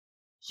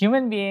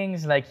Human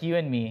beings like you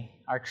and me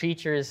are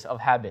creatures of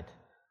habit.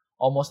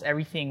 Almost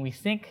everything we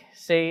think,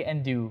 say,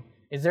 and do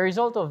is the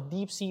result of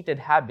deep-seated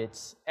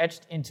habits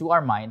etched into our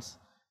minds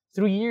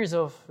through years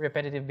of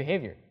repetitive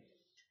behavior.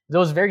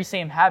 Those very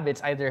same habits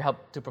either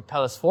help to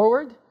propel us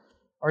forward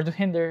or to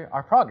hinder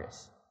our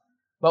progress.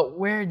 But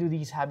where do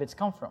these habits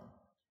come from?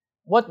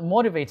 What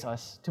motivates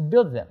us to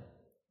build them?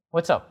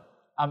 What's up?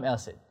 I'm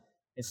Elsid.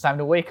 It's time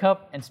to wake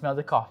up and smell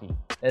the coffee.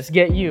 Let's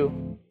get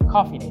you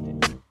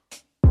caffeinated.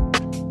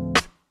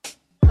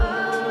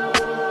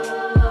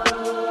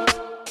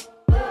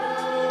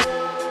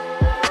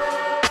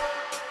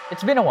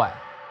 It's been a while,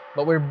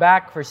 but we're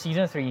back for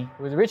Season 3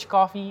 with rich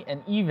coffee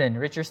and even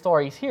richer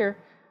stories here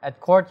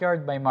at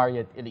Courtyard by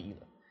Marriott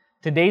Iloilo.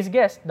 Today's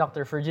guest,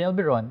 Dr. Ferginel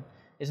Biron,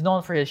 is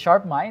known for his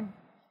sharp mind,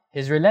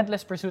 his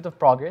relentless pursuit of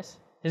progress,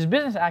 his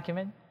business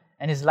acumen,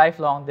 and his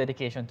lifelong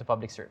dedication to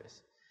public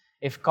service.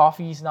 If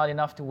coffee is not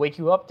enough to wake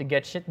you up to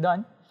get shit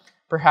done,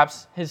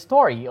 perhaps his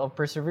story of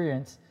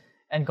perseverance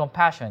and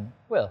compassion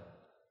will.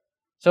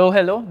 So,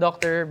 hello,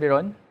 Dr.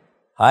 Biron.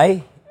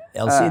 Hi,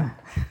 Elsid.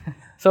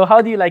 So,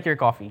 how do you like your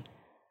coffee?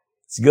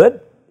 It's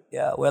good.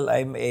 Yeah, well,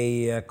 I'm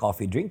a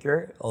coffee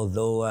drinker.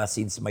 Although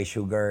since my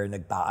sugar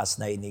nagtaas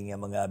na ining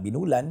mga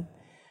binulan,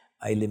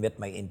 I limit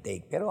my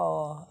intake.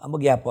 Pero ang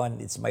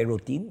magyapon, it's my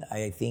routine.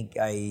 I think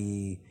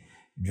I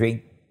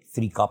drink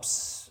 3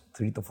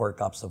 to 4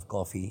 cups of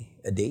coffee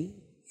a day.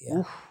 Yeah.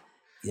 Oof.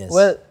 Yes.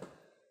 Well,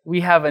 we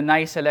have a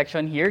nice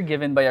selection here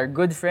given by our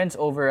good friends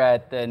over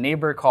at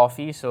Neighbor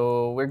Coffee.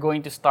 So we're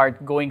going to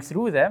start going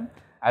through them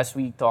as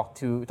we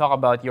talk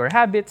about your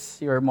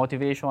habits, your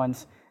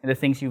motivations, and the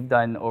things you've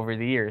done over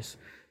the years.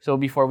 So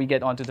before we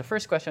get on to the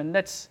first question,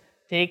 let's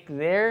take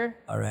their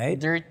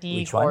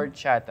dirty Which one?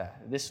 horchata.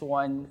 This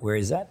one. Where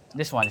is that?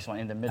 This one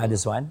in the middle.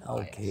 This one? Oh,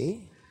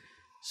 Okay. yes.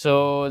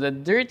 So the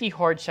dirty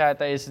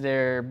horchata is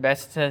their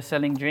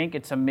best-selling drink.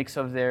 It's a mix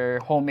of their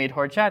homemade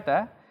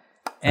horchata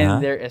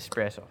and their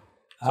espresso.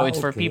 So it's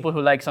for people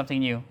who like something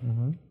new.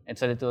 Mm-hmm.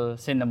 It's a little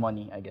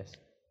cinnamony, I guess.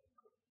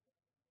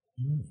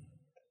 Mm.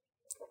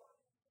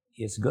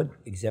 It's good,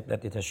 except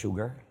that it has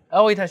sugar.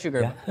 Oh, it has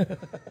sugar. Yeah.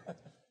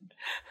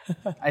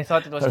 I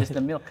thought it was just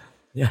the milk.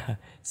 Yeah,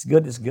 it's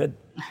good.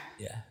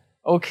 Yeah.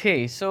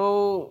 Okay,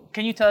 so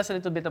can you tell us a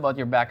little bit about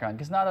your background?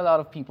 Because not a lot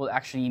of people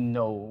actually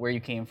know where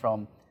you came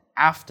from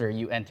after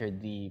you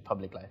entered the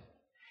public life.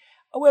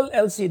 Well,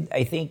 Elsid,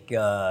 I think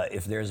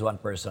if there's one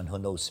person who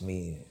knows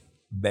me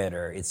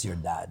better, it's your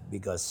dad,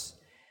 because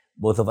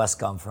both of us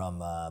come from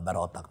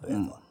Barotac.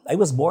 I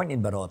was born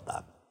in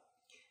Barotac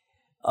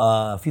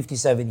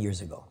 57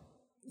 years ago.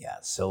 Yeah,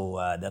 so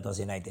that was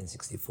in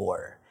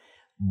 1964.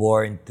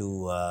 Born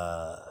to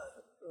a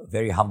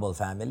very humble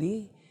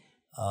family.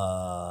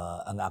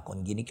 Ang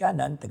akong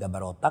ginikanan, taga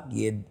Barotac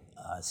gid,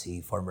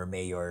 si former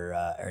Mayor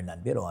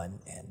Hernan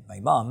Biron, and my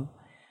mom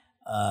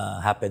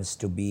happens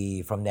to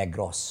be from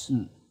Negros.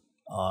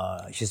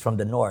 She's from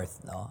the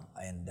north, no?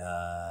 And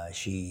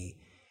she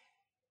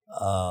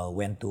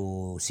went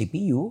to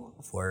CPU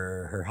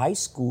for her high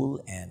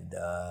school and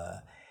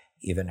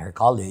even her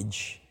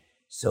college.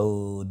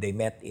 So they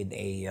met in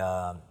a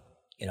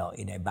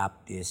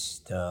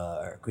Baptist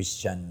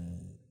Christian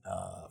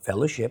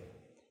fellowship.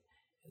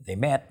 They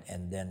met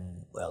and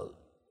then, well,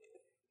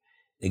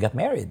 they got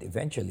married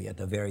eventually at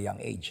a very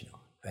young age. No?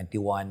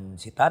 21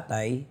 si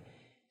tatay,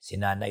 si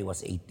nanay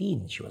was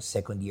 18. She was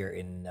second year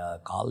in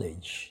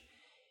college.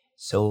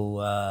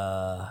 So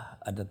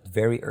at that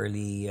very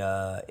early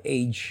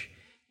age,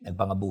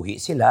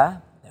 nagpangabuhi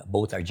sila.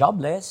 Both are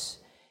jobless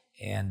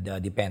and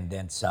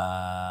dependent sa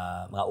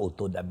mga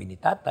utod abi ni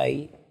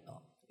tatay,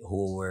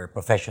 who were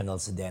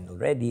professionals then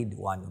already.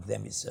 One of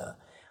them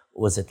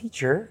was a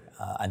teacher,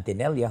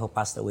 Antinelia, who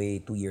passed away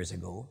 2 years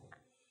ago.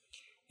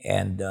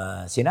 And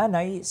si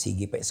nanay,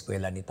 sige pa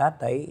eskwela ni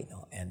tatay.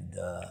 And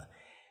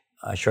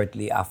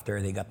shortly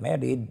after they got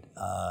married,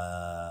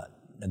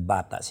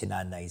 nagbata si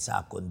nanay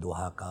sa akon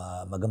duha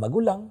ka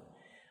magamagulang.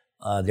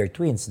 They're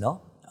twins,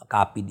 no?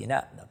 Kapid din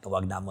na.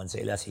 Tawag namon sa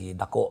ila si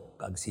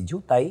Dako kag si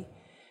Jutay.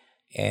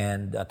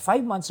 And at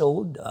 5 months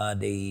old,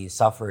 they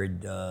suffered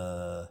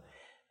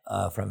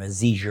from a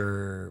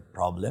seizure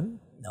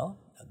problem,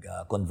 no?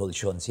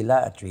 Convulsion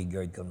sila,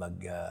 triggered kung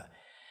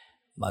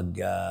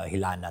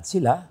maghilanat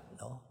sila,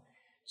 no?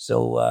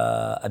 So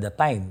at the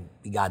time,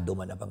 pigado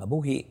man ang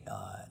pangabuhi.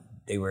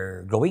 They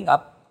were growing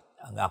up,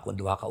 ang akong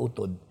duha ka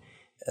utod.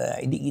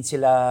 Hindi gid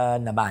sila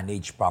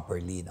na-manage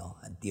properly, no?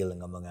 Until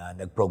nga mga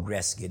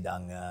nag-progress gid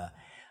ang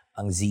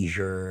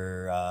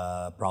seizure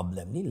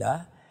problem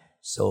nila.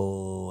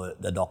 So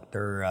the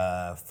doctor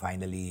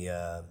finally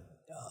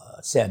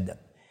said that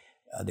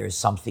there's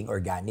something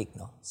organic,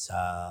 no,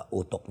 sa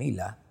utok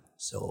nila.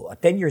 So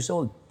at 10 years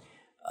old,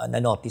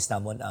 na-notice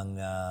namon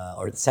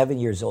or 7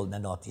 years old,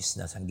 na-notice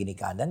na sang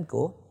ginikanan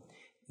ko,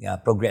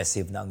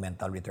 progressive na ang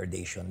mental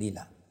retardation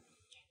nila.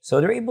 So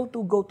they're able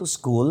to go to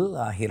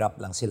school. Hirap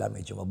lang sila,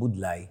 medyo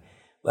mabudlay.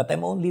 But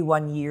I'm only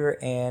 1 year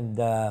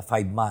and 5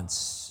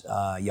 months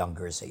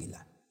younger sa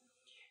ila.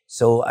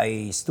 So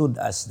I stood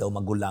as daw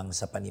magulang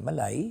sa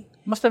Panimalay.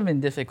 Must have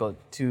been difficult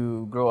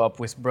to grow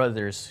up with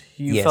brothers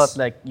you Yes. felt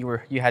like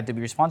you had to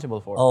be responsible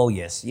for. Oh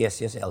yes,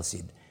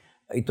 Elcid.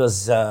 It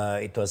was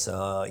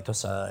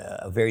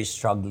a very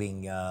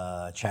struggling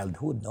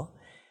childhood, no.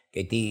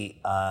 Kay ti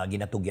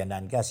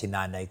ginatugyanan ka si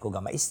nanay ko ga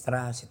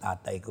maestra, si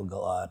tatay ko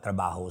ga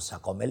trabaho sa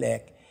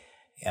Comelec,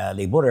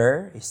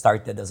 laborer. He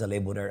started as a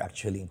laborer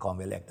actually in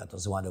Comelec. That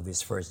was one of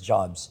his first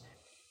jobs.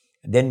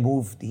 Then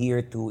moved here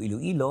to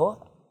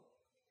Iloilo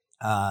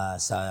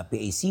sa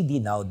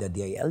PACD, now the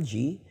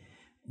DILG.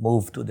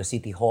 Moved to the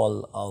City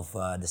Hall of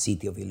the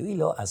City of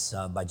Iloilo as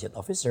a budget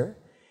officer.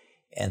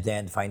 And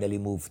then finally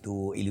moved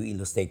to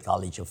Iloilo State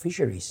College of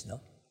Fisheries. No?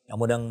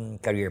 Amo ng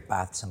career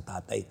path sang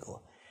tatay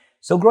ko.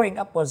 So growing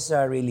up was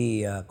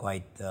really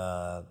quite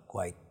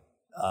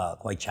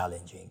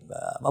challenging.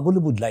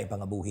 Mabulubudlay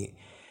pangabuhi.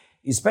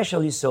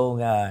 Especially so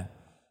nga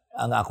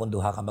ang akong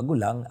duha ka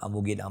magulang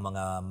amugid ang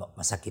mga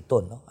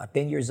masakiton. No? At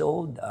 10 years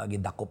old,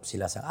 gindakop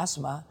sila sa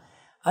asthma.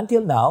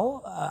 Until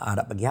now,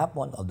 ara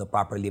paghihapon, although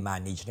properly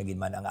managed na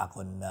man ang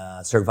akong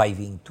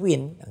surviving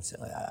twin,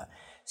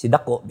 si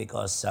Dako,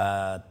 because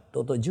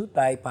Toto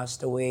Jutay passed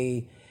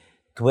away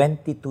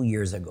 22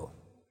 years ago,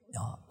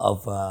 no?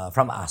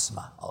 From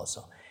asthma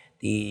also.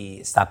 The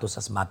status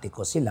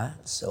asthmatico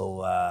sila, so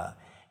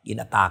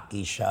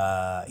inatake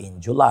siya in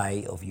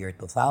July of year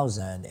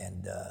 2000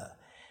 and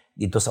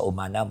dito sa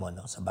umana mo,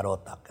 no, sa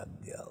Barotac,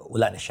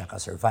 wala na siya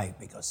ka-survive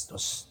because it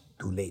was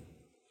too late.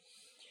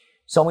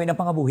 So may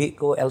napangabuhi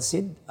ko,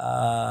 Elcid,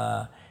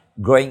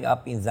 growing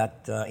up in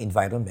that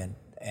environment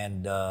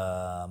and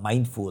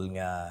mindful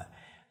nga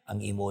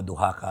ang imo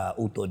duha ka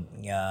utod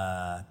nga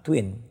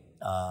twin,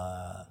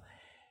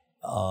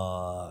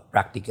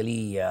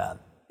 practically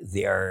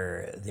they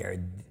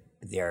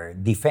are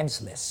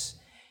defenseless.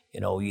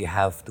 You know,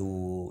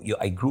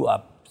 I grew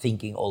up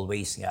thinking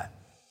always nga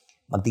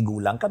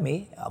magtigulang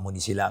kami, amo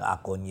ni sila ang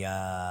akon nga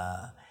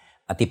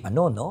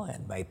atipano, no?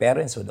 And my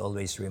parents would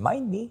always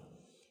remind me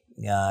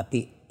nga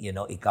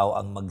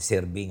ikaw ang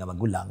magserbi nga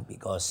magulang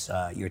because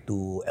your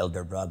two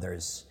elder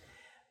brothers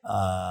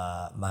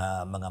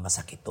mga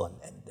masakiton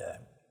and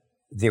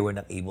they were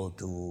not able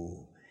to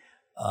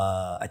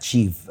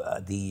achieve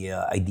the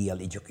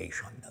ideal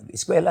education.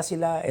 Eskwela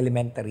sila,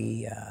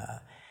 elementary,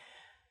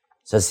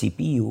 sa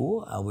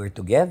CPU, we're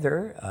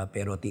together,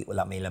 pero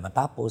wala may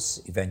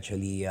matapos.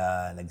 Eventually,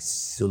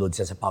 nagsulod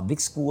siya sa public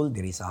school,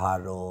 diri sa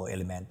Haro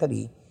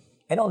Elementary,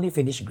 and only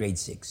finished grade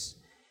 6.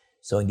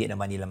 So, hindi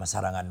naman nila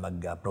masarangan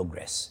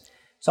mag-progress.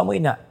 So,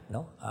 amoy na,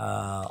 no?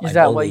 Is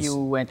that why you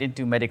went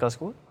into medical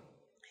school?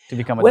 To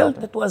become a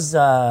doctor?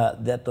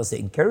 That was the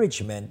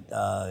encouragement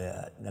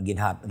na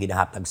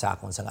ginahatag sa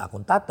akon sa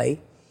akong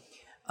tatay,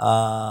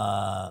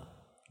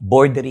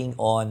 bordering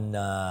on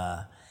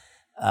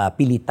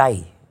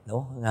pilitay.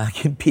 No, nga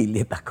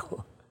pilit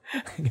ako.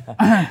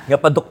 nga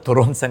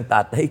padoktoron sang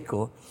tatay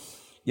ko.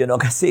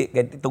 Kasi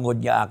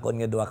tungod niya ako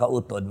nga duha ka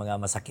utod mga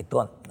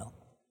masakiton, no.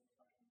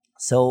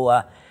 So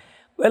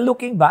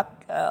looking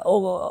back, I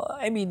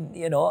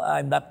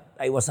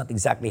was not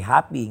exactly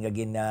happy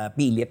nga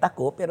pilit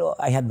ako pero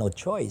I had no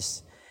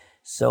choice.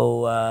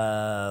 So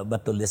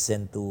but to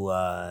listen to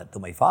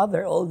my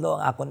father,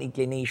 although ang akong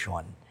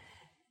inclination,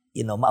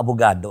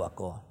 maabogado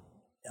ako.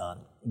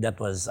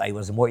 I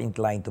was more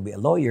inclined to be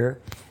a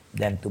lawyer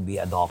than to be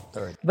a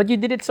doctor. But you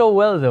did it so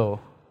well, though.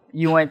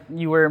 You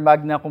were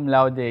magna cum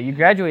laude. You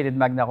graduated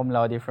magna cum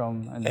laude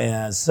from.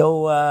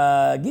 So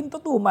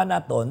gintutuman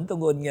naton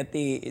tungod nga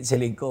ti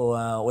siling ko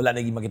wala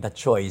naging makita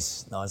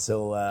choice, no.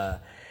 So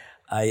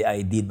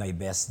I did my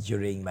best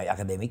during my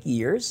academic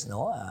years,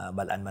 no.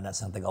 Balaan man na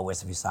sang taga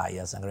West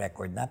Visayas ang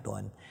record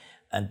naton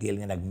until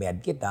nga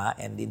nag-med kita,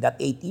 and in that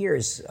 8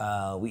 years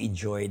we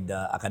enjoyed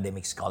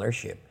academic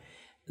scholarship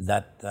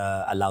that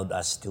allowed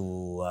us to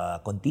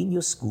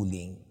continue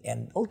schooling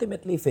and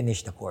ultimately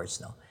finish the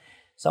course, no.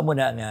 So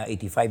muna nga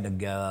 85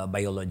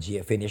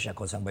 nag-biology, finish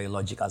ako sa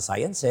biological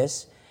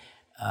sciences.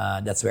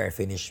 That's where I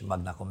finished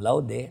magna cum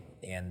laude,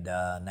 and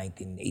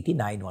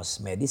 1989 was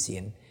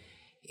medicine.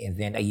 And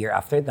then a year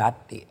after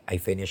that, I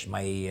finished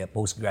my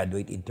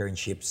postgraduate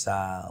internship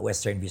sa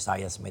Western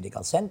Visayas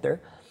Medical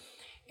Center.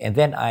 And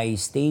then I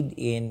stayed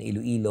in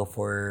Iloilo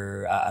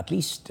for at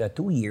least 2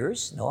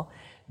 years, no,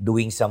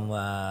 doing some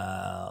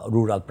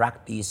rural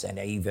practice, and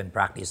I even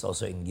practiced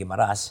also in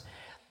Guimaras.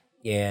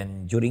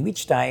 And during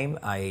which time,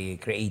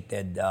 I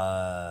created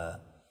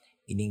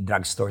ining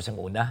drugstore sang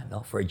una,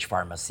 no, Forge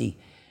Pharmacy.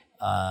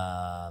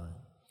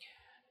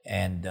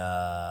 And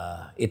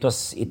it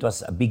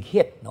was a big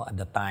hit, no, at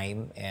the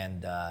time,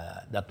 and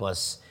that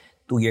was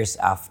 2 years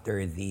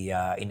after the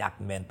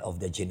enactment of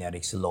the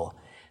generics law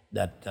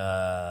that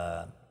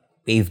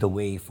paved the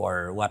way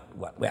for what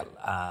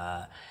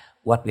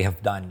we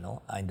have done,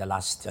 no, in the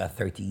last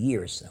 30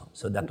 years. No?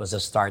 So that was the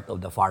start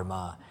of the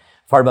pharma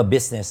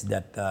business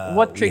that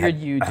what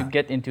triggered you to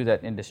get into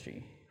that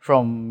industry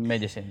from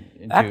medicine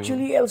into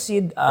actually,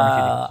 Elcid,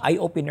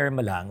 eye-opener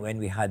mo lang when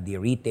we had the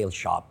retail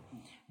shop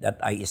that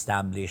I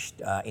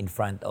established in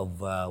front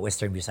of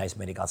Western Visayas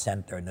Medical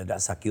Center, no,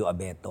 sa Q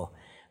Abeto,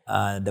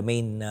 the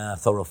main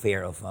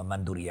thoroughfare of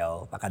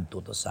Mandurriao,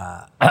 pakadto to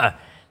sa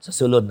sa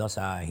sulod, no,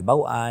 sa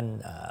Hibauan,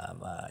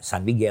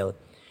 San Miguel.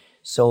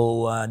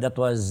 So that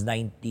was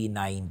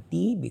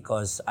 1990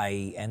 because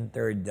I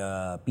entered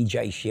the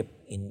PGI ship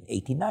in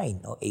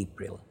 89, no,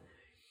 April.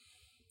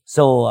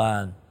 So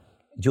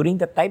during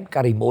that time,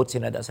 ka-remote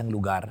sinada sang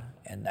lugar,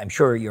 and I'm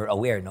sure you're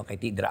aware, no, kay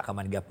tidra ka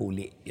man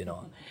gapuli, you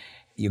know.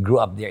 You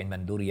grew up there in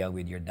Mandurriao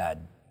with your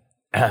dad.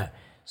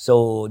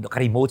 So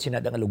ka-remote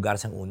sinada nga lugar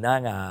sang una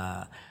nga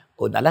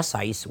kung alas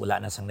 6 wala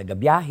na sang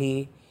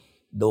nagabiyahe,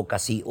 do ka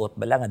siot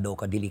bala nga do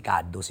ka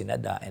delikado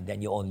sinada, and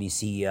then you only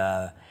see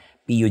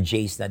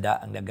PUJs na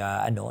da ang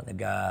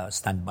naga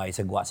standby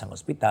sa gwa sang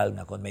ospital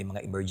nga kung may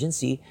mga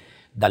emergency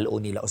dalo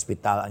nila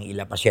ospital ang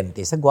ila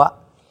pasyente sa gwa,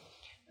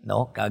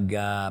 no, kag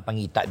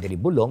pangita diri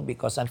bulong,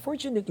 because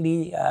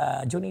unfortunately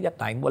during that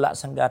time wala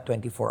sang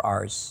 24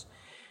 hours.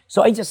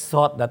 So I just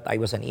thought that I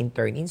was an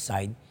intern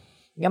inside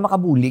nga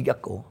makabulig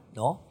ako,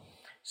 no.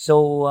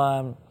 So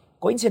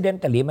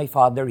coincidentally my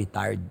father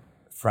retired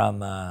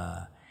from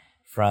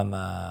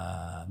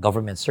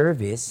government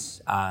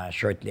service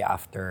shortly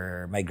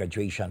after my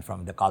graduation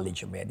from the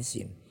College of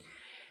Medicine.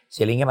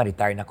 Sila nga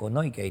ma-retire na ko,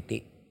 no, kay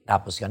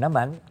tapos ka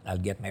naman,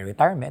 I'll get my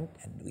retirement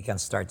and we can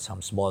start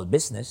some small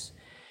business.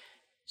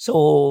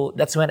 So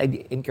that's when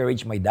I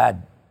encouraged my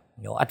dad.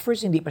 You know, at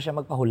first hindi pa siya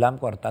magpahulam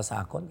kwarta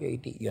sa akon, kay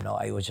you know,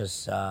 I was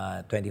just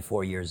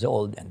 24 years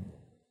old and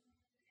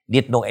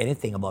didn't know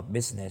anything about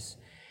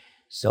business.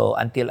 So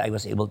until I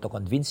was able to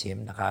convince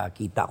him,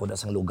 nakakita ko na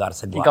sang lugar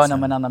sa Guasan. Ikaw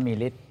naman ang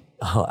namilit.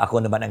 Ako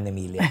naman ang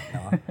namilit,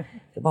 no.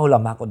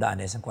 Pahulam ako daan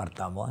sa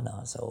kwarta mo,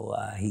 no. So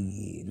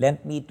he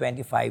lent me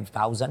 25,000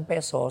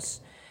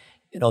 pesos,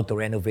 you know, to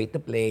renovate the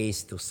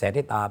place, to set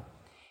it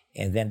up.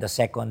 And then the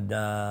second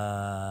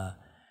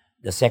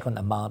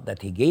amount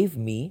that he gave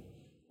me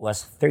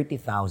was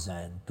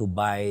 30,000 to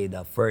buy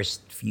the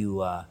first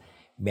few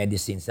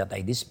medicines that I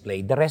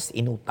displayed. The rest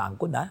inutang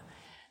ko na.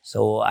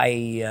 So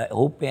I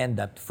opened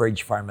that Ferg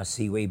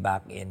Pharmacy way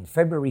back in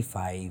February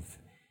 5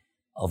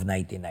 of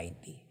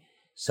 1990.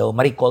 So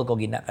ma-recall ko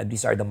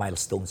these are the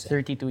milestones.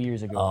 32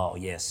 years ago. Oh,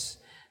 yes.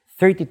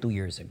 32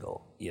 years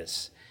ago.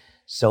 Yes.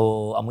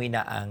 So amoy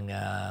na ang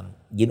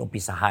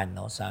ginumpisahan,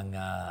 no, sang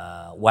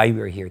why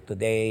we're here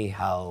today,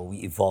 how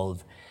we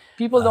evolve.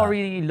 People don't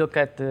really look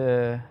at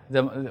the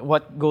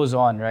what goes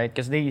on, right?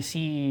 Because they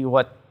see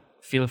what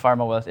Phil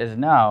Pharma Wealth is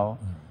now.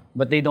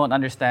 But they don't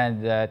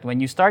understand that when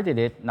you started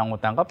it,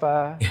 nangutang ka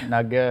pa,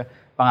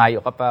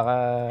 nagpangayo ka pa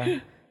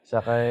sa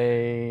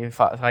kay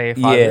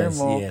father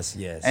mo. Yes.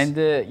 And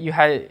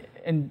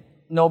and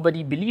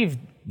nobody believed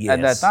at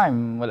that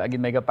time. Wala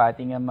gid may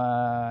gapati nga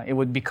it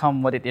would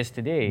become what it is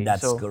today.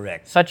 That's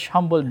correct. Such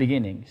humble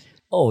beginnings.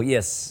 Oh,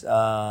 yes.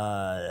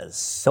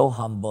 So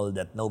humble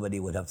that nobody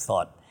would have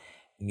thought.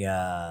 You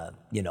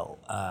know,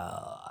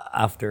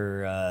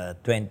 after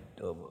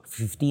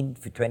 15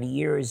 to 20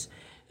 years,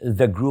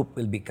 the group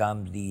will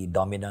become the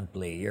dominant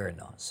player,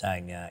 no,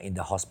 in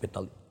the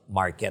hospital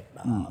market,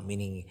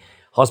 meaning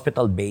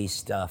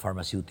hospital-based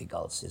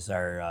pharmaceuticals. These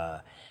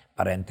are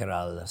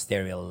parenteral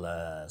sterile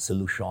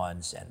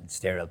solutions and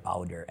sterile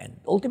powder, and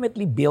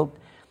ultimately built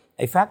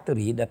a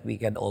factory that we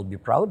can all be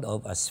proud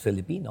of as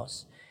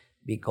Filipinos,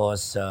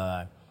 because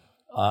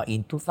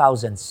in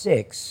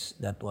 2006,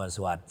 that was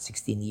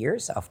 16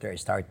 years after I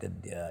started,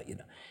 you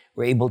know,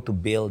 we're able to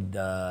build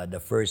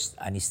the first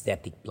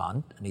anesthetic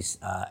plant,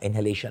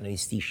 inhalation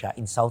anesthesia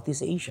in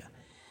Southeast Asia.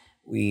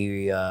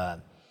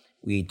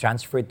 We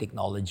transferred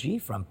technology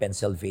from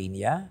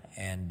Pennsylvania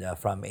and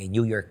from a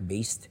New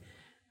York-based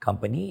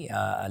company,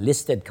 a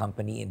listed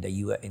company in the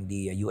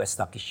U.S.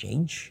 Stock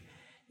Exchange,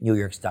 New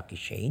York Stock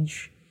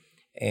Exchange,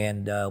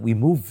 and we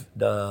moved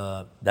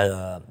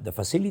the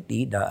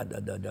facility,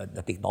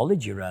 the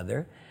technology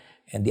rather,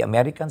 and the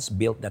Americans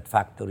built that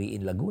factory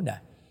in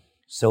Laguna.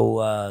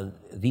 So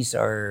these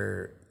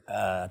are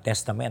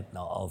testament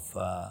now of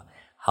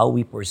how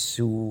we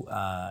pursue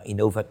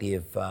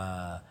innovative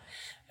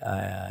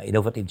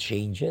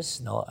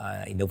changes, no,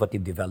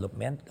 innovative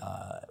development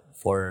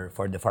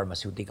for the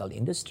pharmaceutical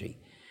industry.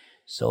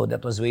 So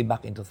that was way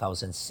back in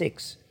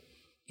 2006.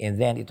 And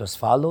then it was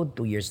followed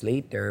 2 years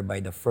later by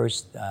the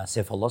first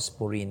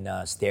cephalosporin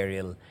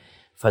sterile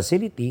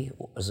facility,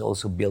 was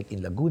also built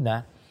in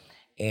Laguna.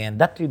 And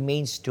that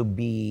remains to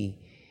be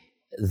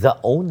the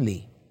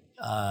only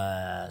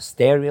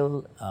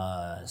sterile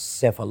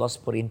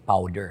cephalosporin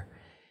powder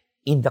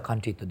in the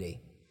country today,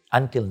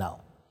 until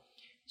now.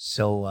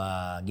 So,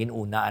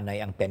 ginunaan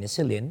ay ang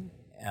penicillin,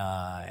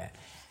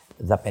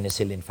 the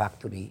penicillin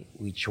factory,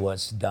 which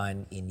was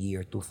done in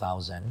year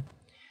 2000.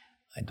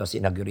 It was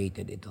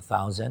inaugurated in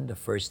 2000. The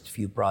first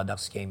few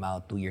products came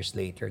out 2 years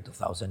later,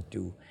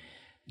 2002.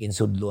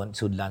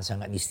 Ginsudlan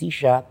sang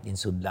anesthesia,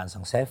 ginsudlan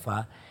sang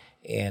CEPHA,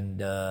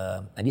 and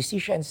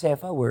anesthesia and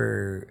CEPHA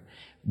were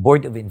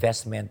Board of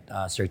Investment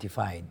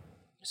certified.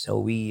 So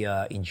we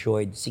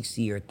enjoyed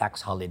 6-year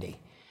tax holiday.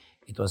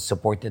 It was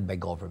supported by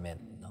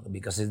government,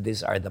 because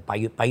these are the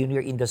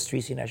pioneer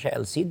industries in Asia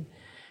LCID.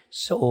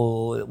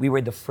 So we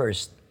were the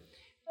first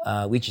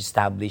which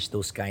established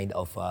those kind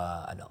of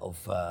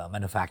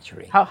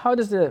manufacturing. How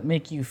does that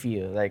make you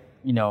feel? Like,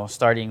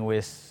 starting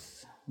with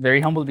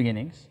very humble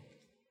beginnings,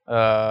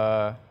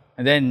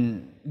 and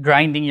then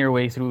grinding your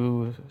way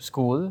through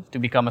school to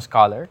become a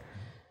scholar.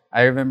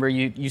 I remember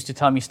you used to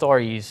tell me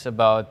stories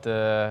about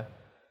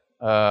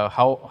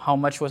how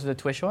much was the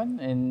tuition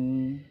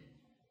in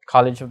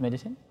College of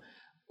Medicine?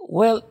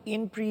 Well,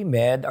 in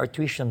pre-med, our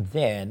tuition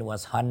then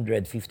was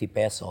 150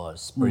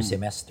 pesos per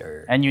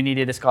semester. And you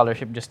needed a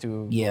scholarship just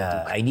to...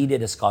 Yeah, I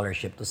needed a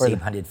scholarship to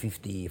save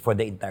 150 for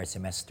the entire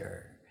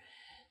semester.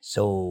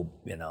 So,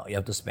 you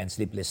have to spend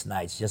sleepless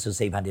nights just to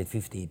save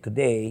 150.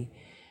 Today,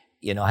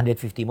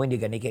 150 mo, hindi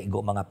gani ka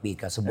igo mga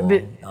pika subong.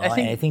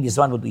 I think this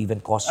one would even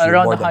cost you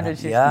around more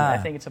 150. than that. Yeah. I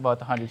think it's about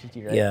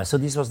 150, right? Yeah, so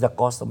this was the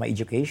cost of my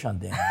education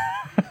then.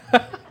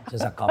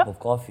 Just a cup of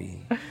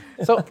coffee.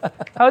 So,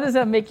 how does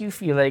that make you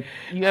feel? Like,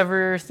 you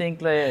ever think,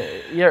 like,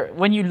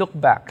 when you look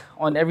back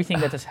on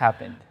everything that has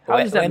happened, how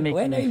does that make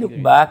you feel? When I look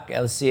back,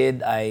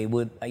 Elcid, I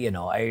would,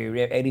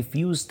 I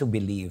refuse to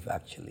believe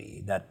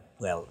actually that,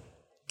 well,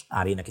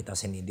 ari na kita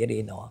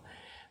sinidiri, no?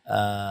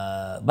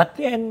 But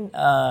then,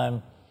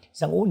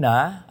 sang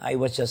una, I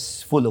was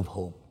just full of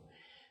hope.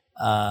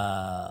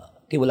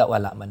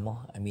 Wala-wala man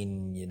mo. I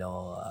mean,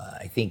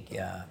 I think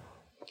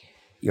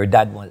your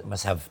dad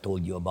must have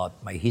told you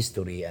about my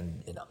history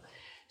and,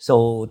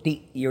 So,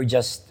 you're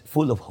just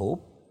full of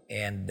hope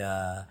and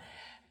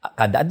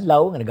kada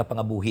adlaw nga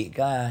nagapangabuhi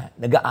ka,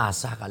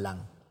 nagaasa ka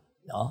lang,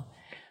 no?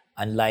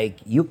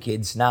 Unlike you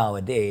kids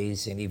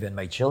nowadays and even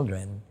my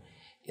children,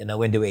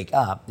 when they wake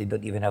up, they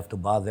don't even have to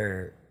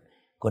bother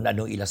kung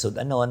ano ilasod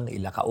anon,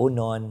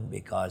 ilakaunon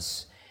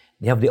because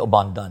they have the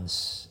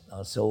abundance.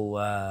 No? So,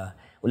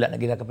 wala na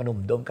gina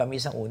kapanumdom.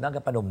 Kami isang una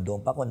kapanumdom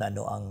pa kung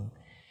ano ang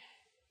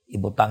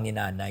ibutang ni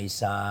nanay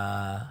sa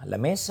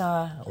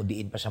lamesa o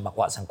diin pa siya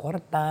makuha sang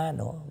kwarta,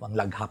 no?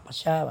 Manglagha pa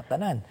siya,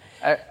 matanan.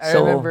 I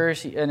remember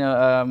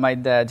my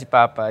dad, si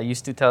Papa,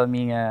 used to tell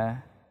me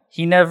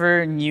he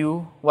never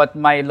knew what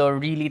Milo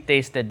really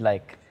tasted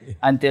like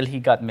until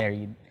he got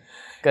married.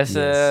 Because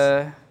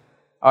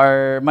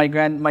my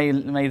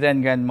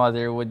then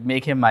grandmother would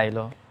make him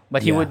Milo,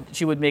 but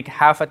she would make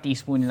half a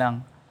teaspoon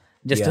lang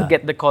just to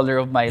get the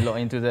color of Milo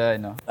into the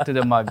to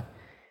the mug.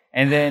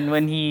 And then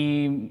when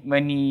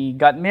he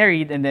got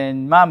married, and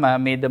then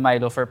Mama made the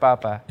Milo for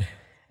Papa,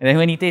 and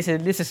then when he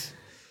tasted, this is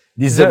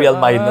the real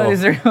Milo. This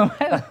is the real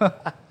Milo.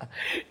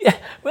 Yeah,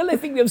 well, I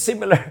think we have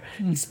similar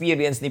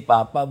experience ni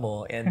Papa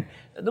mo. And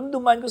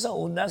dumduman ko sa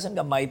una, sang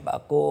gamay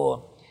pa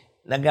ako,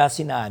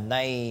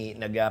 sinanay,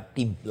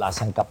 timpla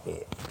sang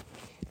kape.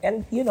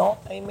 And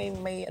ay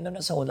may na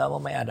sa una mo,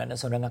 may ara na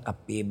sa una nga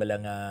kape, bala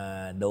nga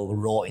daw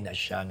raw ina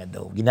siya, nga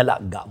daw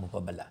ginalaga mo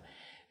pa bala.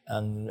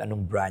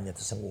 Anong brand niya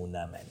to sa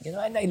una, man.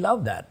 And I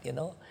love that,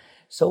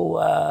 So,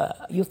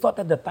 you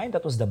thought at the time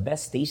that was the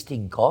best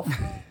tasting coffee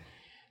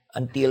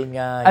until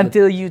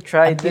you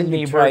tried the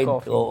neighbor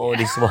coffee. Oo,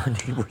 this one.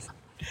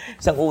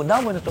 Sang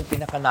una mo na itong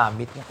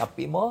pinakanamit ng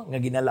kape mo, nga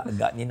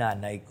ginalaga ni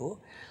nanay ko.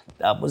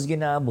 Tapos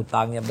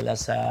ginabutang niya bala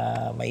sa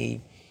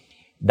may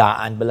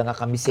daan bala nga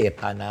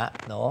kamiseta na,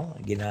 no?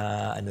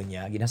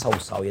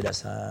 Ginasawsaw yun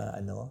sa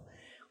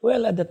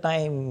Well, at the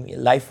time,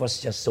 life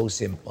was just so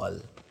simple.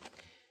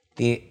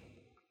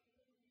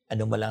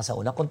 Ba lang sa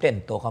una,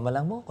 kontento ka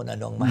malang mo kung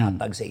ano ang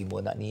mahatag sa imo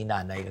na ni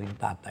nanay rin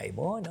tatay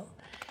mo, no?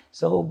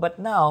 So, but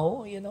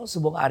now,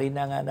 subong ari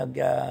na nga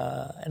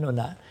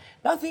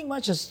nothing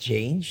much has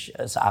changed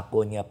sa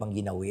ako niya pang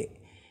ginawi.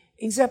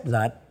 Except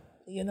that,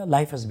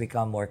 life has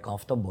become more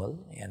comfortable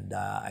and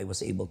I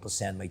was able to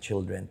send my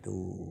children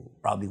to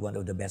probably one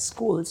of the best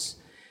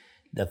schools.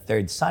 The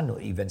third son who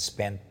even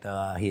spent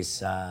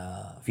his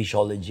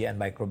physiology and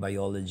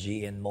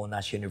microbiology in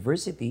Monash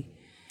University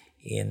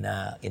in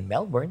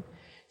Melbourne.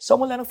 So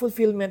mula ng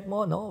fulfillment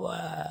mo, no?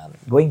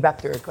 Going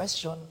back to your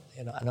question,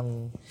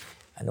 anong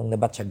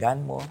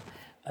nabatyagan mo?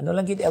 Ano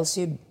lang gid,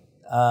 Elcid?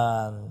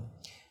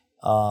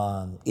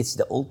 It's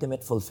the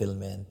ultimate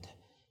fulfillment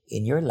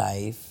in your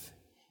life,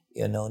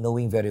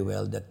 knowing very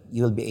well that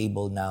you'll be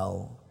able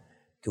now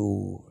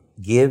to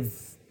give,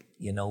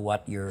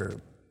 what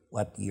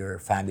your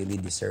family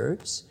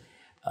deserves.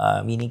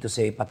 Meaning to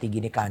say, pati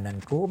ginikanan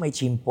ko, may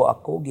chimpo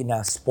ako,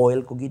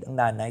 gina-spoil ko gid ang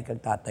nanay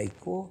kag tatay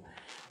ko.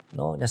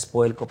 No,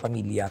 na-spoil ko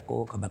pamilya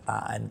ko,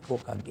 kabataan ko,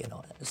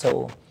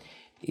 So,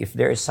 if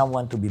there is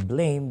someone to be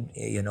blamed,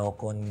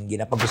 kung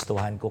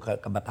ginapagustuhan ko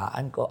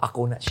kabataan ko,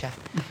 ako na siya.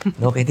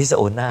 No, kaya sa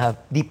una,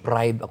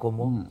 deprived ako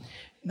mo.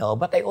 No,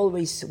 but I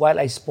always, while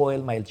I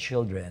spoil my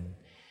children,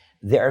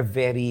 they are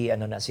very,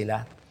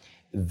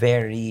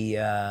 very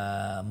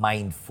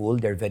mindful,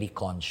 they're very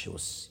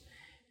conscious.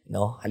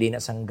 No,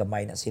 halina sang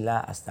gamay na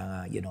sila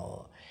hasta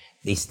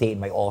they stay in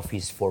my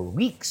office for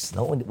weeks,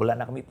 no? Wala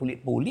na kami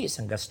puli-puli,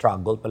 hanggang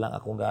struggle pa lang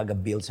akong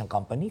gaga-build sa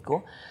company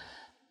ko.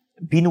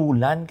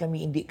 Binulan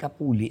kami hindi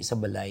kapuli sa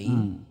balay.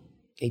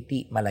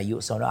 Kay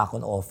malayo sa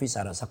akong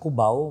office ara sa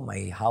Cubao,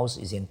 my house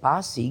is in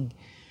Pasig.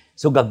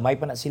 So gagmay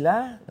pa na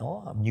sila,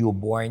 no?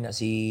 Newborn na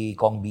si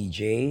Kong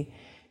BJ.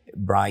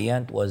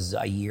 Bryant was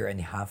a year and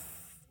a half,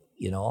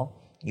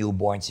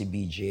 newborn si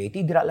BJ.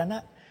 Dira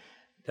na.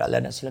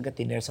 Dira na sila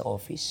gatiner sa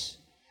office.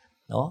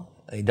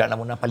 No? Dira na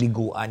muna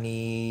paliguan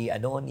ni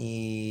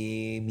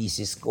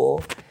Mrs.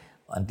 ko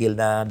until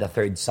na the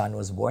third son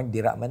was born.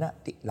 Dira man na.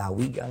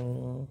 Lawig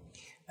ang,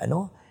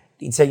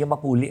 tinsa yung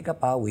makuli ka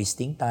pa,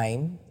 wasting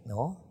time.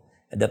 No?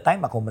 At that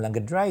time, ako malang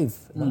drive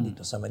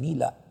dito sa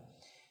Manila.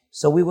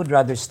 So we would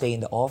rather stay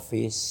in the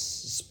office,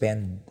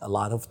 spend a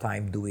lot of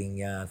time doing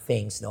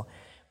things, no.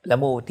 Alam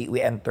mo, we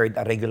entered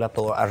a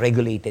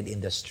regulated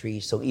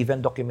industry. So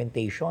even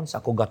documentations,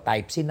 ako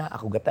ga-type sina,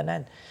 ako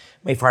gatanan.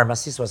 My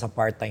pharmacist was a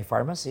part-time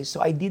pharmacist, so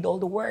I did all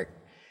the work.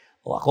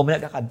 O ako man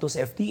nagkakadto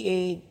sa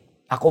FDA,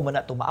 ako man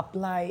na ito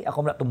ma-apply, ako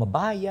man na ito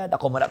mabayad,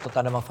 ako man na ito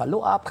tanang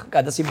follow-up,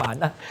 kada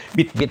simana,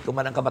 bit-bit ko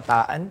man ang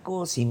kabataan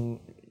ko, si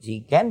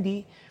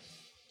Candy.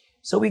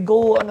 So we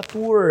go on a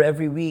tour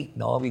every week,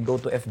 no? We go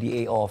to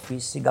FDA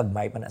office,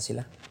 sigagmay pa na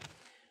sila.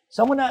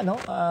 So muna,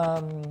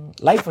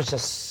 life was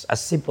just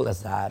as simple as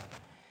that.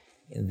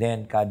 And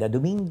then kada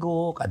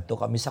Domingo, kadto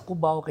kami sa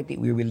Cubao, kaya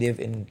we will live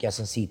in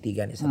Quezon City,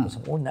 gani sa sa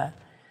una.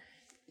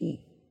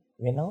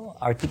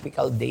 Our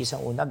typical days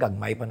ang una,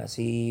 gagmay pa na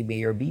si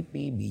Mayor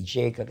BP,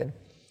 BJ, kagan.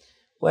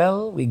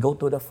 Well, we go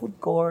to the food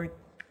court,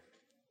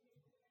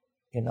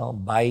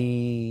 buy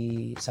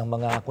sang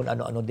mga kung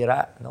ano-ano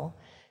dira, no?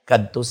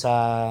 Kadto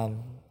sa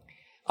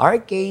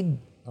arcade,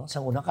 no?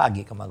 Sa una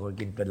kaagi ka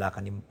mag-orgin pala ka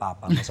ni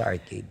papa mo sa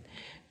arcade.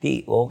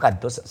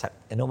 Kadto sa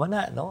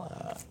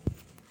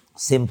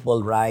simple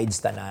rides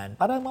tanan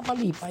para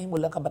mapalipay mo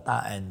lang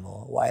kabataan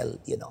mo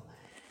while,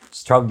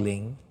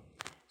 struggling.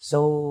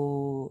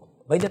 So,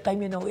 by the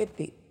time you know it,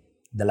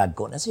 dalag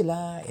ko na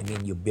sila. I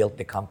mean, you built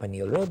the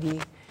company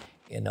already,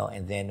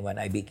 and then when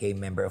I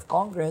became member of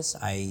Congress,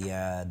 I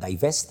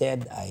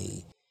divested,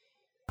 I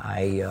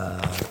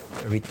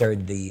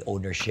returned the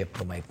ownership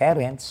to my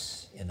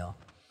parents,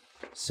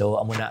 So,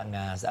 amo na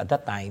nga at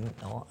that time,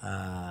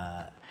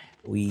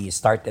 we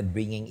started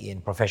bringing in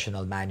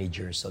professional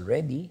managers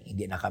already.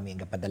 Hindi na kami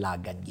ang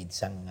kapadalagan gid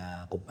sang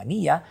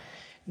kompanya.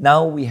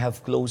 Now we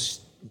have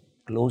close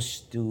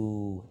to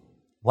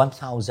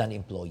 1,000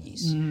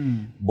 employees,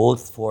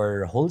 both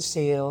for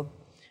wholesale,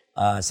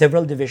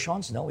 several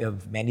divisions. We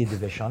have many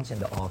divisions in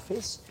the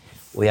office.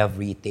 We have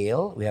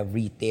retail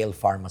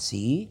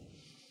pharmacy.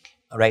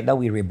 Right now,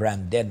 we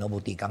rebranded,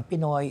 Butikang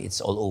Pinoy.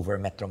 It's all over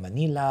Metro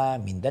Manila,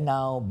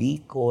 Mindanao,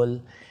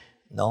 Bicol,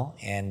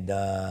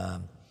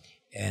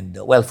 And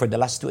for the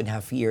last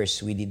 2.5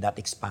 years, we did not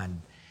expand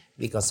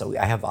because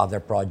I have other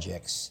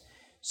projects.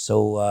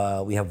 So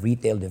we have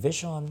retail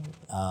division,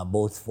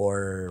 both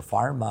for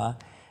pharma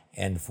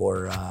and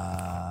for,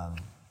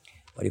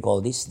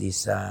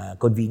 these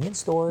convenience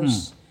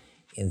stores.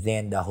 And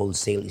then the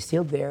wholesale is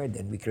still there.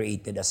 Then we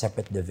created a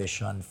separate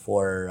division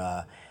for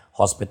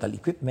hospital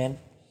equipment.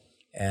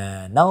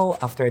 Now,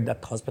 after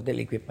that hospital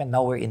equipment,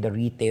 now we're in the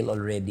retail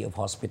already of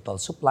hospital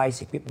supplies,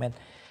 equipment.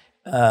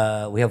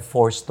 We have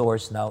 4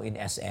 stores now in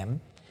SM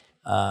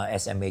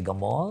Mega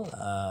Mall.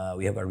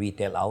 We have a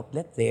retail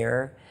outlet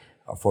there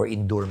for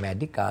Indoor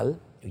Medical,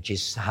 which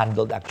is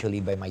handled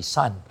actually by my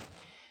son.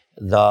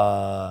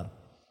 The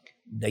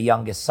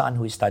youngest son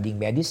who is studying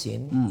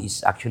medicine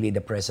is actually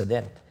the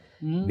president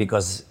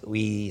because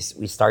we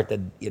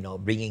started,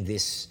 bringing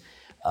this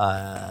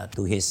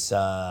to his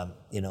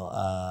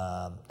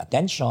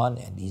attention,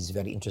 and he's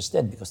very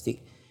interested because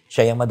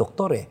siya yung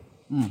madoktor.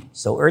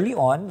 So early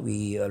on,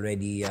 we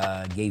already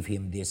gave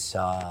him this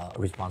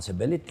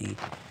responsibility.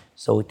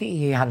 So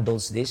he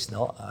handles this.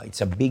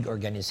 It's a big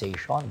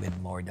organization with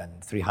more than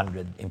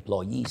 300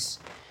 employees.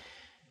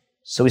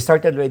 So we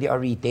started already our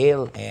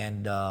retail,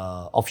 and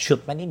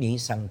offshoot man ini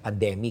sang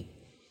pandemic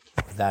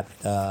that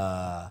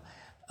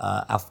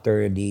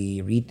after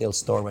the retail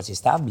store was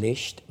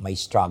established, may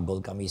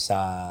struggle kami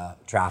sa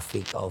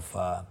traffic of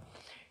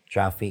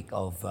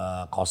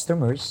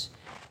customers.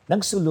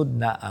 Nagsulod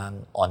na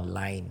ang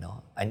online,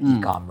 and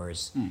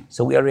e-commerce.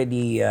 So we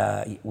already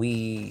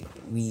we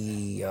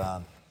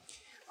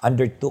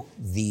undertook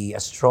a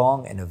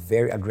strong and a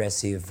very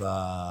aggressive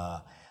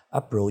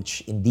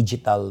approach in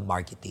digital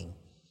marketing.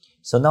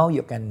 So now we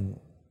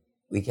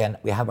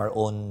have our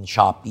own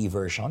Shopee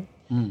version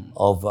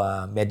of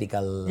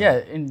medical. Yeah,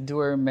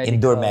 Indoor Medical.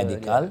 Indoor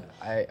Medical.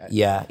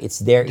 Yeah, it's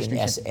there in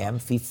SM,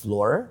 5th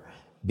floor,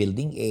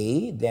 Building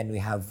A. Then we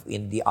have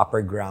in the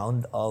upper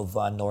ground of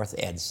North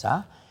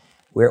EDSA.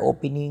 We're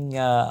opening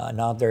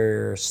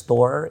another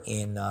store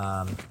in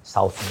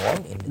South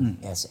Mall in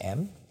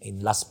SM,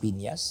 in Las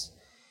Piñas.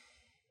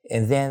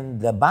 And then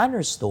the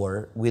banner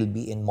store will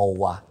be in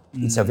MOA.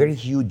 It's a very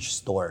huge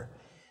store.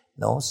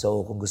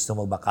 So kung gusto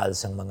mo bakal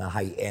sang mga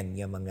high-end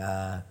yung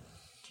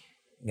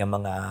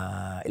mga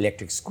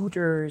electric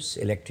scooters,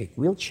 electric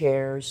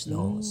wheelchairs,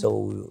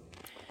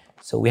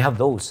 So we have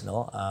those,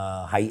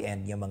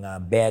 high-end yung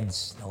mga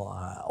beds,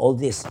 all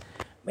this.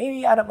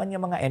 May araw man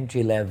yung mga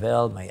entry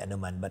level, may ano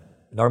man, but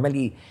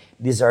normally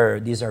these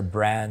are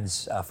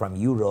brands from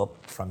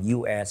Europe, from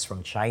US,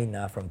 from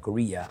China, from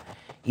Korea,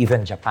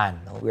 even Japan.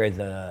 We're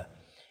the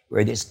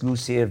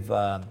exclusive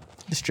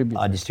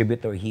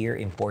distributor here,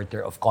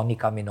 importer of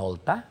Konica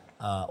Minolta,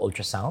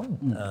 ultrasound,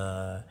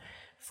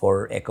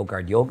 for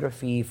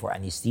echocardiography, for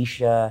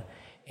anesthesia,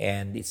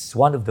 and it's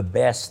one of the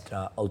best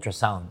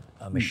ultrasound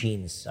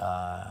machines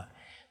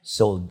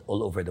sold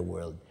all over the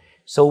world.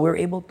 So we're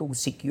able to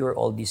secure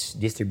all these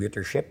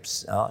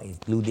distributorships,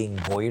 including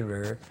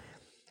Voirer,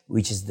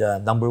 which is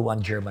the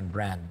 #1 German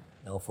brand,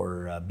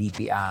 for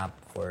BP app,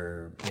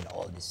 for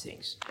all these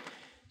things.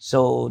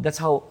 So that's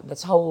how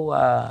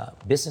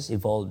business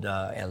evolved,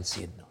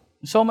 LCID.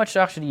 So much to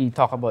actually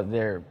talk about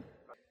there.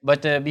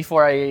 But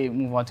before I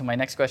move on to my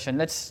next question,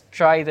 let's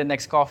try the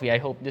next coffee. I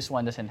hope this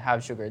one doesn't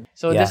have sugar.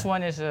 So Yeah. this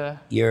one is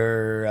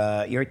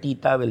Your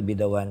tita will be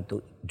the one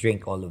to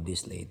drink all of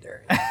this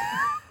later.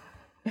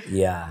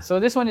 Yeah.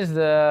 so this one is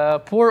the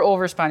pour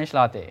over Spanish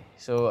latte.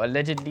 So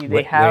allegedly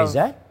they have Where is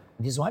that?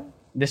 This one?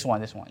 this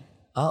one,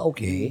 Ah,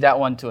 okay. that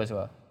one too as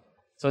well.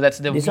 So that's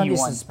the This one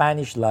V1. is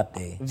Spanish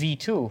latte.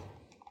 V2,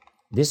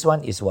 This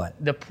one is what?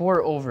 the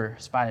pour over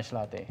Spanish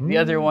latte. The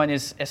other one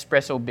is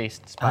espresso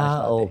based Spanish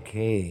latte.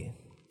 Okay.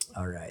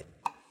 All right.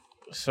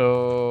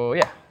 So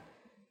yeah,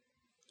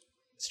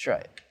 let's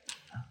try it.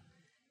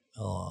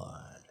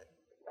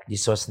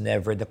 This was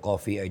never the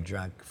coffee I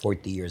drank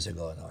 40 years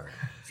ago or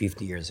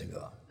 50 years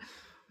ago.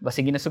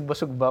 Basi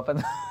ginasugba-sugba pa.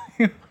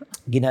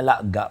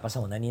 Ginalaga pa sa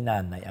una ni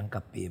nanay ang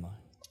kape mo.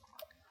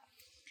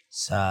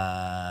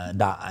 Sa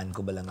daan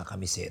ko ba lang nga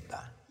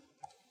kamiseta.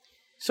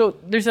 So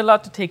there's a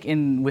lot to take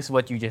in with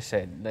what you just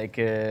said. Like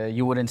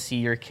you wouldn't see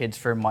your kids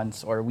for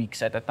months or weeks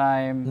at a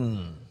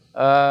time.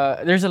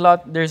 There's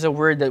a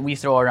word that we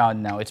throw around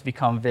now. It's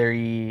become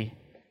very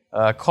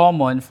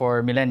common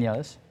for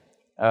millennials.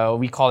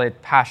 We call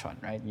it passion,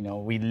 right?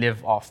 We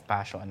live off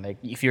passion. Like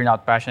if you're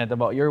not passionate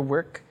about your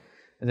work,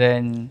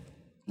 then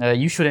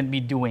you shouldn't be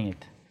doing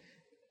it.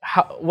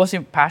 Was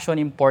passion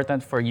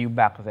important for you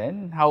back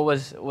then? How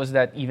was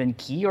that even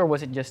key, or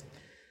was it just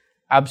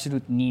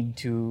absolute need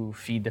to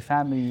feed the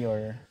family?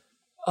 Or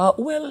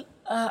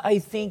I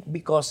think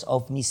because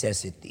of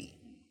necessity,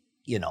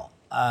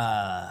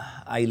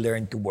 I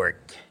learned to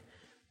work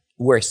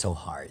so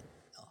hard.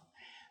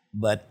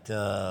 But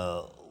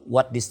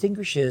what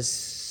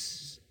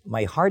distinguishes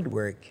my hard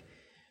work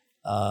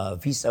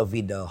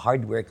vis-a-vis the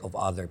hard work of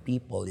other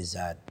people is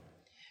that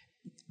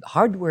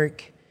hard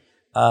work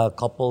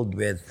coupled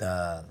with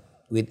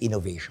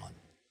innovation.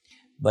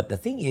 But the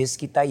thing is,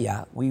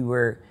 kitaya,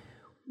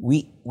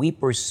 we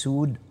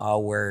pursued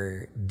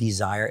our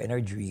desire and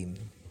our dream,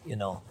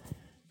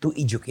 to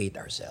educate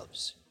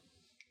ourselves.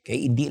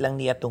 Okay, hindi lang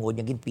niya tungod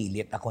niya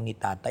ginpilit ako ni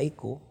tatay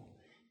ko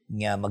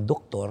nga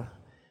magdoktor,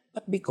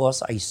 but because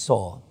I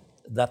saw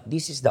that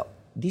this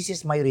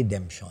is my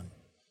redemption.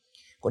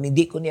 Kung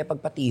hindi ko niya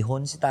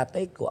pagpatihon si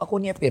tatay ko, ako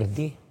niya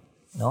perdi,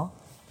 no?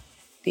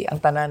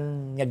 Ang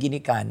tanan nga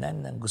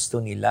ginikanan ang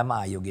gusto nila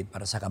maayogid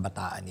para sa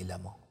kabataan nila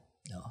mo,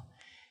 no?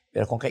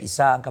 Pero kung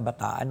kaisa ang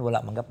kabataan wala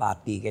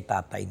mangapati kay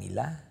tatay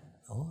nila,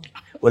 no?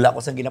 Wala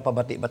ko sang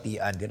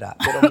ginapabati-batian dira,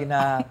 pero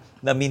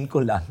namin ko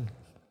lang.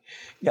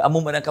 Nga amo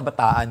man ang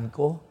kabataan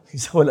ko,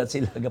 isa wala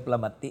sila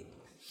gaplamati.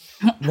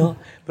 No?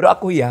 Pero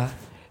ako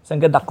sang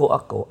gadako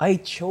ako,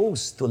 I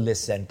chose to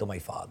listen to my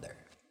father.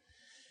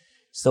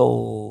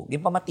 So,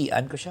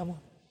 ginpamatian ko siya mo.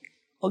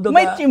 Although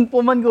may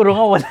timpo man guro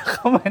nga wala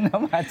ka man na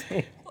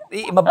mati.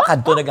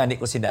 Mabakadto na gani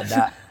ko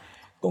sinada.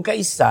 Kung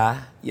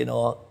kaisa,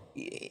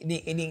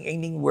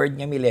 ining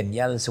word nga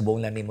millennial, subong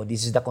lang nimo,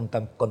 this is the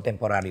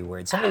contemporary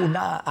word. Sa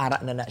una,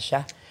 ara na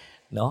siya.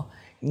 No?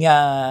 Nga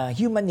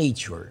human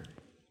nature.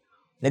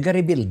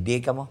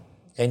 Nag-rebuildi ka mo.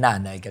 Kay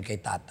nanay ka, kay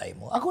tatay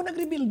mo. Ako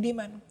nag-rebuildi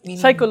man.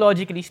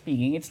 Psychologically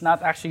speaking, it's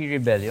not actually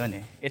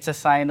rebellion. It's a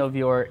sign of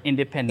your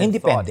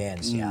independence,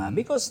 yeah.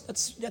 Because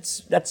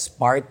that's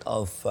part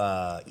of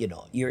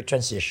your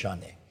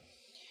transition.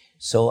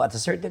 So at a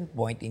certain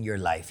point in your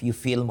life, you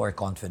feel more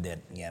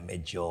confident. Nga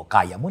medyo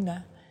kaya mo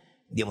na.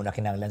 Hindi mo na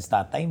kinanglan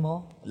sa tatay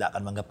mo. Wala ka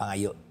mga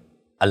pangayo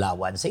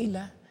alawan sa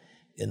ila.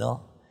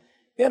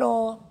 Pero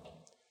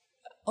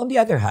on the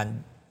other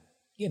hand,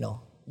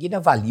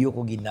 gina-value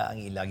ko ang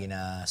ila,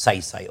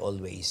 gina-saysay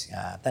always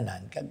nga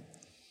tanan.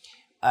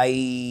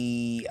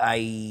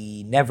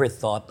 I never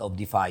thought of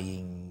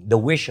defying the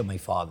wish of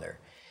my father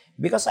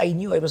because I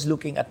knew I was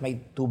looking at my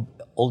two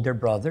older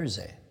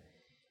brothers.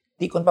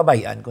 Di kon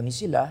pabayaan ko ni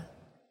sila.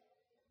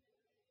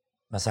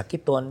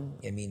 Masakiton.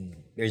 I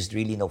mean, there's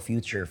really no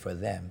future for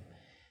them.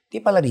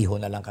 Di palariho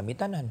na lang kami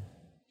tanan.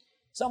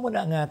 Sa mo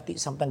na nga,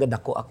 samtang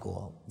gadako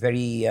ako,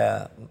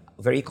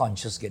 very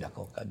conscious gid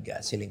ako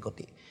kag siling ko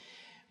ti.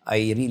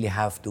 I really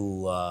have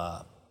to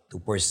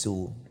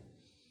pursue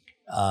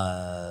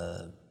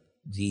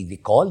the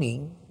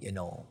calling,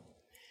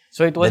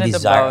 So it wasn't the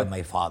desire about of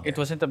my father. It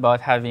wasn't about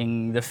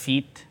having the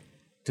feet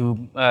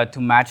to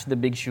match the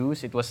big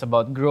shoes. It was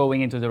about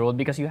growing into the role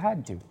because you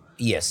had to.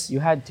 Yes. You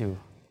had to.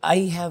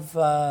 I have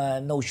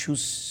no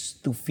shoes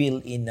to fill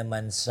in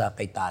naman sa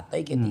kay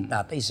tatay. Kay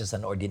tatay is just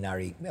an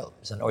ordinary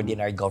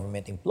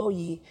government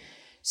employee.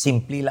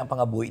 Simple lang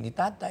pangabuhi ni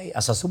tatay.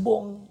 Asa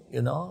subong,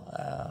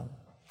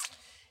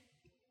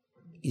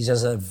 he's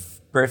just a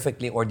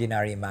perfectly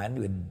ordinary man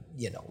with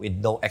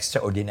no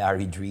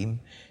extraordinary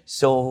dream.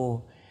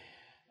 So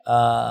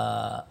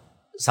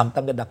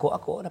Samtang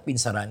ako,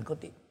 napinsaran ko,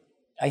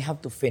 I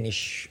have to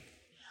finish,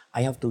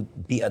 I have to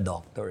be a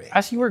doctor.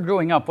 As you were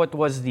growing up, what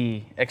was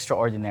the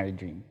extraordinary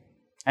dream?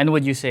 And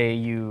would you say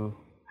you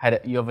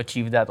have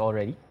achieved that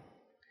already?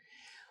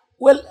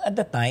 Well, at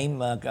the time,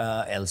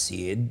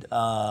 LCID,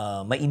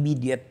 my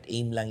immediate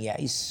aim lang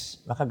is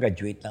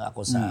makagraduate lang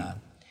ako sa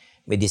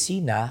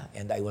medisina,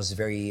 and I was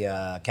very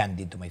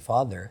candid to my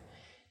father.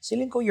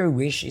 Siling ko, your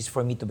wish is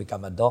for me to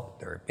become a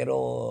doctor,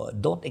 pero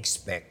don't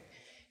expect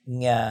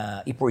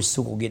nga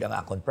i-pursue ko gid ang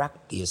akong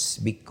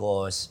practice,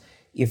 because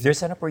if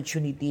there's an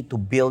opportunity to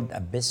build a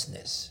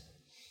business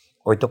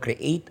or to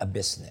create a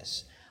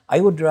business, I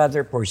would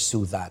rather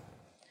pursue that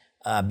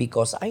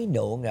because I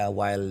know nga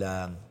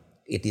while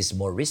it is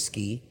more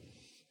risky,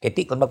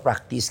 kasi kung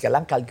mag-practice ka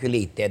lang,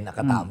 calculated,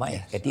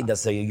 nakatama Kasi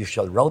that's the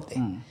usual route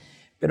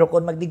Pero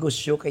kung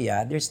magnegosyo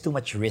kaya, there's too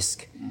much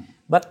risk.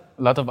 But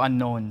a lot of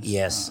unknowns.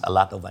 Yes, a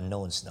lot of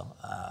unknowns, no.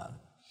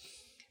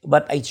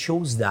 But I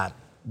chose that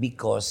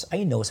because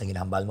I know sa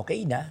ginahambal mo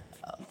kay ina,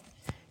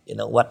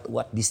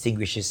 what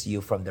distinguishes you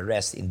from the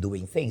rest in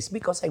doing things,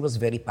 because I was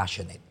very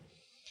passionate.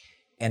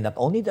 And not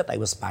only that I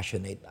was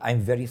passionate,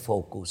 I'm very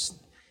focused.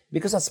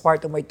 Because that's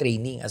part of my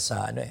training as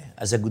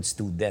a good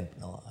student,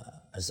 no,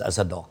 as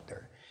a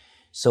doctor.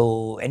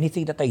 So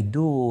anything that I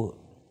do,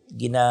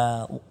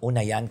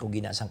 ginaunayan ko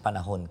ginasang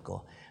panahon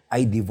ko.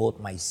 I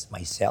devote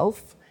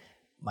myself,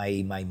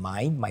 my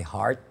mind, my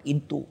heart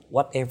into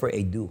whatever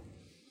I do.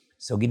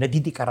 So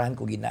ginadidikaran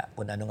ko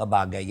kung ano nga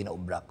bagay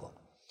ginaubra ko.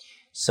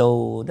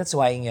 So that's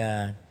why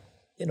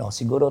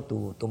siguro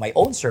to my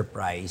own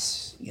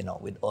surprise,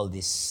 with all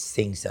these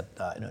things that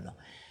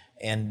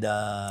and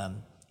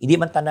hindi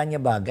man tanan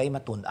niya bagay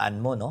matun-an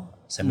mo,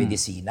 no, sa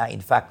medisina.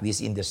 In fact, this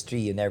industry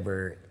you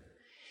never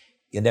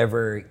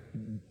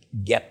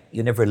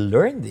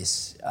learn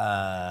this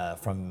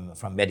from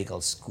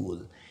medical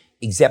school,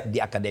 except the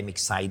academic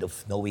side of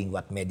knowing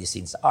what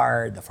medicines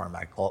are, the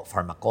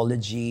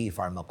pharmacology,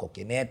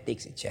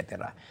 pharmacokinetics,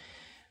 etc.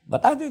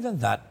 But other than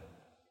that,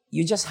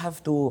 you just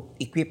have to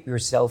equip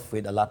yourself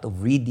with a lot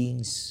of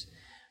readings,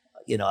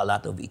 a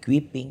lot of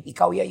equipping.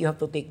 Ikaw, you have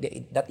to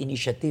take that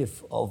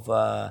initiative of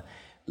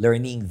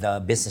learning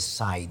the business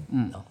side.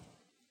 No?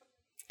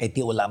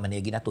 Ti wala man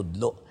niya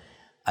ginatudlo.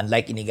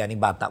 Unlike iniganing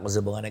bata ko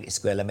sa mga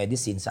nag-eskwela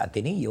medicine sa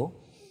Ateneo,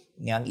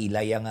 ngang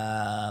ilay ang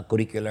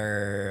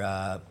curricular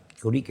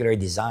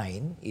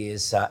design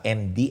is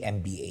MD,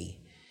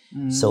 MBA.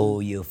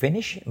 So you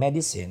finish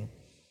medicine,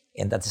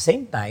 and at the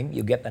same time,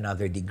 you get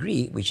another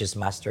degree, which is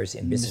Master's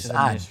in Business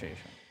Administration.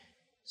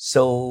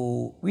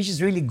 So, which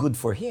is really good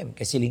for him.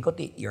 Kasi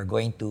lingkot, you're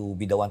going to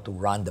be the one to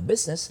run the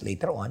business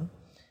later on.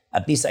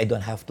 At least I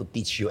don't have to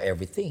teach you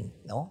everything.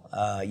 No,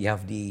 you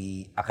have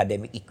the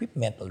academic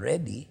equipment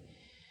already.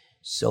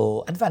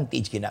 So,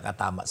 advantage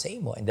kinakatama sa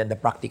imo. And then the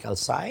practical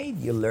side,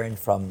 you learn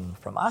from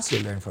us,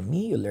 you learn from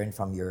me, you learn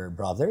from your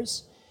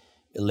brothers,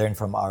 you learn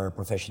from our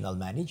professional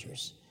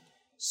managers.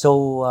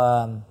 So,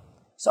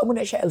 so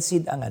muna siya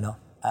LCID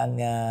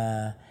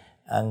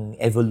ang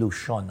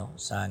evolution, no,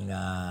 sang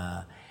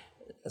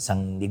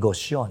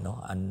negosyo,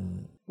 no.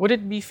 Would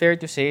it be fair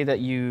to say that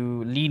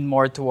you lean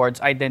more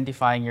towards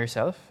identifying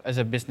yourself as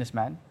a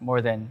businessman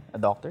more than a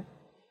doctor?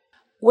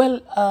 Well,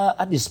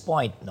 at this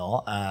point,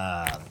 no.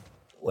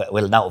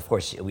 Well, now of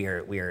course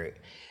we're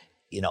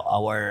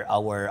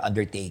our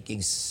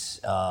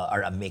undertakings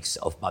are a mix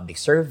of public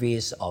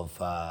service,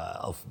 of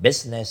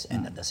business,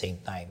 and at the same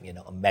time,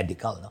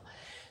 medical, no.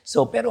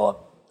 So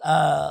pero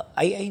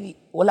I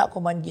wala ko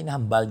man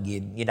ginahambal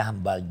gid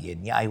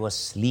I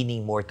was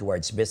leaning more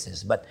towards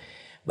business, but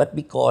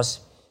because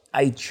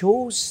I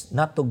chose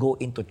not to go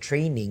into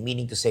training,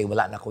 meaning to say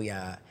wala na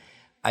kuya,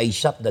 I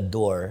shut the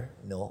door,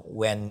 no,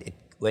 when it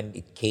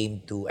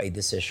came to a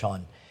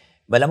decision.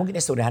 Wala mo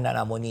ginistoryahan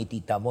na mo ni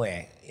tita mo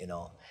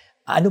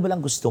ano ba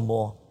lang gusto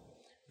mo?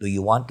 Do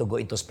you want to go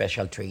into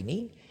special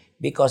training?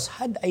 Because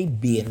had I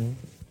been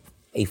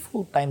a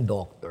full-time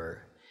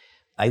doctor,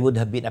 I would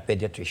have been a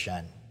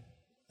pediatrician.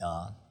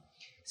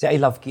 So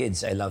I love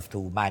kids. I love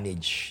to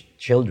manage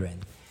children.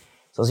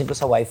 So sin ko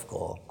sa wife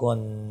ko,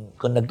 kung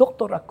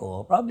nag-doctor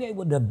ako, probably I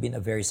would have been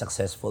a very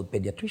successful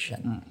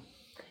pediatrician.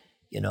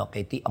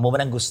 Kay amo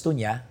man ang gusto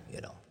niya,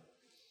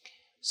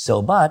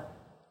 So, but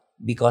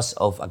because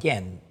of,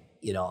 again,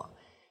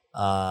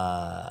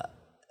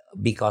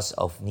 because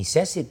of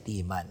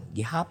necessity man,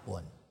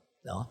 gihapon,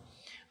 no?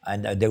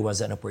 And there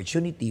was an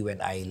opportunity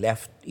when I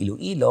left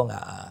Iloilo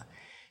nga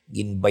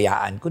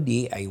ginbayaan ko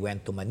I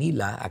went to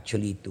Manila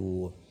actually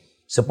to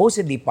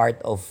supposedly part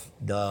of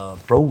the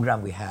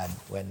program we had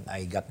when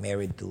I got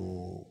married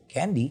to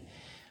Candy.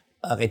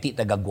 Kay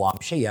tita Guam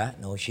siya,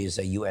 no?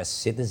 She's a US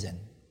citizen,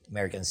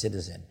 American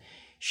citizen.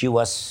 She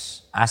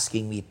was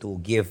asking me to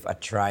give a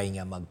try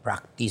nga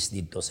mag-practice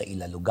dito sa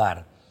ila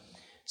lugar.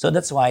 So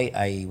that's why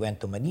I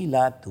went to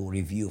Manila to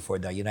review for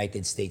the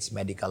United States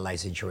Medical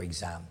Licensure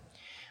Exam,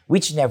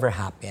 which never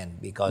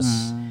happened because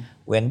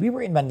when we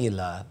were in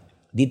Manila,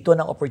 dito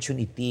ng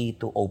opportunity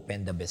to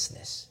open the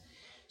business.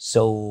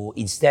 So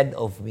instead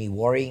of me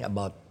worrying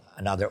about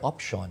another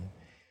option,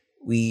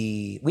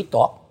 we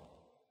talked,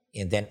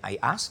 and then I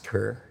asked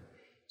her,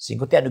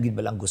 Singkote, ano gid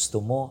ba lang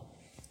gusto mo?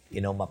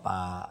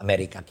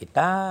 Mapa-Amerika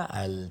kita,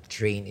 I'll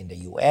train in the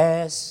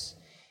US,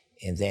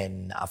 and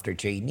then after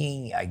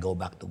training, I go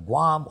back to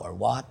Guam or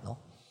what, no?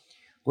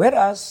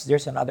 Whereas,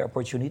 there's another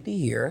opportunity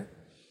here.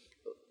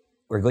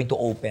 We're going to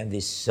open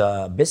this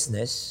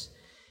business,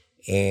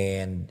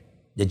 and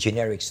the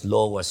generics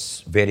law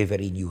was very,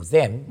 very new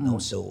then, no?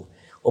 So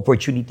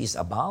opportunities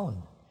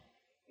abound.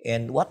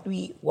 And what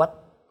we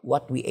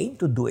aim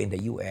to do in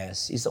the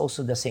US is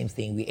also the same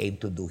thing we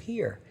aim to do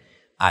here.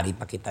 Ari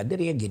pa kita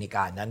diri,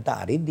 ginikanan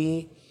ta, ari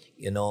di,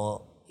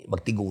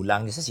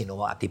 magtigulang ni sa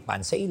sino mga atipan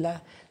sa ila.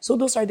 So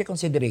those are the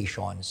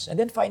considerations. And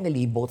then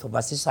finally, both of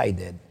us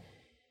decided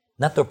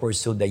not to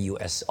pursue the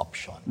US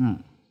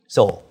option.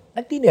 So,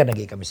 nagtinir na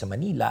kami sa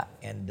Manila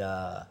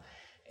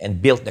and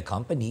built the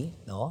company,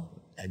 no?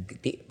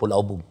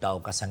 Pulaw bugtaw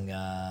kasang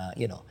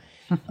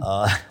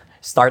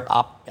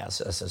startup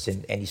as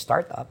in any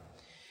startup.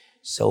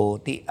 So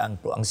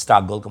ang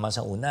struggle ko man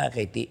sa una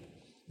kay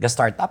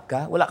ga-startup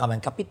ka, wala ka man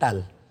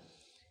kapital.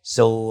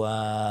 So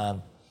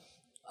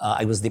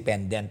I was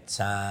dependent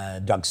sa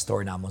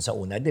drugstore namon sa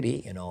una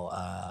diri,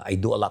 I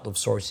do a lot of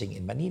sourcing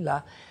in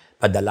Manila,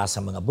 padala sa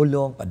mga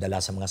bulong,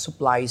 padala sa mga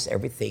supplies,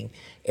 everything.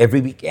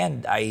 Every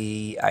weekend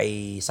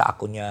ay sa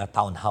ako niya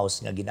townhouse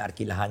nga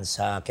ginaarkilahan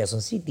sa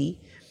Quezon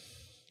City.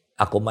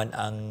 Ako man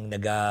ang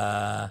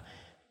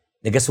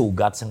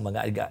nagasugat sa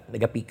mga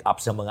naga-pick up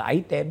sa mga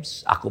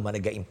items, ako man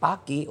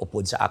naga-impake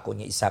upod sa ako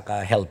niya isa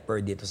ka helper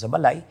dito sa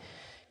balay.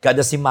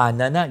 Kada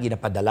semana na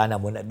ginapadala na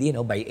mo na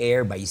din, by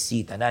air, by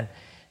sea tanan.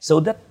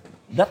 So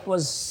that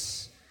was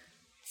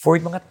for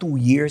mga 2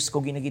 years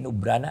ko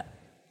ginaginubra na,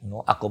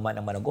 no? Ako man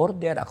ang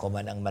manag-order, ako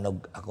man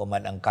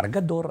ang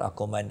kargador,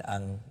 ako man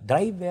ang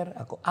driver,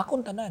 akon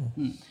tanan.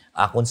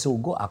 Akon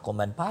sugo, ako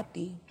man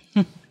pati.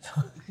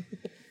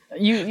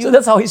 So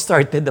that's how he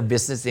started the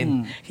business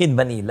in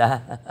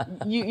Manila.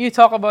 you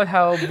talk about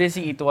how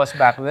busy it was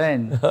back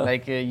then.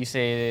 Like you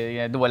say,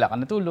 wala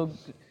ka natulog.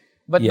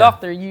 But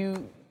doctor,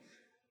 you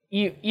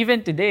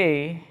even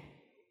today,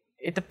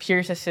 it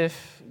appears as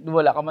if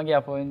wala ka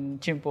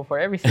magyapon chimpo for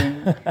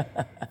everything.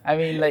 I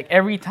mean, like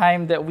every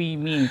time that we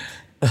meet,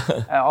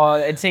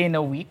 or I'd say in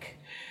a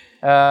week,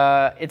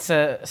 it's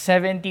a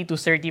 70 to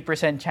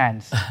 30%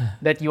 chance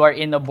that you are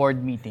in a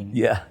board meeting.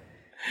 Yeah,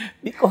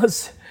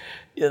 because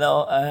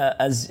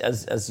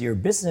as your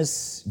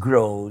business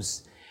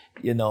grows,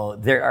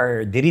 there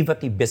are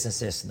derivative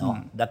businesses,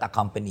 that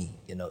accompany,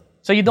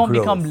 So you don't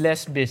growth. become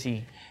less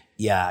busy.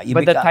 Yeah,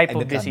 but the type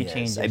of busy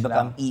changes. I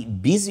become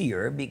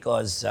busier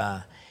because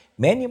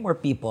many more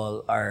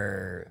people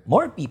are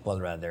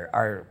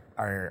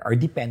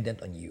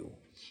dependent on you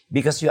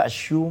because you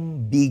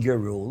assume bigger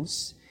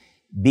roles,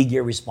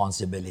 bigger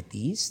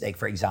responsibilities. Like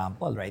for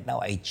example, right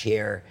now I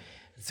chair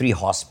 3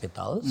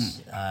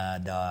 hospitals.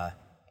 The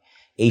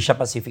Asia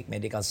Pacific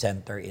Medical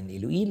Center in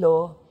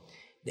Iloilo,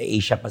 the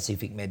Asia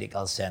Pacific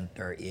Medical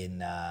Center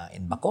in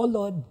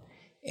Bacolod,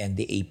 and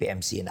the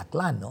APMC in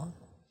Aklan, no?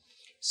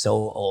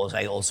 So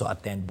I also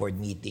attend board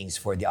meetings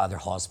for the other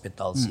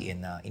hospitals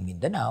in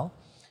Mindanao.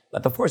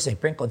 But of course,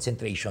 siyempre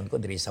concentration ko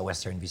diri sa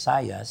Western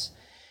Visayas.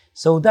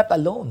 So that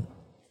alone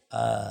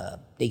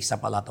takes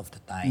up a lot of the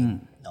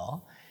time,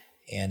 no?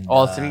 And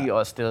all 3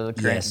 are still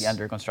currently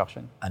under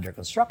construction. Under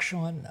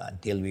construction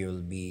until we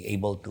will be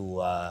able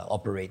to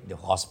operate the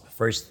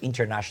first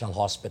international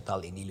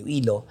hospital in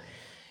Iloilo.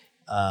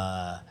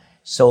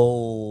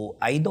 So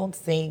I don't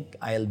think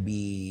I'll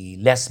be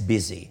less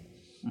busy,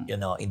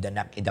 in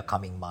the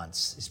coming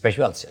months,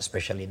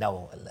 especially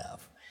now,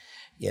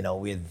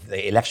 with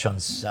the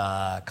elections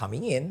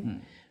coming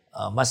in,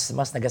 mas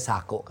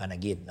nagasako ka na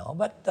gid, no?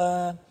 But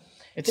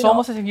it's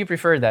almost as if you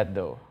prefer that,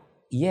 though.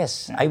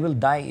 Yes, I will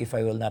die if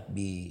I will not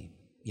be,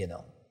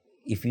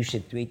 if you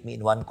situate me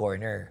in one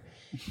corner,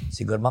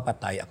 siguro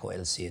mapatay ako,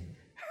 Elcid.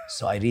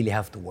 So I really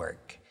have to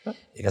work.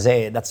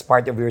 Kasi that's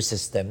part of your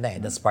system na eh.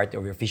 That's part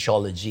of your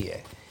physiology eh.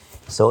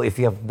 So if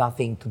you have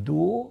nothing to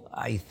do,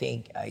 I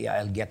think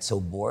I'll get so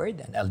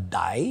bored and I'll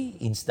die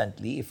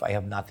instantly if I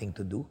have nothing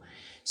to do.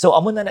 So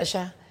amo na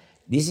siya.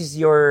 This is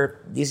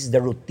the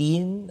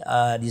routine.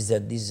 This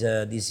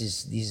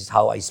is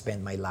how I spend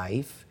my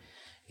life,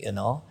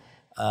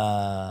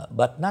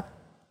 but not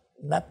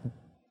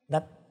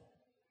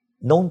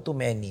known to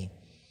many.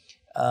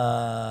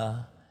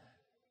 Ang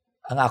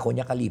ako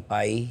niya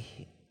kalipay,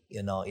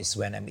 is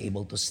when I'm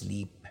able to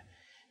sleep,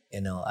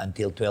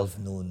 until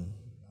 12 noon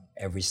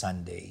every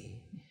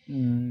Sunday.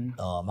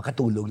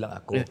 Makatulog lang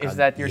ako. Is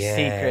that your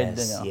secret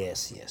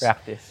Yes.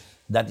 practice?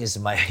 That is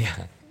my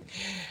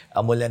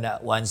amula na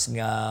once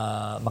nga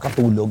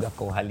makatulog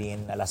ako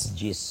halin alas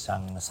 10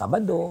 sang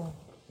Sabado,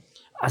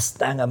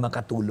 hasta nga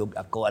makatulog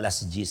ako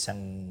alas 10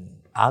 sang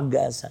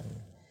aga sang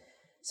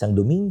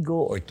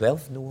Domingo or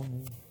 12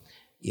 noon.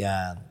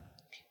 Yeah,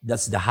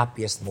 that's the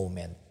happiest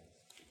moment.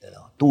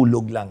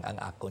 Tulog lang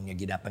ang ako niya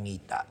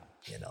ginapangita.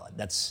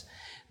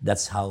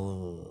 That's how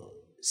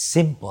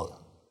simple.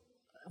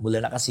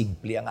 Mula na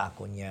kasimple ang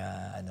ako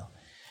niya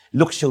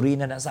luxury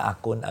na sa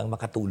akon ang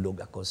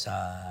makatulog ako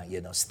sa,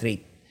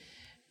 straight,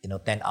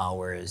 10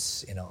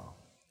 hours,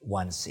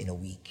 once in a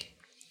week.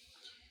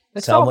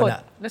 Let's So, talk amo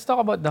about let's talk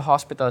about the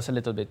hospitals a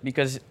little bit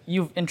because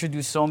you've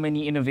introduced so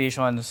many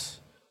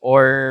innovations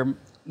or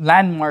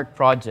landmark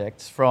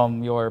projects from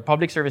your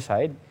public service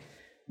side,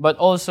 but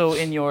also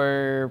in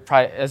your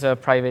as a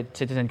private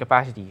citizen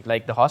capacity,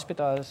 like the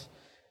hospitals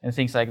and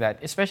things like that,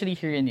 especially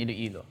here in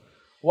Iloilo.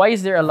 Why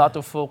is there a lot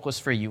of focus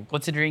for you,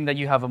 considering that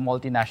you have a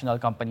multinational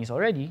companies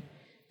already,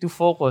 to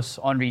focus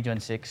on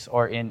Region 6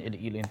 or in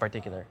Iloilo in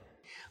particular?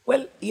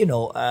 Well,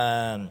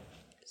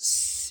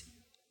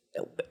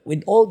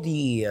 with all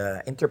the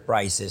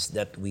enterprises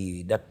that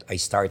I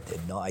started,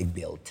 I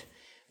built,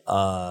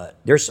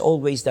 there's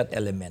always that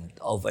element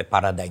of a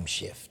paradigm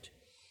shift.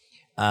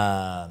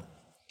 I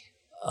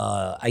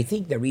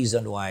think the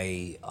reason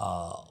why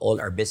all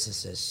our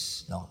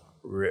businesses,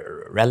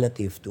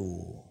 relative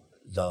to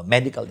the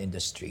medical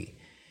industry,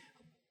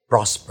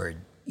 prospered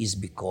is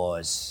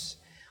because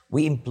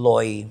we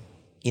employ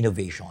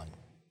innovation.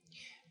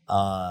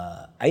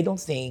 I don't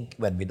think,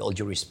 well, with all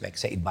due respect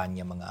sa iba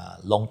niya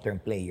mga long-term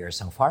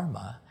players ng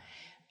pharma,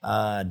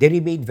 they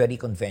remain very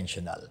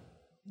conventional.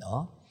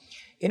 No?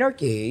 In our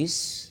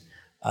case,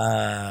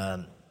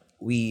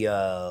 we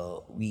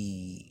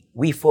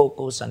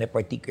focus on a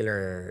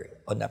particular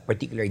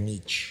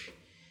niche.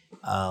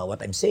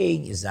 What I'm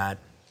saying is that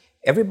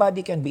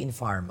everybody can be in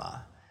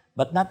pharma,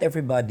 but not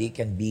everybody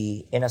can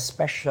be in a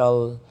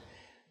special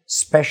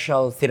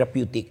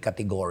therapeutic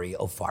category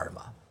of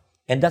pharma.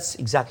 And that's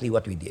exactly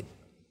what we did.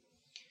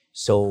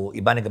 So,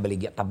 iba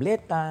nagabaligya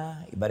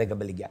tableta, iba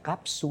nagabaligya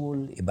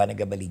capsule, iba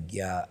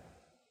nagabaligya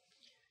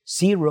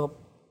syrup,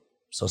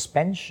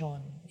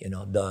 suspension,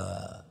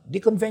 the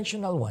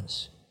conventional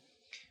ones.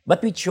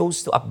 But we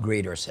chose to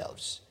upgrade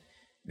ourselves.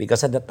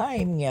 Because at the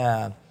time,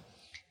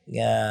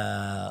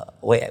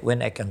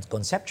 when I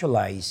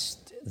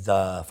conceptualized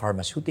the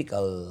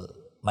pharmaceutical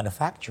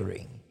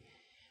manufacturing,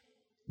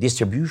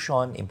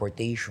 distribution,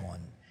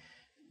 importation,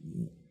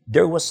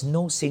 there was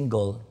no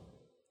single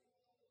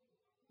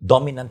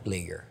dominant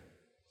player.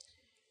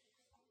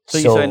 So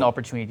you saw an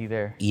opportunity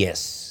there.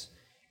 Yes.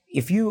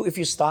 If you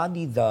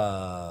study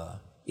the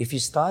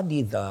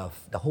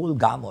whole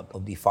gamut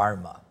of the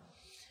pharma,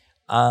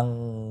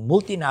 ang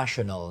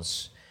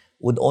multinationals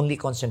would only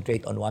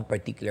concentrate on one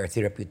particular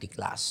therapeutic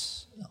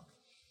class.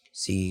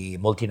 Si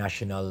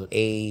multinational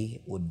A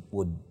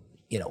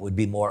would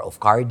be more of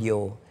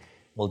cardio,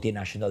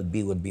 multinational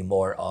B would be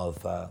more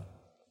of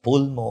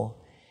pulmo,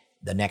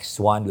 the next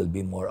one will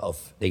be more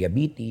of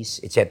diabetes,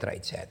 etc.,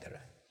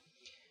 etc.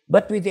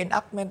 But with the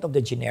enactment of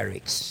the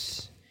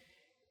generics,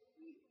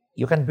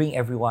 you can bring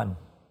everyone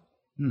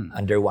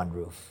under one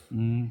roof.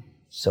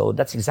 So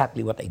that's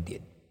exactly what I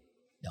did.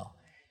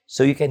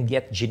 So you can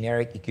get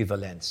generic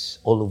equivalents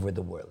all over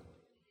the world.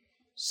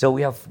 So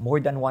we have more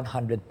than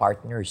 100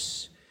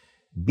 partners,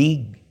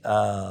 big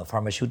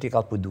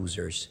pharmaceutical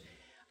producers,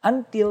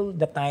 until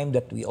the time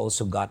that we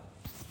also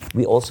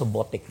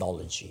bought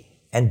technology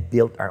and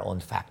built our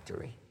own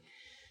factory.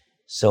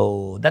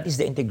 So that is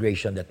the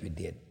integration that we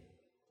did.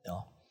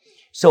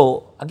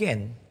 So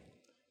again,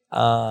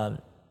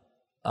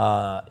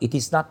 it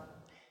is not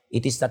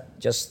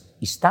just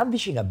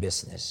establishing a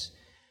business,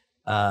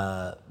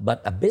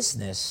 but a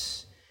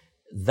business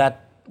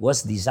that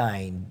was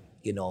designed,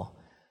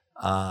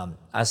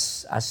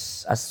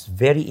 as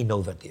very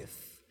innovative,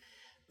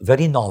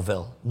 very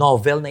novel.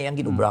 Novel na yan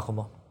ginubra ko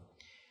mo.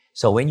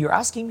 So when you're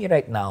asking me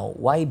right now,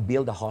 why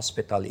build a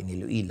hospital in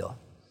Iloilo?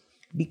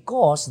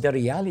 Because the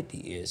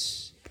reality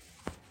is,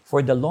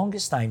 for the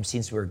longest time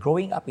since we're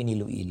growing up in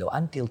Iloilo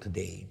until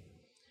today,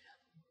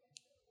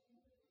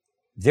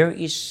 there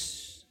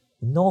is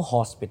no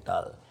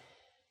hospital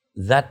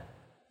that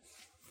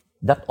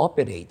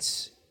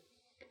operates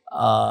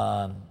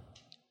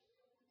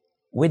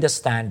with a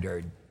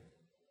standard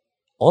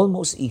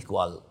almost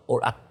equal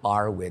or at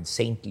par with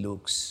St.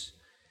 Luke's,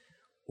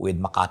 with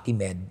Makati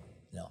Med,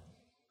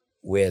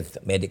 with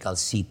Medical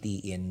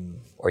City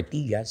in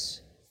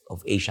Ortigas,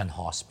 of Asian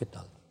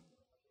Hospital.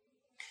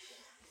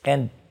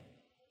 And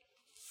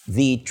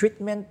the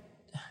treatment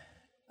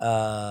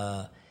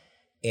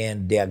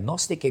and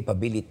diagnostic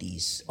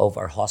capabilities of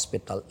our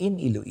hospital in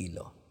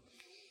Iloilo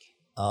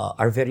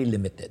are very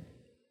limited.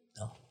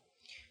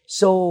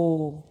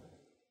 So,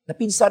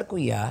 napinsar ko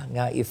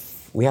nga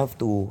if we have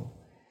to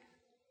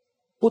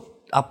put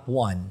up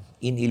one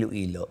in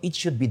Iloilo, it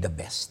should be the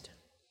best.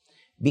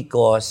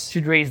 Because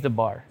should raise the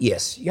bar.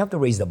 Yes, you have to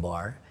raise the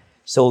bar.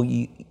 So,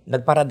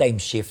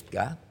 nagparadigm shift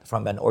ka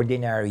from an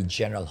ordinary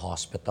general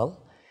hospital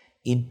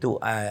into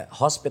a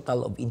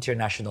hospital of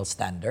international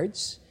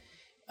standards,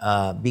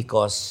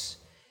 because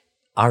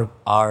our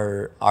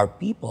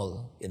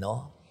people,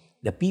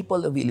 the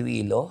people of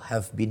Iloilo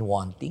have been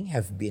wanting,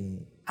 have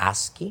been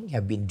asking,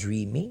 have been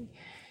dreaming,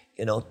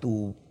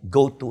 to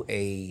go to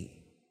a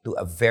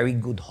very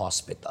good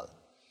hospital.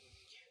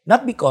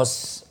 Not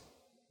because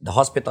the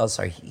hospitals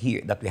are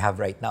here that we have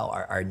right now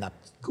are not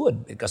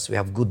good, because we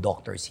have good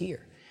doctors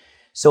here.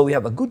 So we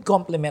have a good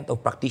complement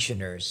of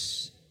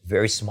practitioners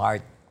very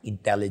smart,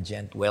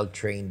 intelligent,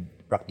 well-trained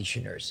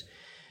practitioners.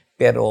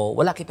 Pero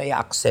wala kita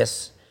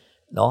access,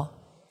 no,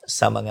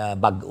 sa mga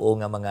bag-o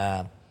nga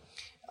mga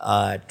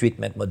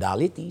treatment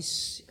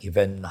modalities,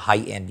 even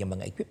high-end yung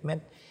mga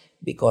equipment,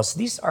 because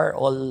these are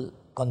all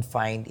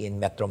confined in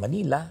Metro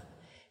Manila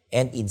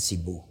and in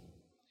Cebu.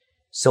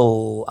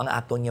 So, ang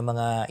aton yung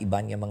mga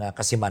iban yung mga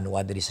kasimanwa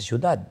diri sa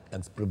syudad,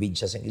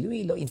 nag-probinsya sa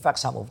Iloilo. In fact,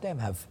 some of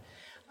them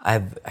I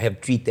have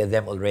treated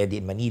them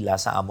already in Manila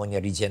sa amon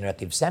nga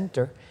regenerative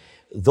center.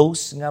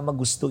 Those nga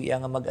magusto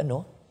nga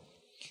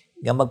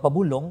nga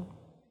magpabulong,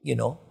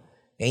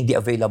 nga hindi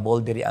available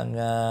diri ang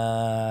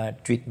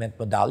treatment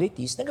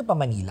modalities, nagpa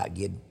Manila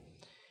gid.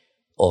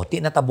 O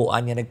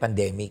tinatabuan nga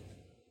nag-pandemic.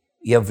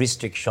 You have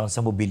restrictions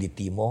sa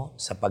mobility mo,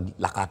 sa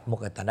paglakat mo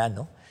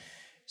katanan, no?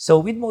 So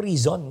with more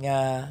reason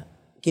nga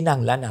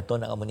kinahanglan nato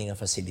ng amo nga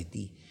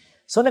facility.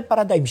 So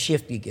nag-paradigm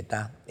shift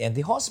kita. And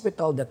the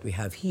hospital that we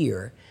have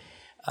here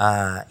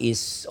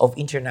is of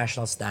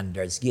international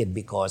standards gid,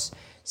 because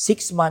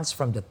 6 months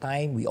from the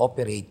time we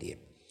operate it,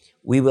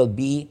 we will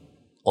be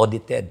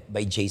audited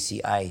by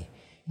JCI,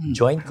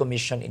 Joint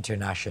Commission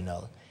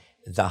International,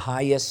 the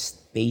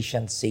highest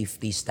patient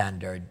safety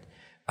standard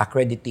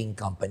accrediting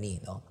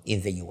company, no, in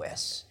the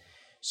US.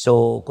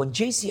 So kung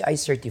JCI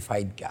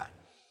certified ka,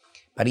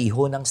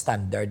 pariho ng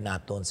standard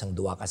naton sang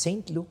duwa ka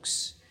St.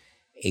 Luke's,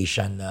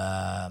 Asian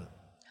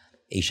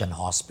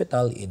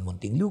Hospital in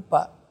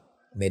Muntinlupa,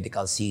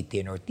 Medical City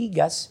in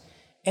Ortigas,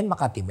 and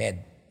Makati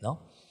Med, no?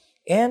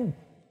 And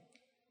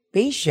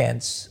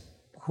patients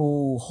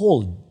who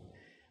hold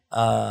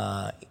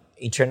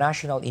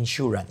international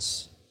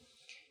insurance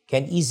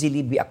can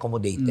easily be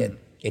accommodated.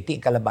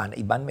 Iti kalaban,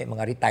 iban may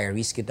mga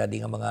retirees kita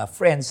di nga mga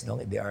friends, no?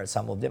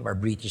 Some of them are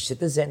British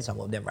citizens, some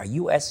of them are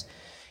US,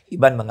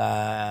 iban mga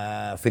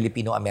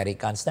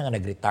Filipino-Americans na nga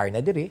nag-retire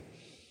na diri.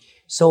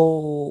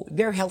 So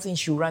their health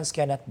insurance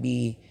cannot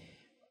be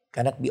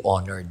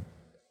honored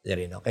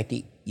diri, no?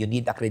 Kaya you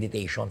need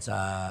accreditation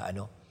sa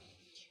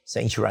sa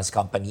insurance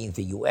company in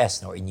the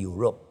US or in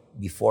Europe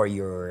before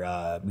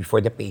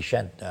the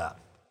patient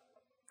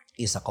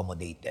is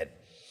accommodated.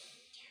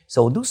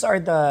 So those are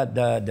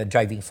the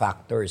driving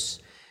factors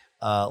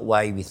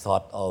why we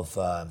thought of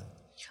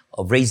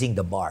raising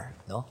the bar,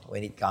 no,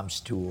 when it comes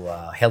to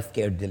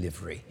healthcare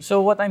delivery.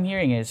 So what I'm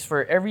hearing is,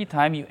 for every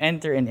time you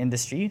enter an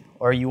industry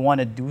or you want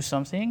to do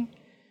something,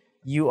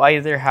 you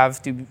either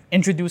have to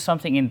introduce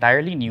something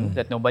entirely new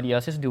that nobody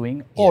else is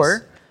doing,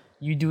 or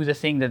you do the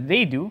thing that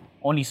they do,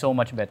 only so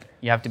much better.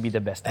 You have to be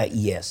the best.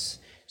 Yes.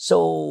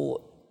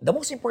 So the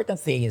most important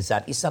thing is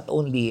that it's not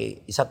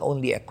only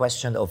a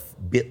question of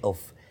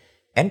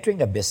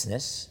entering a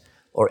business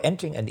or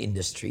entering an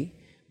industry,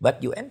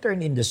 but you enter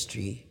an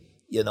industry,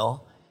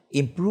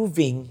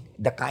 improving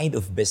the kind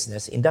of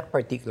business in that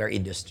particular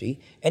industry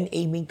and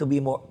aiming to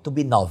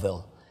be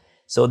novel.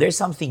 So there's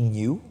something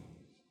new,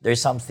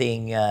 there's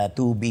something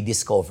to be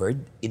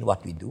discovered in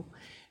what we do.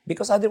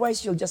 Because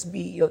otherwise,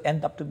 you'll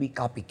end up to be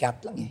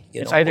copycat lang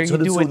eh. It's either you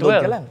do it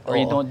well or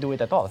you don't do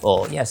it at all.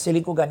 Oh, yeah.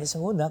 Siling ko gani sa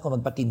una, kung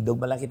magpatindog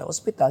man lang kita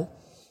ospital,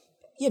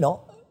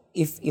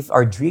 if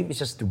our dream is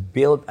just to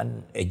build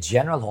a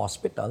general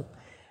hospital,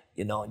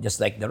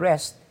 just like the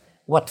rest,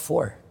 what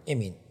for? I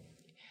mean,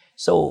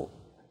 so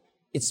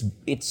it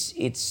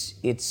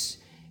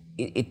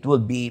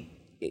would be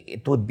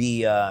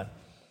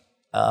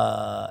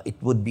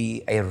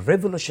a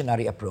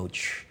revolutionary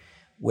approach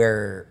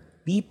where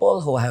people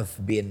who have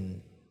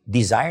been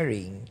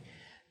desiring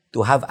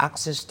to have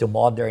access to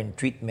modern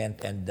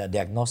treatment and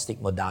diagnostic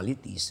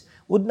modalities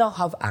would now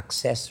have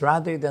access,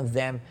 rather than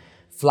them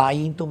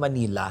flying to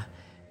Manila,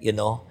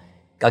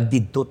 kag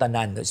didto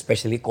tanan,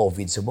 especially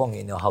COVID subong,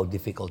 how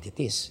difficult it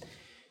is.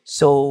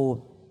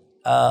 So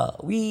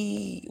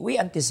we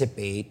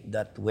anticipate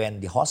that when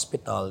the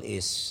hospital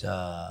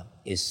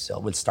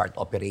will start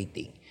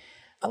operating,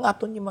 ang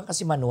aton yung mga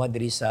kasimanwa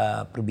diri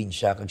sa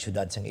probinsya kag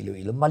syudad sang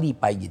Iloilo,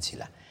 malipay gid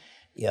sila.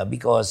 Yeah,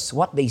 because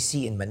what they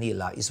see in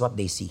Manila is what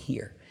they see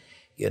here.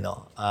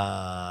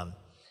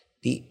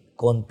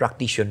 Kung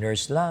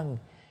practitioners lang,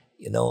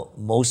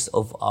 most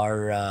of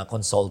our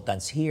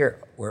consultants here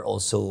are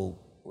also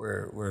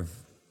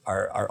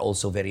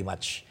very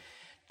much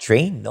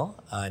trained, no?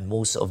 And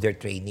most of their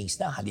trainings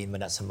na halin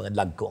man na sa mga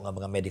lagko nga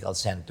mga medical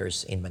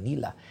centers in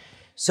Manila.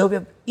 So we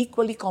have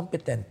equally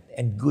competent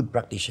and good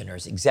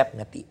practitioners, except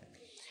nga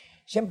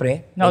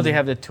Siyempre. No, they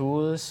have the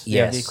tools,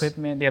 they have the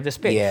equipment, they have the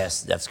space.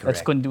 Yes, that's correct.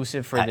 That's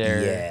conducive for their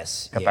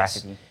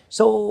capacity. Yes.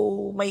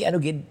 So may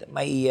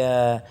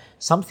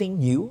something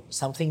new,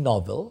 something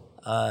novel,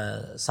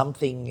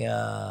 something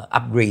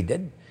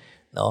upgraded,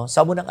 no?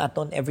 Samo nang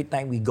aton every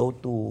time we go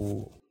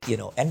to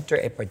enter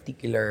a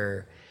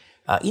particular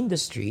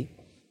industry,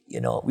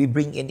 we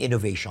bring in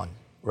innovation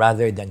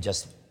rather than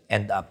just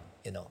end up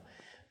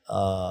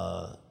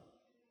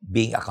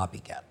being a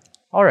copycat.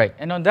 All right.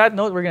 And on that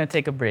note, we're going to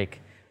take a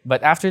break.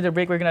 But after the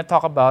break, we're going to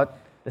talk about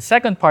the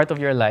second part of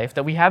your life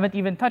that we haven't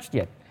even touched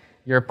yet,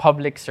 your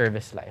public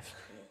service life.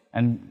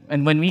 And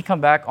when we come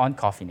back on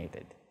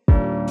Coffeenated.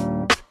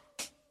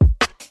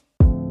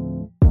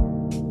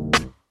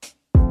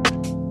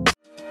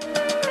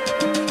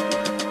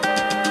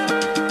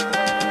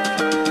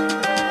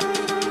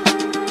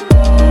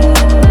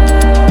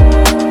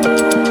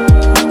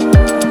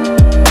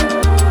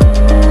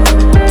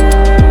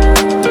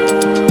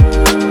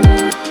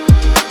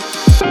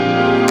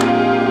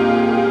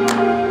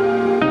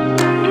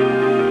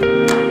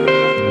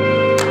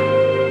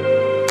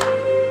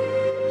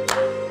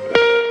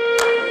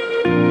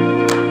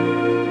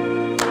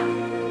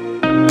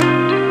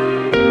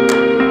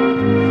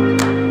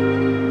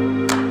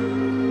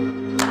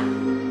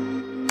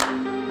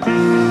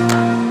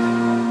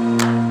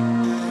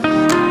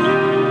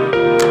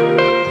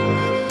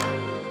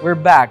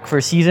 back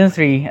for Season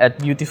 3 at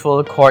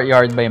beautiful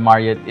Courtyard by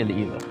Marriott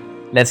Iloilo.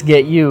 Let's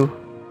get you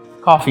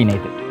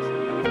caffeinated.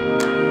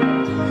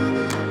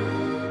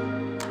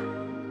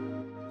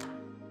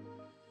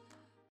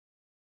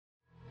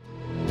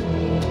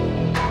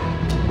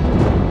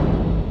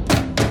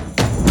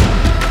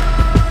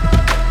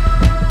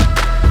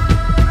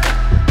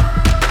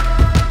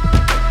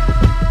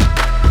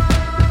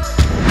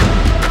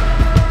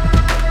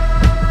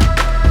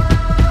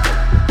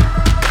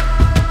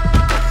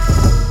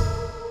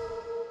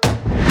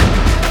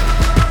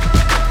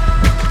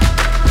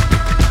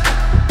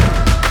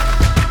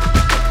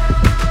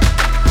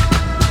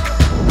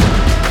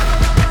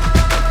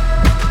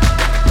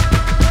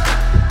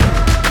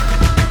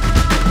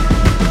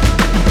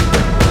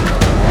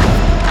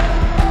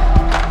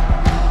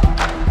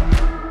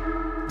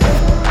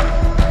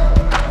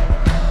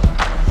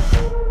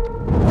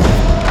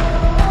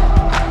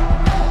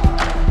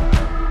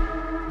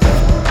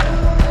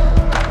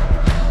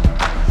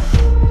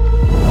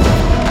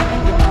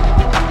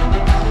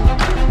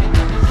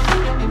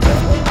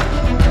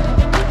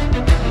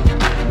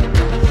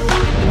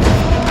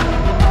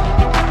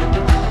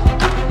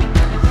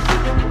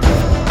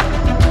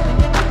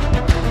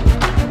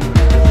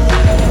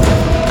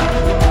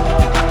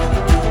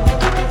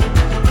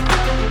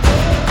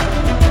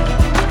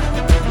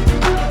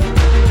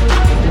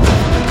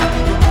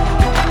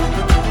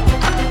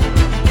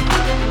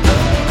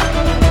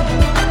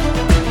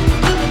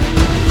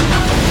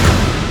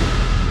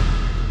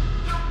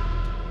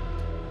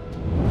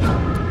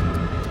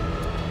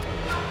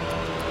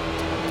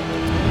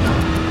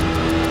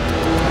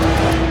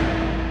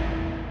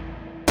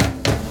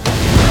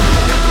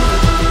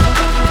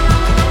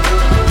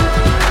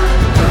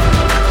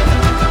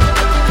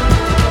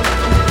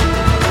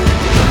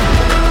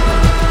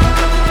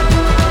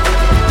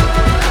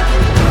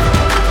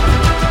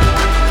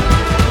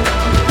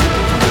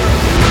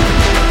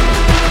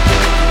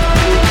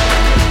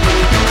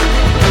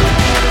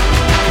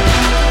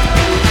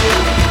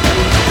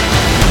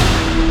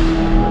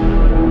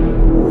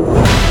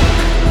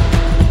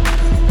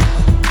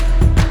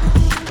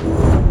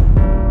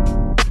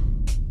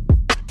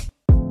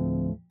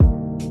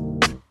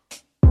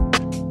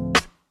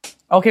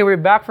 Okay, we're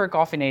back for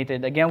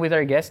Coffeinated, again with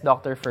our guest,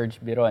 Dr. Ferg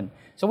Biron.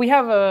 So we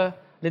have a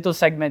little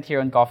segment here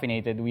on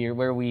Coffeinated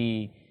where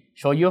we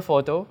show you a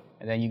photo,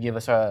 and then you give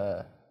us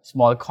a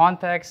small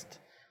context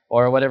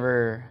or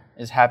whatever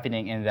is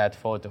happening in that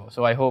photo.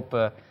 So I hope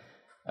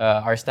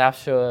our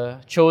staff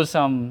chose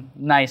some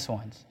nice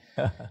ones.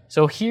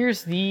 So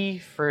here's the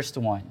first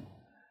one.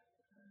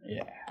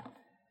 Yeah.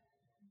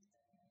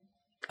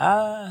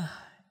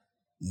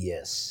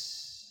 Yes.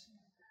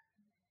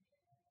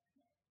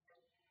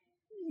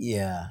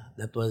 Yeah,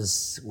 that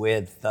was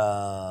with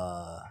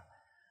Kong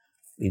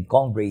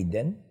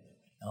Braden,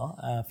 no?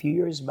 A few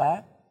years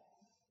back.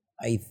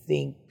 I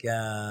think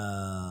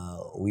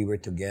we were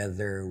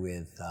together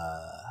with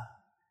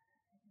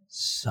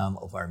some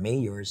of our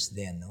mayors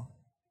then, no?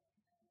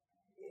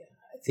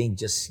 I think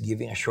just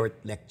giving a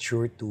short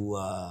lecture to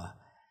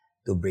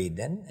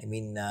Braden. I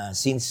mean,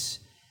 since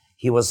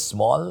he was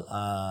small,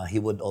 he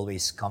would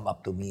always come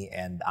up to me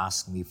and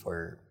ask me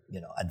for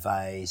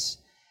advice.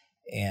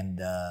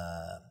 And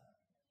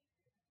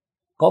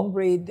Kong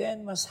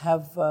Braden must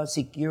have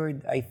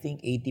secured, I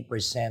think,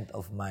 80%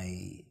 of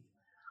my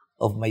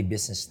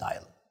business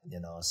style.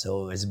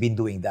 So he's been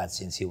doing that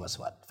since he was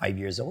 5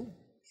 years old.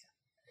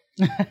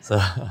 Yeah.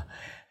 So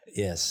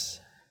yes,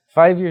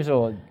 5 years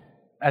old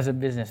as a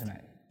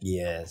businessman.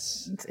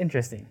 Yes, it's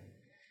interesting.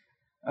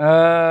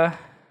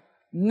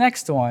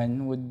 Next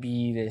one would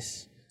be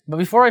this. But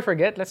before I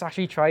forget, let's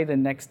actually try the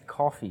next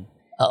coffee.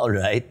 All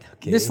right.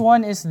 Okay. This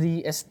one is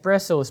the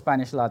espresso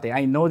Spanish latte.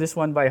 I know this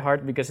one by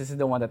heart because this is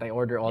the one that I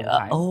order all the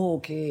time. Oh,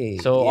 okay.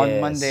 So yes. On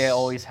Monday I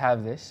always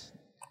have this.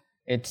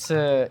 It's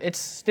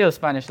still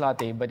Spanish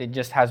latte, but it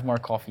just has more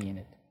coffee in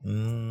it.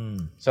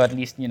 So at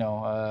least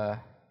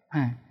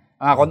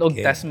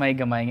makakon-ugtas may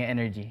gamay nga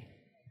energy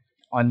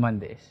on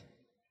Mondays.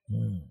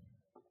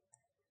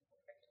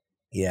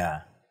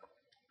 Yeah.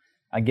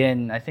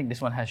 Again, I think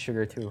this one has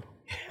sugar too.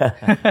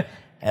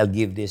 I'll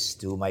give this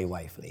to my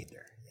wife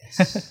later.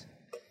 Yes.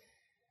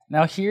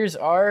 Now here's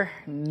our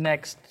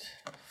next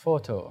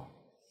photo.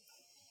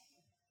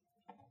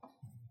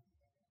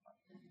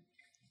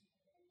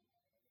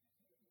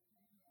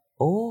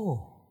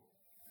 Oh.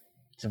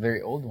 It's a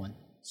very old one.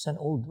 It's an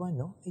old one,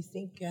 no? I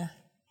think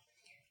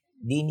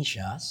dini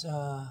siya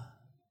sa...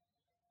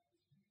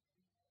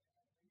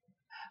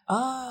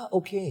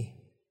 okay.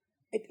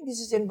 I think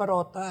this is in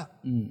Barotac.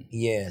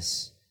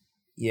 Yes.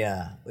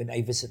 Yeah. When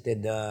I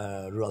visited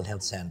the Rural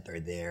Health Center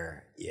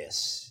there.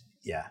 Yes.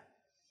 Yeah.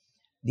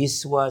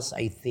 This was,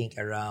 I think,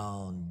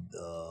 around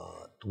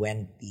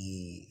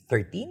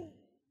 2013?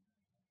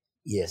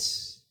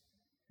 Yes.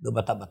 Do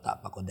bata-bata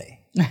pa ko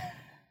day.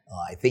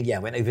 I think, yeah,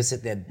 when I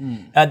visited.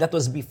 That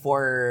was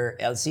before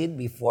LCID,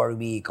 before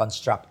we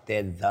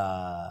constructed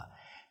the,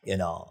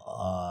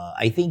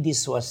 I think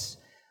this was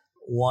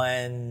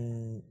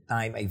one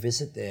time I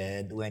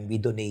visited when we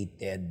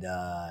donated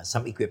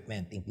some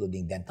equipment,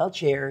 including dental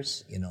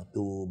chairs,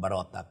 to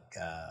Barotac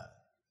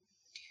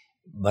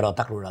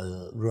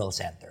Rural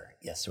Center.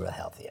 Yes, Rural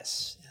Health,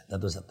 yes.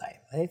 That was the time.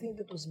 I think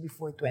that was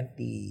before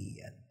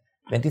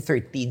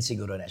 2013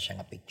 siguro na siya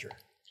nga picture.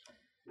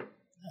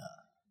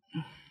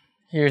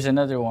 Here's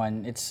another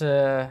one. It's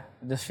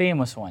the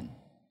famous one.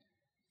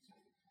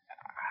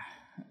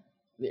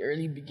 The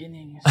early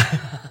beginnings.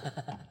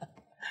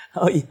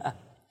 Oh, yeah.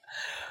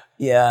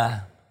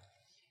 Yeah.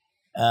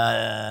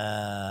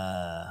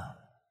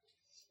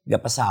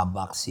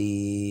 Gapasabak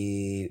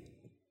si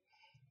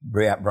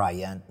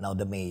Bryant, now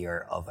the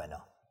mayor of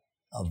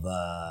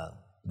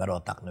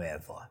Barotac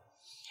Nuevo.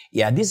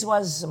 Yeah, this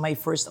was my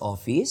first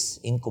office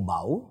in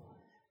Cubao.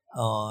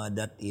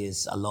 That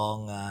is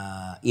along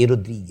E.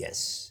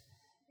 Rodriguez.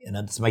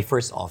 That's my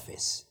first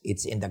office.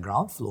 It's in the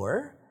ground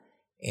floor.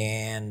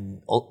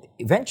 And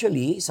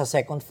eventually, sa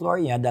second floor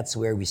niya, that's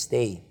where we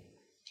stay.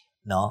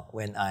 No,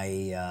 when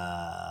I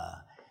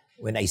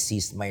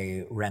seized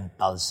my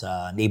rental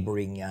sa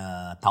neighboring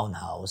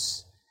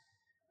townhouse.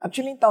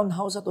 Actually, yung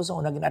townhouse ato sa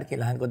unang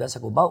ginarkilahan ko sa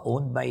Cubao,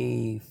 owned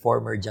by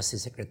former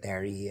Justice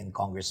Secretary and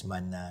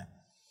Congressman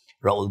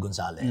Raul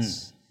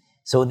Gonzalez.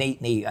 So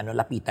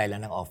lapitay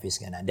lang ng office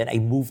nga na. Then I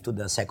moved to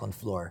the second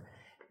floor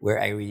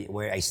where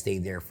I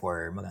stayed there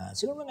for mga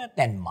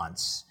 10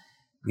 months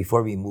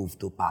before we moved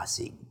to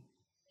Pasig.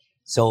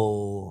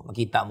 So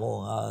makita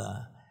mo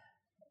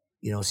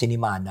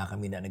sinimana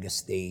kami na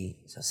nag-stay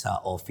sa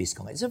office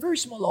ko. It's a very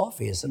small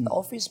office. The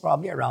office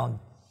probably around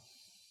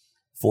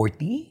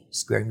 40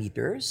 square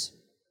meters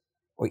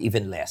or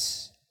even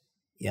less.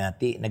 Yeah,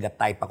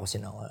 nag-type ako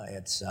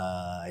it's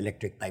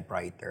electric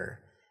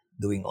typewriter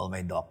doing all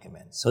my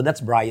documents. So that's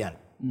Brian.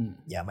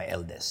 Yeah, my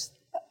eldest.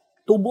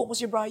 Tubo mo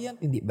si Brian?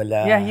 Hindi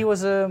bala? Yeah, he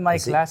was my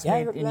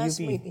classmate in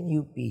classmate UP. in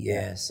UP,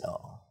 yes.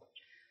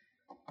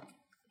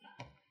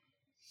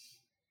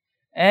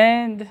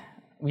 And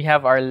we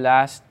have our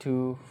last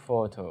two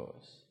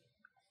photos.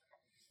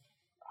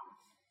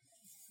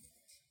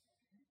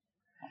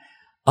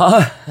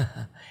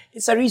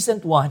 It's a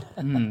recent one.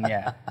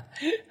 Yeah.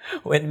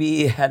 When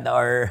we had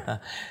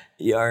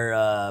your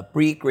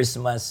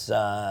pre-Christmas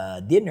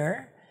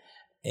dinner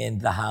in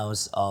the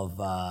house of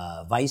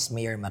Vice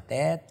Mayor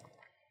Matet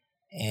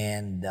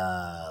and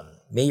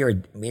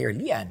Mayor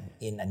Lian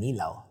in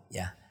Anilao.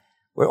 Yeah,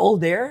 we're all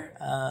there.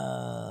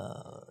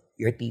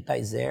 Your tita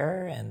is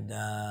there, and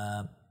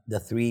the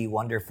three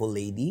wonderful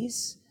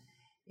ladies,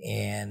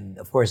 and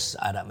of course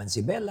Ara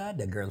Mancibela,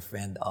 the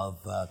girlfriend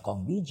of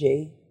Kong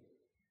BJ,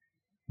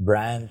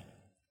 Brand,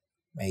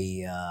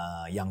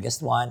 my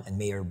youngest one, and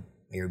Mayor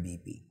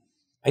BP.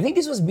 I think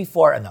this was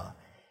before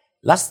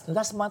last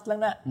month lang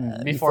na.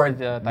 Before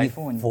the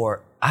typhoon.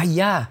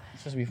 Yeah.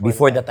 This was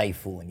before the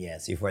typhoon.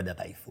 Yes, before the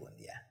typhoon.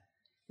 Yeah.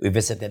 We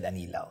visited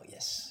Anilao,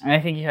 yes. And I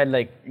think you had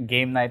like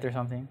game night or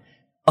something.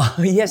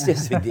 Oh, yes, we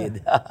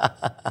did.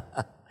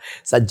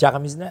 Sadya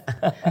kami na.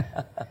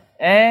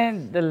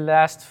 And the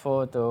last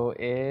photo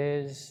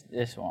is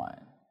this one.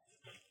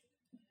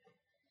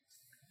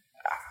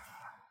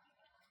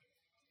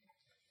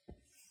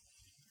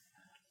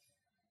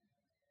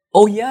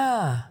 Oh,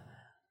 yeah.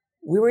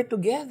 We were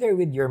together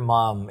with your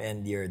mom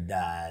and your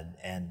dad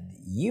and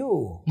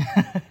you.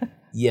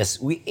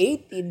 Yes, we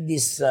ate in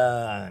this,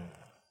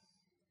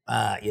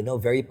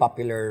 very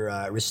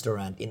popular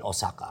restaurant in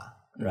Osaka,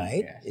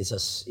 right?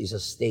 Yes. It's a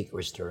steak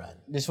restaurant.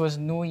 This was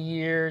New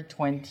Year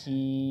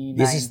 2019.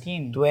 This is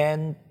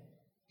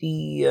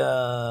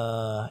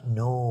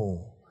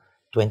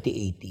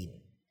 2018.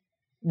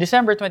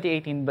 December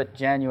 2018, but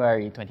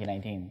January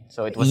 2019.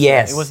 So it was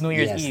Yes, it was New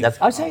Year's Eve.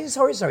 Sorry.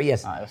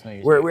 Yes, it was New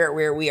Year's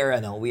where we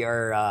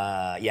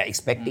are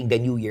expecting the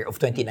New Year of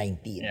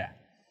 2019. Yeah.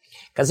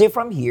 Kasi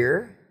from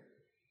here,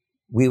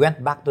 we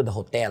went back to the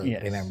hotel.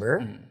 Yes.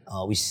 Remember?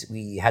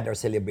 We had our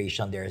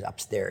celebration there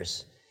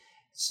upstairs.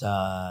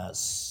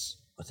 What's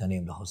the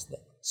name of the hostel?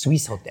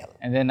 Swiss Hotel.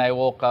 And then I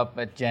woke up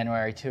at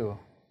January 2.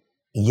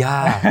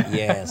 Yeah,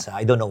 yes.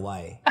 I don't know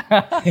why.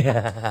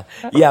 Yeah,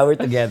 we're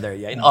together.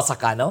 Yeah, in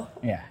Osaka, no?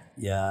 Yeah.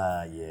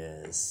 Yeah,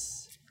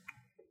 yes.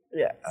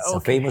 Yeah. It's a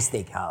famous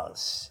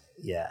steakhouse.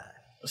 Yeah.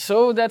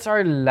 So that's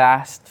our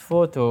last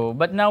photo.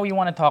 But now we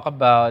want to talk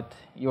about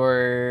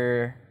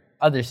your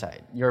other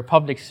side, your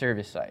public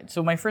service side.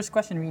 So my first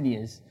question really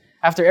is,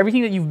 after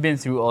everything that you've been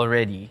through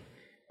already,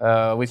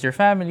 with your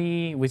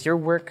family, with your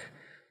work,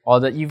 all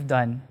that you've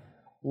done,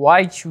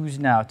 why choose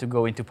now to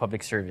go into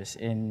public service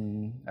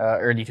in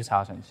early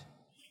 2000s?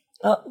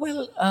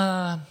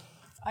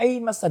 I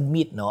must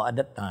admit, at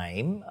that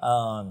time,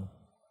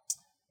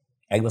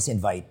 I was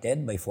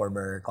invited by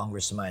former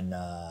Congressman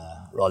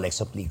Rolex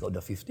Oplico of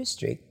the 5th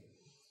District.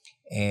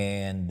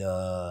 And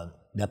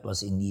that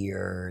was in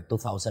year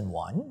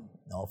 2001.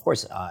 Now, of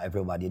course,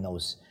 everybody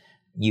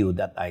knew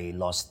that I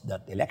lost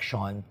that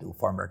election to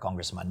former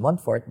Congressman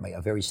Montfort by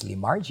a very slim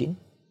margin.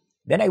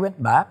 Then I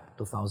went back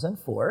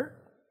 2004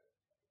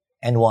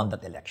 and won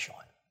that election.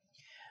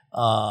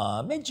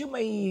 medyo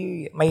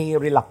may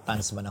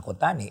reluctance man ako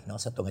tani no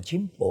sa tunga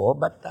chimpo,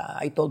 but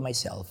I told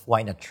myself,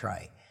 why not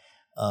try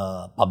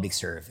public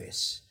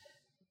service?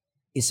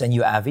 It's a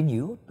new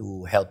avenue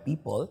to help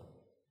people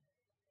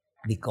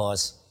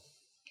because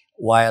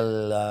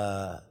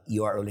while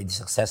you are already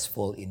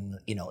successful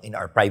in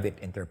our private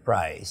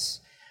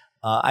enterprise,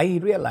 I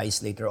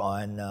realized later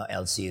on,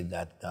 LC,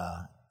 that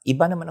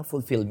iba naman ang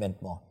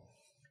fulfillment mo.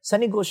 Sa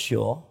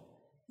negosyo,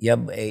 you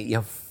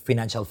have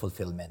financial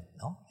fulfillment,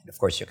 no? And of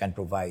course, you can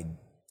provide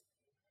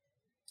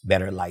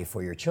better life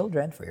for your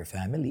children, for your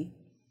family.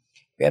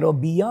 Pero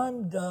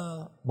beyond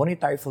the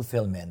monetary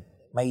fulfillment,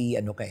 may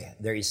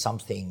there is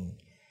something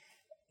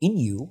in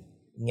you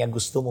nga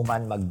gusto mo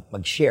man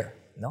mag-share,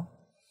 no?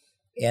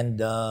 And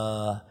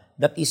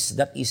that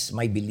is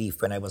my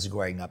belief when I was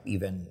growing up,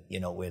 even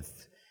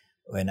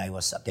when I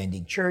was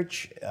attending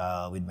church,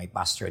 with my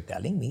pastor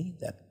telling me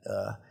that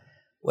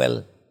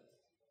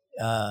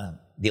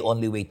the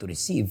only way to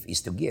receive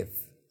is to give.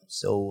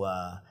 So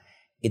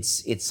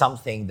it's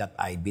something that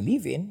I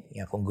believe in.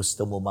 Kung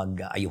gusto mo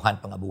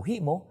mag-ayuhan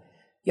pangabuhi mo,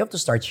 you have to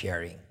start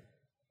sharing.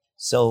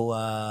 So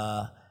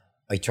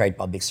I tried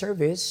public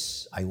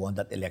service. I won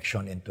that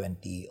election in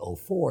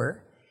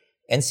 2004,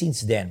 and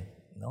since then,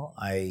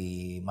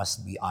 I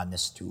must be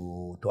honest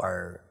to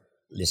our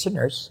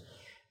listeners.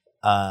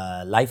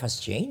 Life has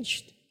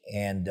changed,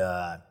 and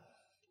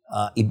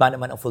iba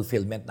naman ang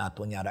fulfillment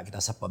nato nyara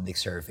kita sa public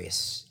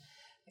service.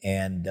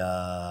 And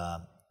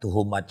to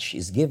whom much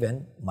is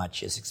given,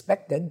 much is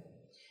expected.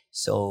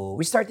 So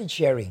we started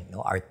sharing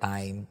our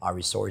time, our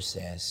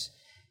resources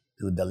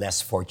to the less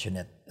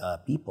fortunate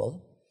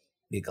people,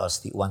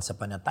 because once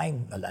upon a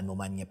time, alaan mo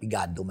man nga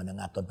pigado man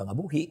ang aton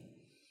pangabuhi.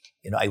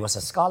 I was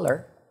a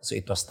scholar, so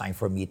it was time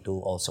for me to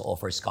also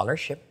offer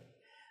scholarship.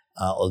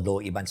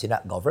 Although iban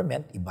sina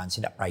government, iban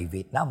sina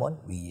private namon,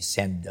 we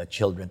send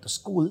children to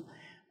school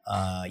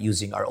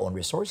using our own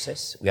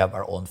resources. We have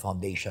our own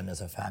foundation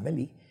as a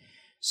family.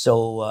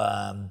 So,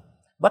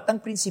 but ang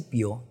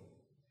prinsipyo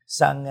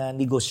sang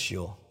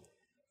negosyo,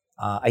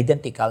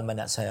 identical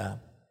man na sa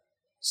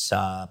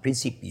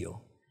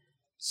prinsipyo.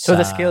 So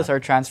the skills are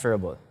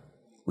transferable?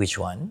 Which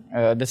one?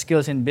 The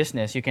skills in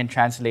business, you can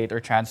translate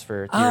or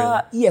transfer to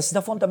your... Yes,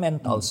 the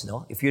fundamentals.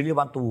 No? If you really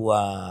want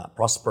to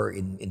prosper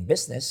in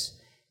business,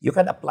 you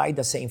can apply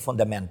the same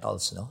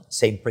fundamentals,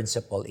 same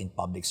principle in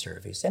public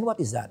service. And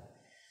what is that?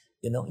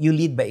 You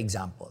lead by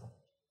example.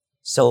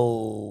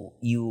 So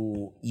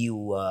you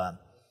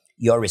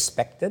are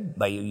respected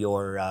by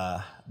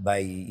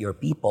your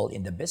people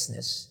in the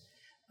business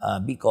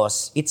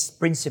because it's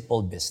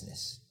principled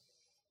business.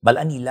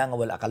 Balaan nila nga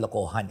wala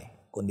kalokohan eh.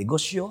 Kung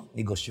negosyo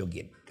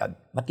gid. Kag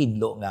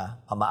matinlo nga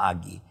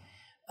pamaagi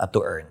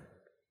to earn.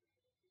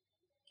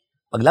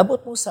 Paglabot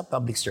mo sa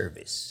public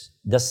service,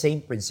 the same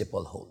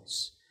principle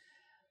holds.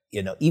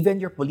 Even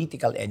your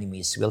political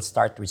enemies will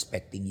start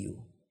respecting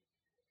you.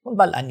 Kung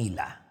balaan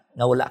nila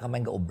nga wala ka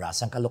man gaobra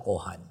sang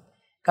kalokohan,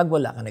 kag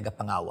wala ka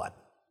nagapangawat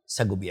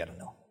sa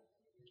gobyerno.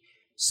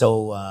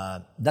 So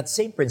that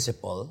same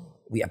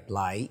principle we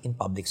apply in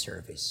public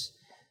service,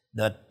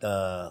 that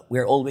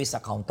we're always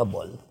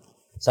accountable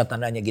sa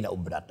tanan niya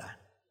ginaobrata.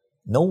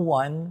 No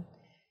one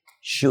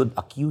should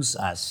accuse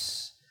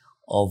us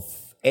of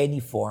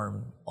any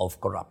form of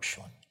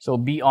corruption. So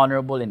be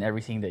honorable in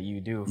everything that you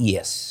do.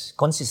 Yes,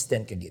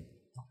 consistent ka gid.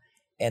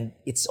 And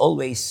it's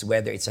always,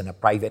 whether it's in a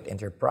private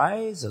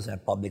enterprise or in a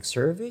public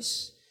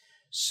service,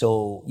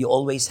 so you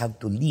always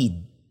have to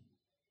lead,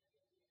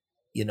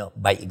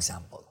 by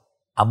example.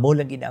 Amo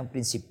lang gina ang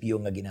prinsipyo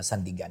nga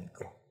ginasandigan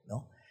ko,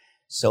 no?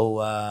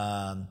 So,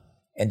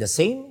 and the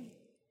same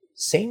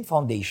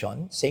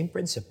foundation, same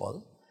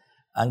principle,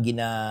 ang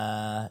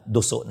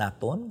ginaduso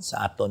naton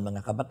sa aton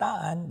mga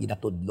kabataan,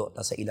 ginatudlo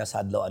ta sa ila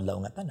sa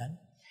adlaw-adlaw nga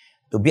tanan,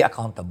 to be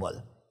accountable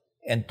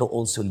and to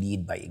also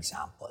lead by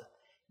example.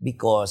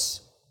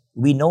 Because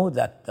we know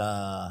that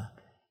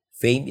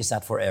fame is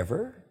not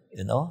forever,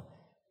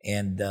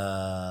 and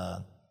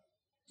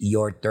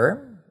your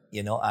term,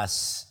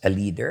 as a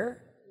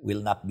leader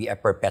will not be a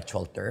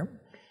perpetual term.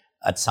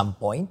 At some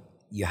point,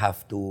 you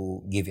have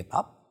to give it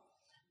up,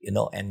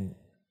 and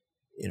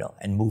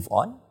move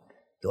on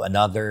to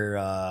another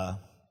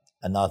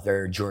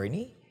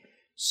journey.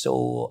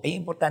 So, ay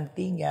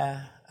importante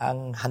nga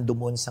ang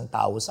handumon sang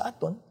tao sa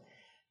aton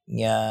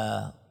nga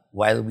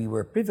while we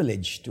were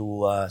privileged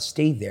to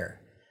stay there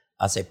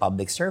as a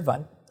public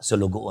servant sa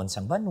lugoon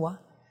sang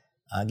banwa,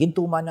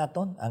 gintuman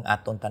naton ang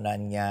aton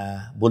tanan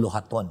nga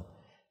buluhaton,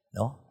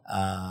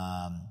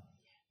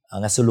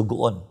 nga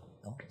sulugoon,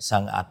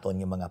 sang aton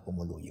nga mga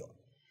pumuluyo.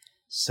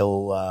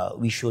 So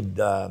we should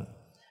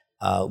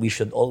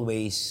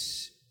always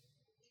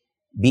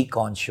be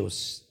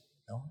conscious,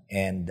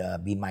 and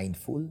be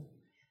mindful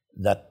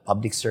that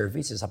public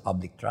service is a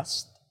public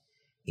trust.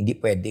 Hindi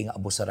pwedeng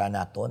abusaran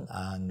naton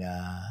ang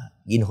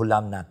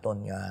ginhulam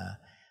naton nga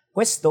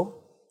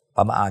pwesto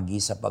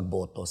pamaagi sa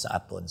pagboto sa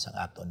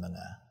aton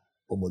mga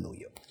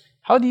pumuluyo.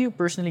 How do you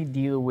personally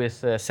deal with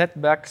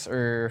setbacks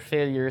or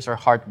failures or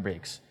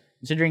heartbreaks,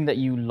 considering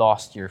that you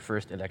lost your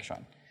first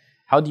election?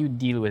 How do you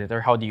deal with it, or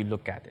how do you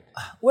look at it?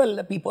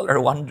 Well, people are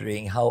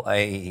wondering how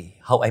I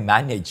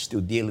manage to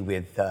deal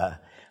with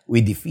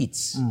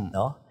defeats,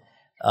 no?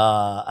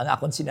 Ang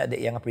akong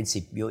sinadaya nga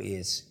prinsipyo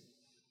is,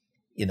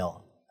 you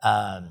know,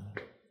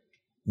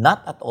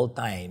 not at all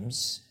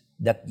times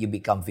that you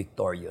become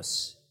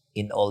victorious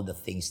in all the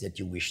things that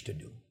you wish to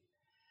do.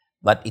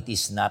 But it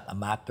is not a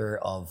matter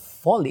of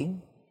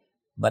falling,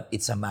 but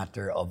it's a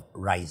matter of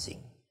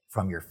rising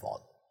from your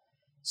fall.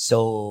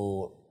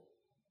 So,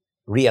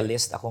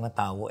 realist ako nga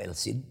tao,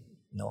 Elsid,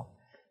 no?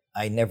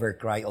 I never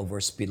cry over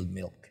spilled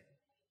milk.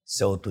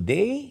 So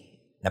today,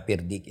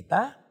 napirdi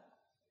kita,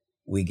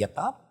 we get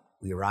up,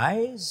 we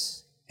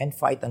rise, and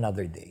fight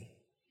another day.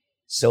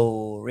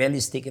 So,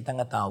 realistic kita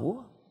nga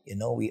tao, you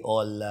know, we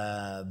all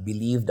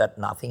believe that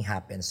nothing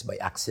happens by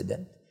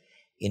accident.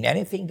 In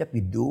anything that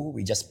we do,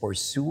 we just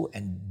pursue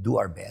and do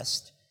our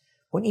best.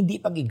 Kung hindi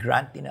pag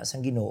i-grant na sa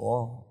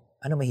Ginoo,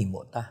 ano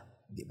mahimo ta?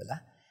 Di ba la?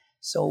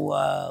 So,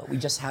 we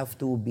just have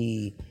to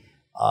be,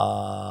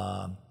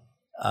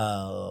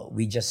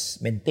 we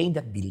just maintain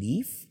that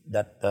belief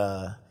that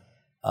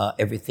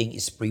everything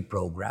is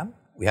pre-programmed.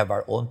 We have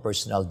our own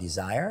personal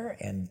desire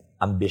and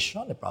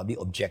ambition, and probably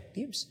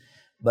objectives.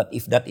 But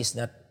if that is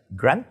not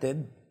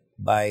granted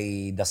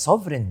by the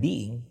sovereign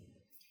being,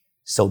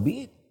 so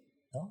be it.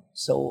 No?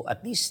 So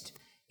at least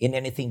in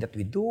anything that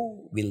we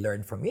do, we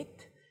learn from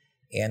it.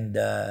 And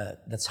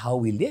that's how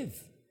we live.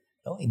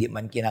 No? Hindi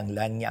man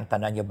kinanglan niya ang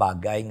tanan niya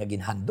bagay nga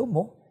ginhandom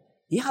mo,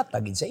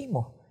 ihatagin sa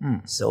imo.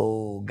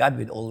 So God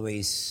will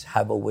always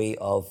have a way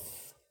of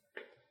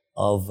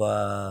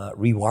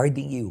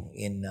rewarding you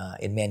in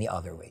many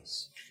other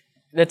ways.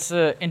 That's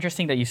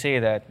interesting that you say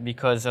that,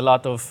 because a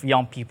lot of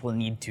young people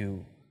need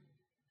to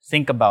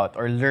think about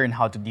or learn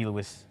how to deal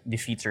with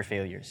defeats or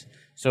failures.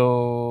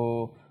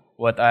 So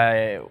what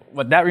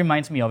that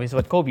reminds me of is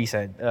what Kobe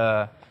said.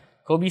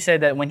 Kobe said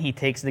that when he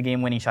takes the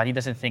game-winning shot, he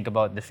doesn't think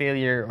about the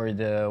failure or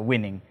the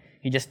winning.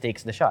 He just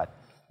takes the shot.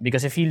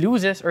 Because if he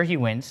loses or he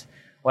wins,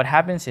 what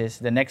happens is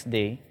the next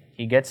day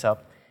he gets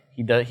up,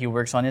 he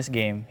works on his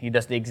game, he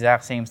does the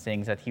exact same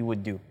things that he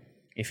would do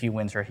if he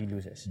wins or he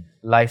loses.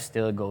 Life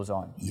still goes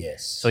on.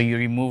 Yes. So you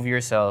remove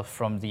yourself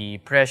from the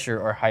pressure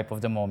or hype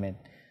of the moment.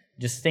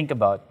 Just think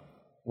about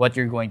what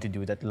you're going to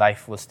do, that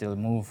life will still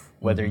move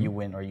whether you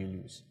win or you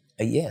lose.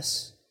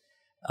 Yes.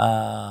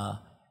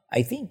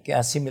 I think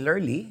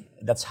similarly,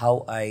 that's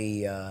how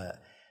I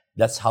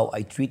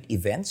treat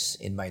events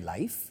in my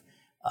life.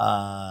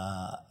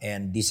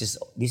 And this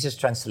is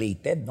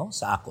translated, no,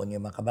 sa akon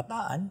yung mga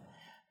kabataan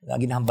na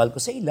ginahambal ko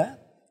sa ila.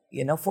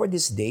 You know, for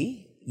this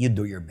day, you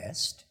do your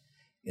best.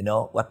 You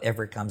know,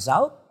 whatever comes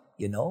out,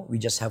 you know, we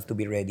just have to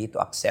be ready to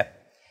accept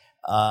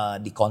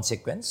the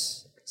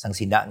consequence sang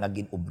sina nga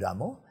ginubra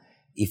mo.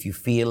 If you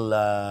feel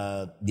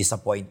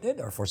disappointed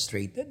or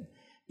frustrated,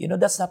 you know,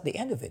 that's not the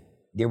end of it.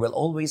 There will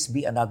always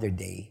be another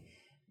day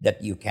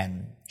that you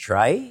can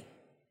try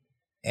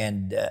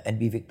and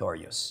be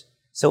victorious.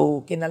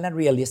 So, kinahanglan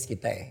realist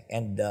kita eh.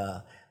 And,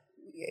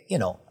 you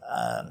know,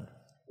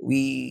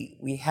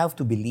 we have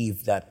to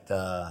believe that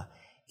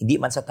hindi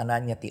man sa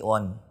tanan nga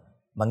tion,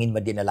 mangin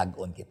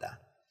madinalagon kita.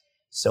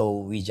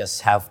 So, we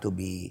have to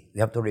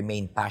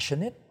remain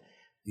passionate,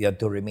 we have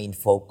to remain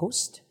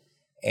focused,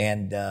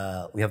 and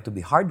we have to be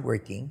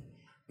hardworking,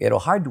 pero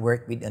hard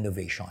work with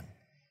innovation.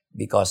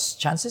 Because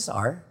chances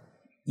are,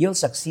 you'll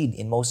succeed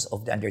in most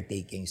of the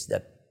undertakings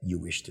that you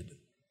wish to do.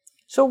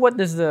 So what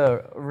does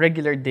the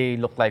regular day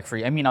look like for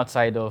you? I mean,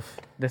 outside of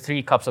the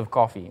 3 cups of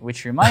coffee,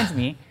 which reminds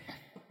me,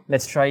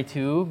 let's try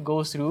to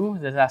go through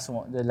the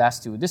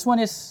last two. This one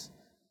is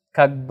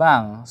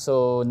Kagbang,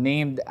 so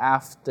named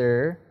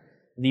after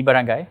the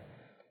barangay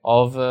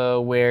of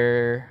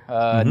where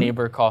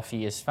Neighbor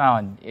Coffee is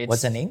found.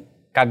 What's the name?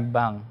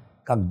 Kagbang.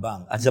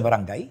 Kagbang. At sa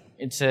barangay?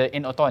 It's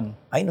in Oton.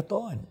 Ay,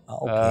 Oton.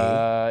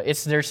 Okay.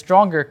 It's their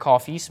stronger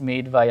coffees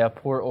made via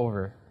pour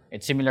over.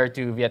 It's similar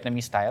to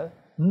Vietnamese style.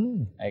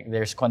 Like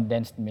there's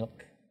condensed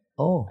milk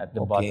at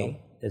the bottom.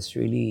 That's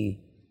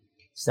really,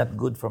 it's not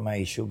good for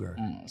my sugar.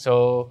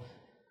 So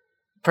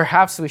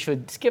perhaps we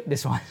should skip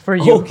this one for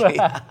you. Okay.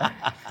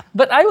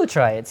 But I will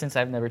try it since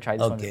I've never tried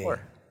this one before.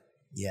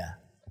 Yeah.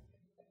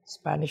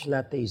 Spanish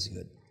latte is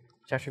good.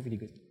 It's actually pretty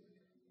good.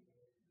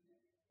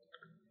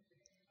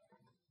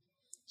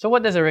 So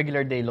what does a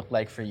regular day look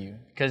like for you?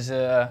 Because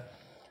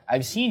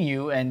I've seen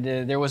you, and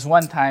there was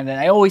one time that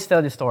I always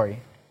tell this story.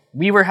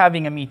 We were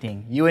having a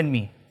meeting, you and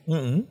me.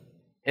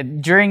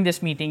 And during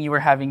this meeting, you were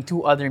having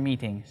 2 other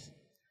meetings.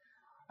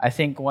 I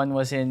think one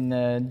was in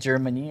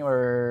Germany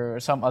or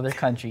some other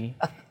country,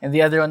 and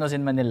the other one was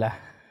in Manila.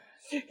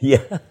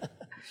 Yeah.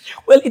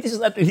 Well, it is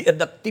not really a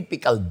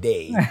typical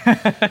day.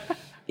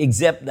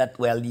 Except that,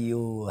 well,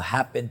 you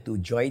happened to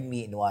join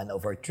me in one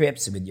of our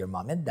trips with your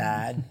mom and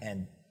dad,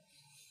 and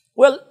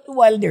well,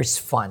 while there's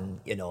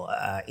fun, you know,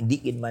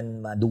 hindi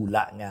man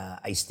madula nga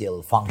I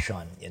still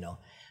function, you know,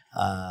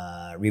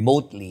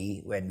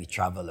 remotely when we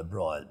travel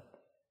abroad.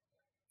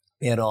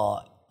 Pero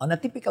on a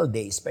typical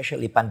day,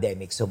 especially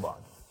pandemic subon.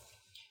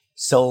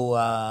 So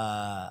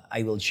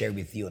I will share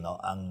with you, no,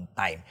 ang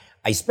time.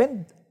 I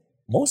spend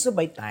most of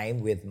my time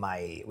with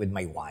my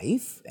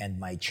wife and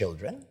my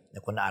children.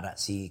 Kunara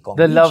si Kong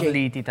The DJ.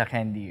 lovely Tita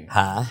Candy.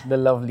 Ha? The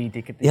lovely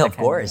Tita Yeah, of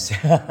Candy. course.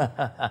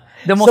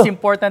 The most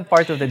important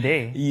part of the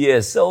day.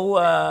 Yes. So,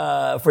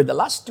 for the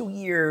last 2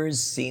 years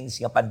since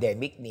the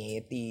pandemic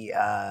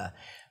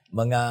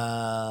mga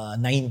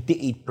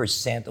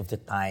 98% of the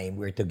time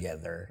we're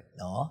together,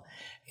 no?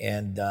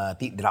 And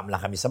drum lang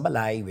kami sa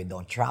balay. We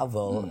don't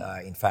travel.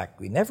 In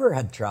fact, we never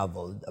had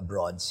traveled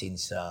abroad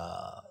since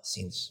the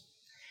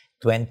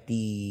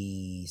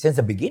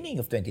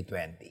beginning of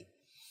 2020.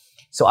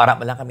 So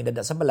aram lang kami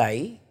dada sa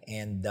balay,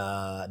 and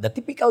the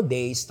typical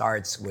day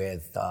starts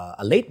with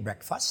a late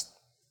breakfast.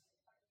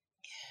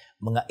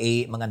 Mga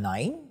 9,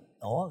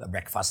 no?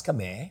 Breakfast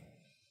kami.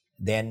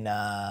 Then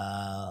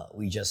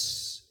we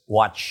just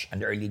watch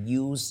an early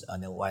news,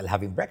 while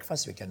having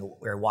breakfast.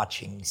 We're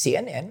watching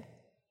CNN,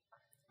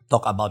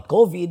 talk about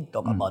COVID,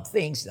 talk about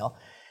things, no?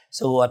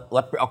 So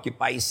what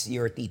preoccupies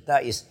your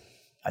tita is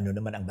ano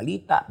naman ang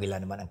balita, bila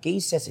naman ang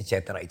cases,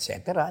 etc.,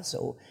 etc.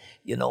 So,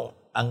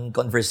 ang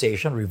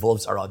conversation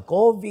revolves around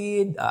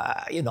COVID.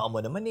 Amo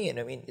naman eh.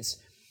 I mean,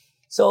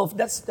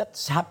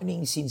 that's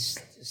happening since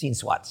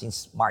what?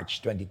 Since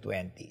March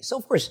 2020. So,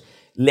 of course,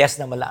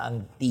 less na mala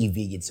ang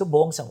TV gid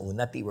subong sang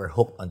una ti we're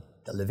hooked on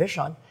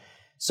television.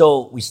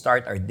 So, we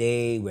start our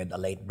day with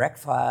a late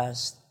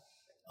breakfast,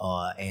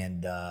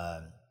 and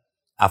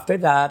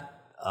after that,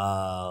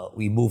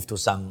 we move to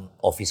some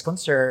office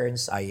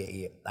concerns.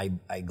 I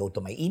go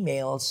to my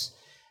emails,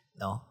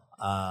 no?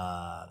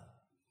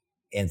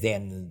 And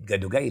then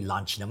gadugay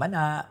lunch naman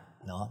na,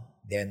 no?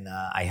 Then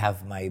I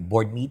have my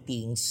board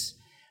meetings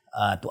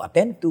to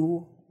attend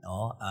to,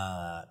 no?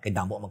 I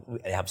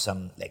have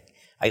some,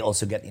 I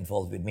also get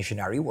involved with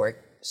missionary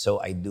work,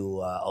 so I do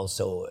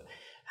also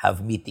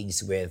have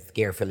meetings with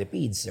CARE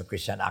Philippines, the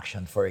Christian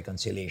Action for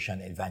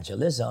Reconciliation and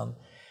Evangelism.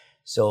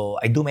 So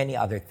I do many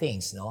other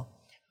things, no?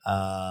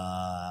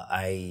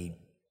 I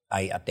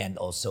attend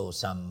also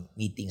some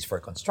meetings for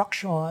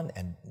construction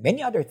and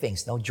many other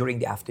things, no, during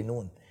the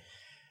afternoon.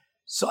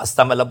 So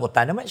hasta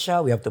malabutan naman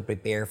siya, we have to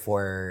prepare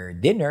for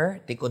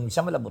dinner. Tikon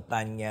sa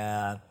malabutan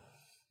niya,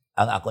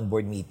 ang akong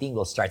board meeting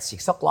will start 6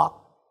 o'clock.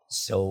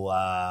 So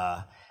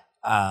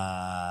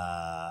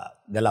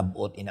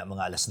galabot ina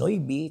mga alas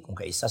 9, kung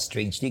kaisa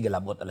strangely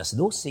galabot alas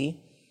 12.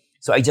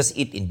 So I just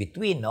eat in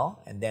between,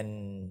 no? And then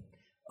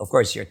of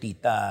course your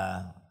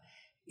tita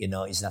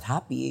is not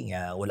happy.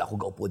 Wala ko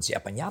gaupod si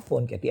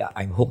apanyapon kaya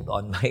I'm hooked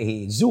on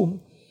my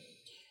Zoom.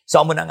 So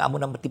amo na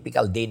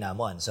typical day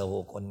namon.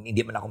 So kung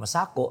hindi man ako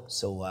masako,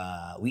 so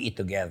we eat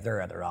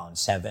together at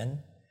around 7,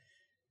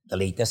 the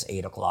latest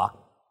 8 o'clock.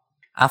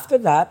 After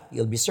that,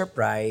 you'll be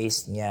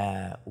surprised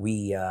nga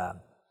we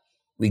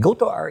go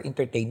to our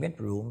entertainment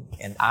room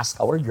and ask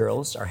our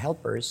girls, our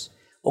helpers,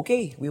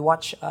 okay, we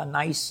watch a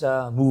nice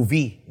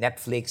movie,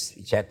 Netflix,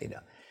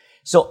 etc.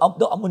 So,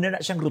 amo na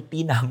siyang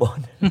routine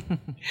namon.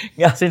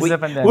 Since the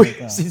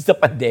pandemic. Since the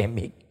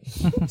pandemic.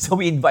 So,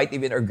 we invite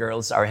even our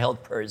girls, our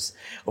helpers.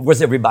 Of course,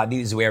 everybody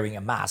is wearing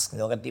a mask.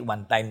 No? Kasi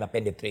one time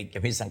na-penetrate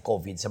kami sa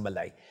COVID sa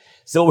balay.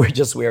 So, we're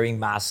just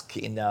wearing mask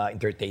in the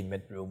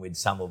entertainment room with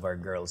some of our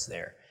girls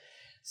there.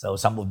 So,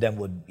 some of them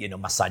would,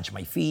 massage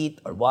my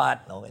feet or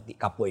what. No?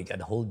 Kapoy ka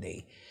the whole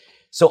day.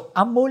 So,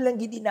 amo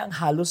lang gid na ang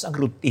halos ang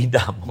routine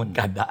namon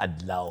kada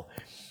adlaw.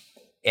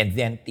 And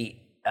then,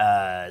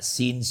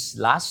 since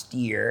last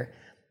year,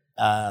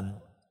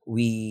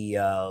 we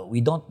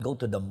don't go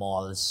to the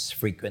malls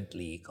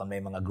frequently. Kung may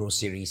mga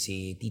grocery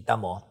si tita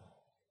mo.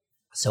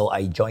 So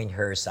I joined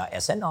her sa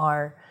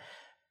SNR.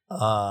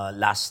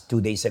 Last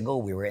 2 days ago,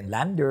 we were in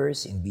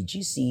Landers, in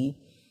BGC.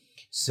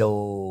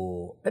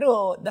 So,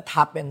 pero that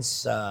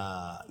happens,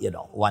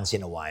 once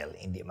in a while.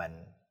 Hindi man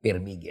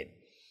permigid.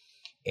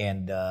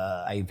 And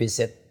I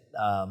visit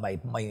my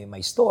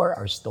store,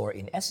 our store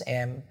in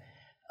SM.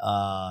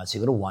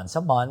 Siguro once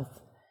a month.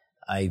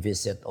 I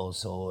visit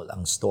also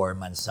ang store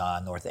man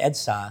sa North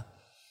EDSA,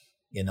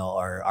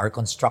 or our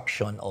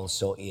construction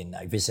also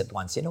I visit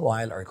once in a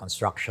while, our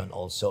construction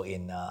also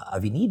in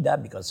Avenida,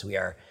 because we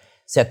are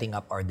setting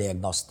up our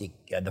diagnostic.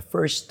 The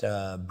first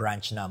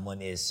branch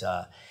namon is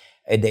a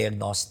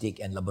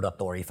diagnostic and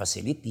laboratory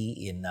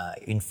facility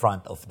in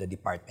front of the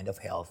Department of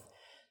Health.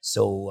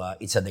 So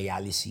it's a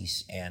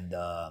dialysis and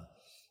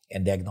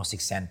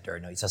diagnostic center.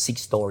 No? It's a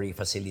 6-story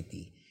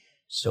facility.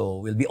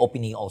 So we'll be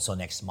opening also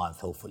next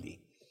month,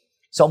 hopefully.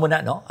 So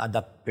muna, no,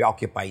 that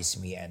preoccupies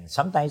me. And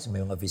sometimes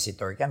may mga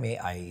visitor kami,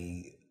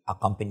 I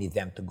accompany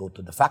them to go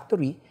to the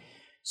factory.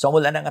 So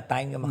wala na nga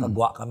time nga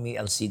makagwa kami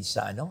alsid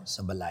sa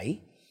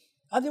balay.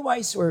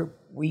 Otherwise,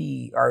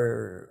 we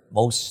are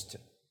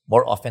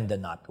more often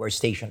than not, we're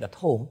stationed at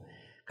home.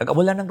 Kag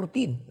wala ng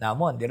routine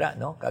namon, dira,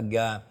 no?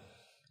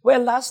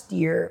 Well, last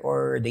year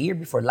or the year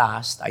before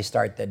last, I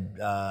started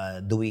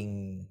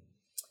doing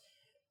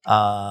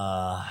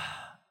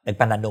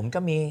nagpananom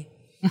kami.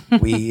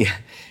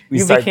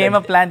 You became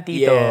a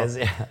plantito. Yes.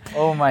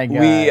 Oh my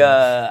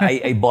God.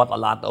 I bought a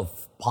lot of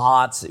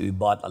pots, we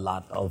bought a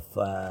lot of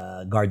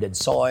garden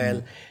soil,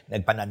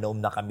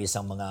 nagpananom na kami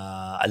sa mga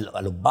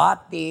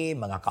alugbati,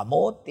 mga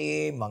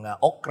kamote,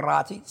 mga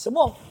okra,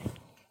 subong.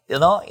 You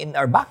know, in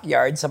our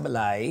backyard sa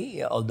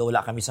balay, although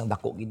wala kami sang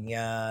dako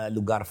nga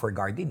lugar for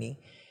gardening,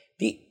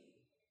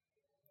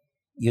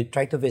 you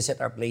try to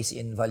visit our place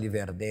in Valle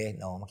Verde,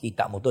 no,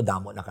 makita mo to,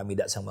 damo na kami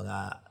sa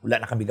mga,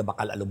 wala na kami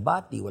gabakal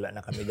alugbati, wala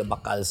na kami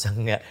gabakal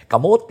sang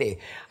kamote.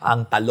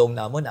 Ang talong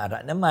namon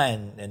ara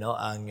naman, you know,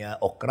 ang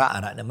okra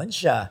ara naman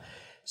siya.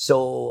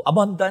 So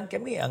abundant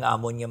kami ang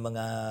amon nga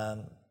mga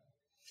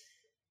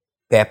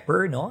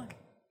pepper, no.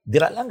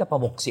 Dira lang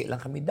napamuksi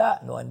lang kami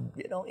no, and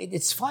you know,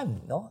 it's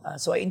fun, no.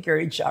 So I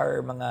encourage our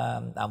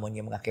mga amon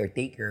nga mga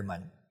caretaker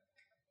man.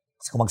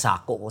 Kasi kung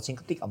magsako ko,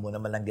 singkutik amo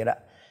naman lang dira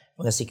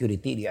mga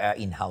security,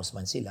 in-house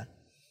man sila.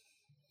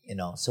 You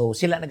know, so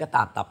sila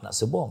nagatatap na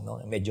subong, no?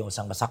 Medyo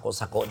sang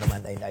masako-sako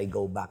naman I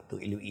go back to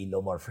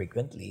Iloilo more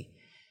frequently.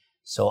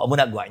 So amo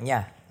nagwa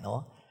niya,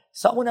 no?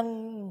 So amo nang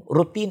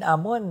routine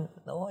amon,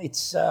 no?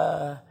 It's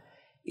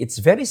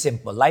very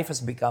simple. Life has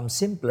become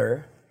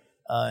simpler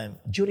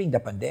during the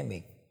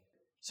pandemic.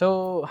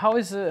 So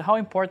how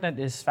important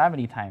is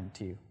family time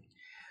to you?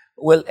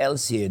 Well,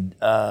 Elcid,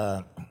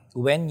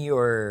 when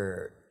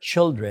your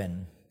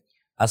children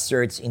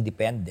asserts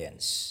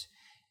independence,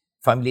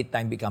 family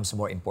time becomes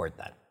more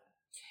important.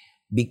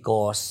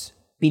 Because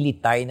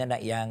pilitay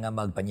na iya nga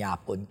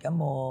magpanyapon ka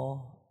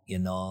mo, you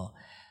know,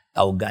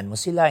 tawgan mo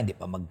sila, hindi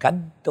pa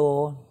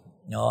magkadto,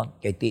 no?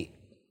 Kaya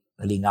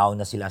nalingaw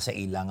na sila sa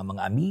ilang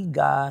mga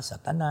amiga,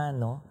 sa tanan,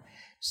 no?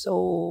 So,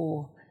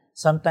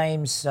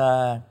 sometimes,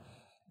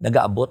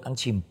 nag-aabot ang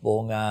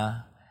tsimpo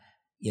nga,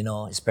 you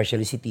know,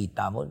 especially si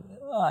tita mo,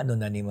 ano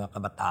na ni mga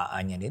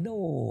kabataan niya nito,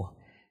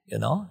 you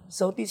know?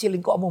 So,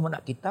 tisilin ko, amo mo na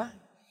kita.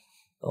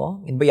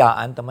 Oh,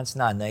 inbayaan taman si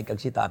nanay kag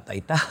si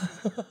tatay ta.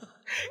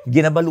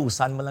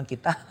 Ginabalusan mo lang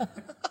kita.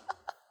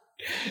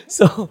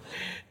 So,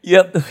 you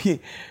have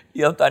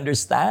to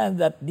understand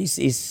that this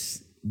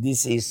is the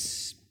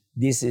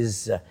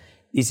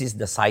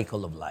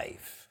cycle of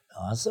life.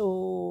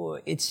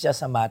 So, it's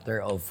just a matter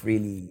of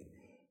really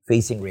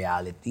facing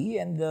reality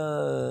and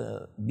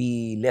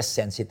be less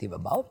sensitive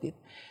about it.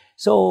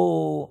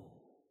 So,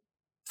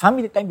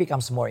 family time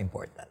becomes more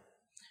important.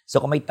 So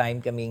kung may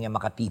time kami nga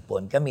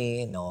makatipon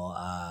kami, no,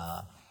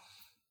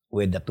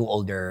 with the two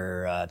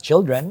older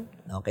children,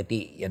 no,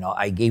 kasi, you know,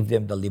 I gave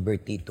them the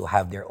liberty to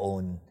have their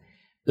own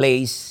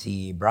place,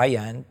 si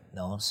Brian,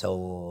 no,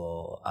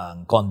 so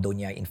ang condo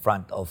niya in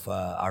front of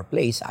our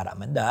place,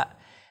 Aramanda,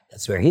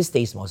 that's where he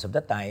stays most of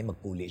the time,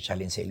 magpuli siya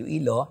rin sa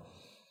Iloilo.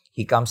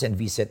 He comes and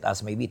visit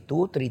us maybe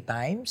 2-3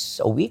 times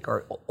a week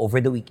or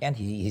over the weekend,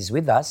 he's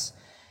with us.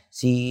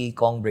 Si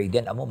Kong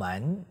Braden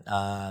Amuman,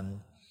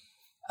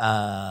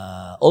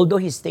 although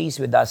he stays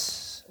with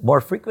us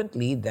more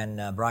frequently than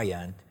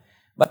Brian,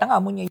 but ang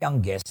amo niya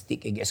youngest,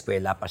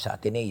 eskwela pa sa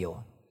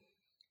Ateneo,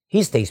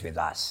 he stays with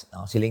us.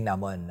 No? Siling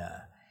namon,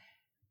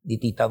 di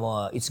tita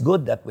mo, it's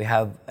good that we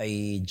have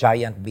a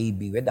giant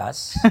baby with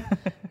us.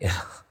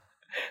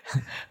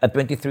 A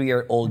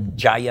 23-year-old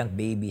giant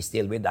baby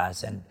still with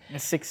us. And,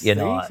 6'3", you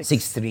know,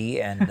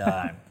 6'3", and,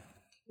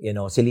 you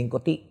know, siling ko,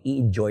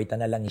 i-enjoy ta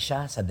na lang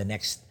siya sa the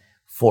next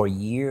 4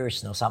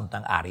 years, no,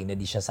 samtang ari na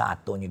di siya sa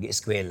ato yung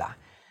eskwela.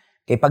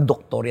 Kay pag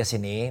doktorya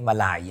sini,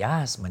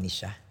 malayas man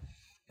siya.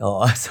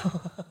 Oo,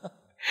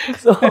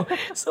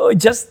 so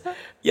just,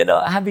 you know,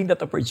 having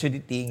that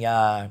opportunity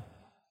nga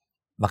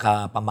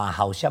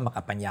makapamahaw siya,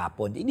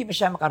 makapanyapon. Hindi ba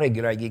siya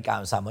makaregular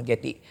gigam sa amon?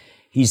 Kaya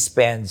he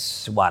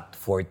spends,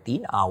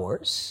 14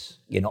 hours,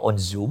 you know, on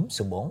Zoom,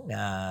 subong,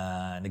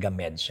 na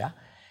nagamed siya.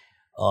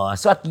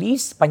 So at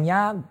least,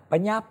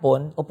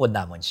 panyapon, upod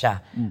namon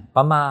siya.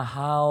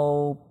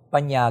 Pamahaw,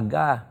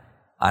 panyaga,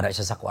 ara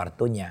siya sa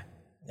kwarto niya.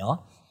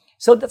 No?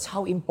 So that's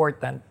how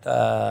important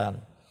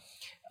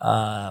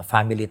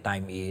family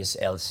time is,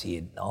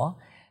 Elcid. No?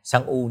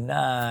 Sang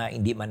una,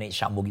 hindi man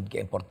siya mugid ka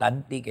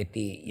importante, kaya,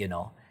 you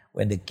know,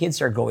 when the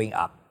kids are growing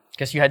up.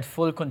 Because you had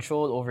full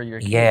control over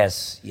your kids.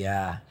 Yes,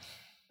 yeah.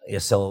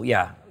 So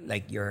yeah,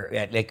 like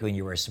when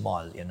you were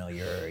small, you know,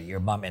 your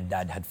mom and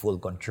dad had full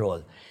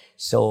control.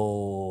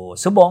 So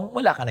subong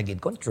wala ka naging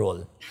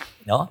control,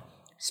 no?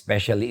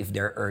 Especially if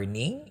they're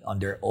earning on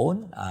their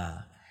own,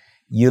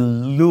 you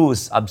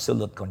lose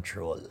absolute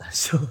control.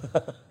 So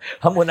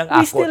amo nang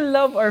we still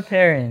love our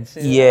parents.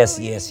 Yes.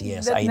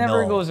 That I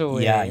never know. goes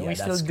away. Yeah, we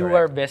still that's do correct.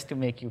 our best to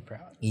make you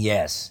proud.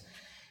 Yes.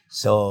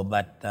 So,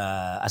 but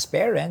as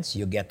parents,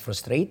 you get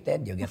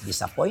frustrated, you get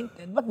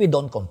disappointed, but we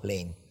don't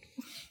complain.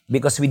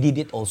 Because we did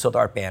it also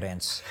to our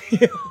parents.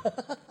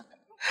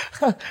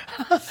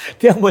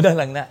 Tiyang mo na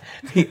lang na.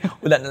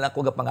 Wala na lang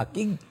ko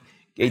kapangakig.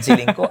 Kaya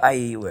siling ko,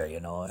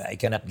 you know, I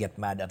cannot get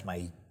mad at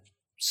my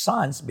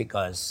sons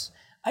because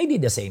I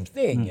did the same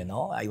thing, you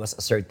know. I was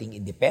asserting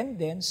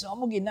independence. So,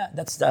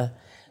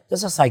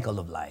 that's a cycle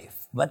of life.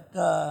 But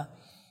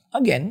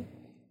again,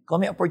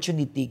 kung may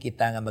opportunity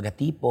kita nga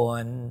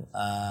magatipon,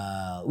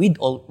 we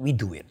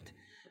do it.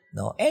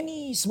 No,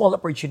 any small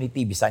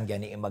opportunity bisan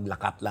gani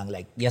maglakat lang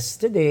like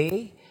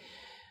yesterday.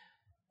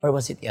 Or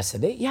was it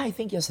yesterday? Yeah, I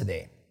think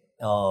yesterday.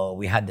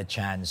 We had the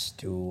chance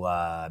to,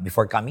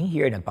 before coming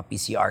here,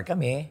 nagpa-PCR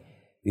kami.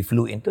 We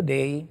flew in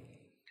today.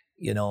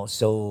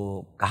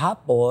 So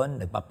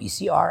kahapon,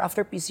 nagpa-PCR.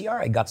 After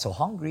PCR, I got so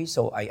hungry.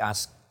 So I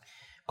asked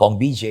Kong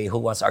BJ, who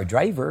was our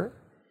driver,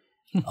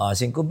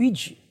 sabi ko,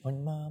 BJ,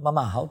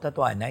 mamahaw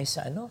tato anay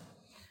sa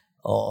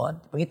Oo,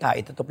 pangita,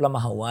 ito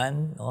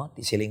plamahawan.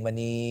 Tisiling man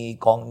ni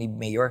Kong, ni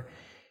Mayor.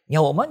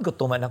 Nyawa man,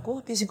 gutuman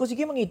ako. Tising ko,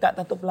 sige, mangita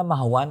tato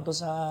plamahawan to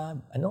sa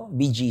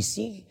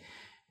BGC.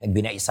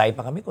 Nagbinaisay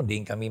pa kami kung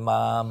di kami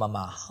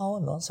mamahaw,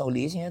 no? Sa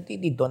uli, siya,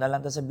 dito na lang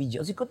ta sa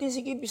BGC. Sige,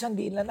 sige, bisan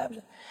di lang na.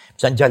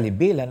 Bisan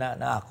Jollibee, na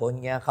ako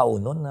niya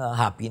kaunon,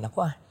 happy na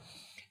ko.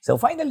 So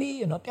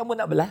finally, tiyan mo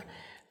na bala,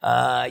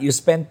 you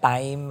spend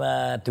time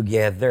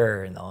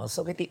together, no?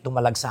 So kiti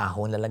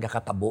tumalagsahon lalaga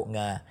katabo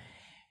nga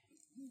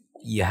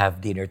you have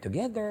dinner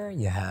together,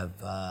 you have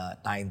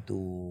time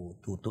to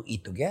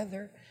eat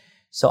together.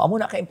 So amo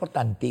na ka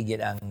importante gid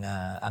ang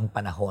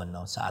panahon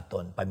no sa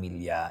aton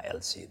pamilya,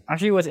 Elcid.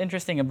 Actually, what's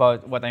interesting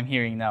about what I'm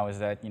hearing now is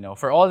that,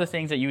 for all the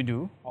things that you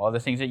do, all the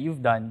things that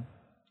you've done,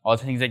 all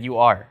the things that you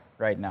are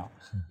right now,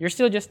 you're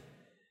still just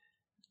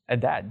a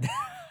dad.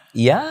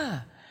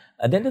 Yeah.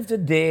 At the end of the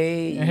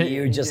day,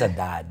 you're just a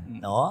dad,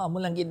 no? Amo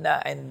lang gid na,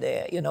 and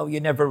you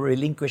never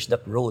relinquish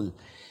that role.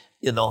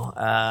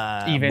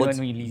 Even when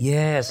we leave.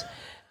 Yes.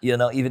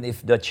 Even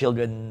if the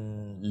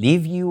children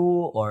leave you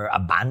or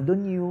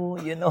abandon you,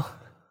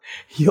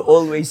 you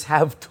always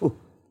have to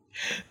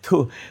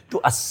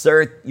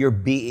assert your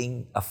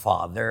being a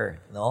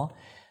father, no?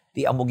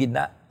 Di amo gid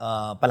na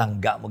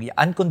palangga mo gid.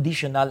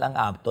 Unconditional ang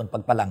aton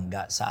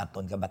pagpalangga sa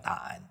aton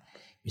kabataan.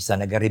 Bisa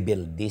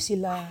naga-rebelde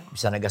sila,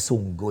 bisa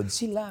naga-sunggod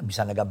sila,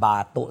 bisa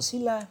naga-bato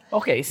sila.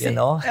 Okay,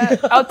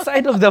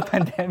 outside of the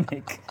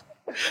pandemic.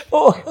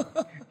 Oh.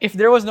 If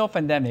there was no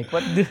pandemic,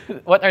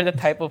 what are the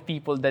type of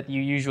people that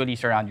you usually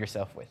surround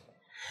yourself with?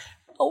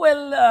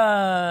 Well,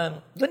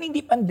 doon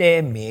hindi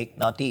pandemic,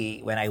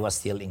 when I was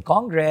still in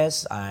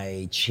Congress,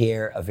 I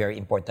chair a very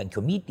important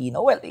committee.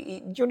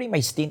 During my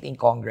stint in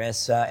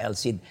Congress,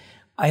 Elcid,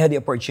 I had the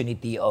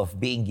opportunity of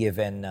being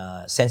given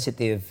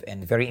sensitive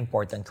and very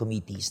important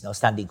committees,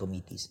 standing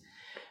committees.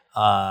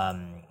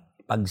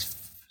 Pag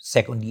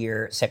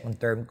second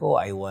term ko,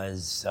 I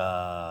was...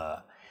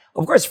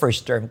 Of course,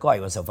 first term ko,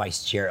 I was a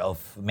vice chair of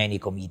many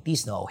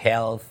committees,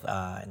 health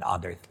and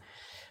other.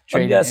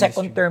 Pag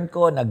second term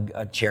ko,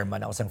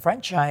 nag-chairman ako sa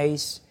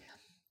franchise.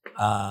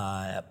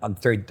 Pag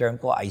third term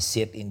ko, I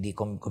sit in the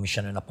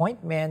Commission on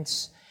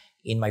Appointments.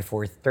 In my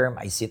fourth term,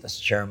 I sit as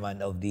chairman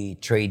of the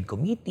Trade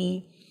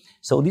Committee.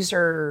 So these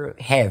are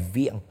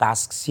heavy ang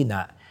tasks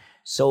sina.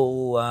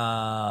 So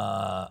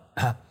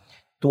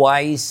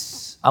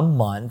twice a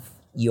month,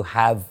 you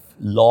have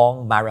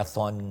long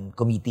marathon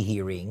committee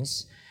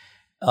hearings.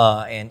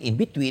 And in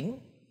between,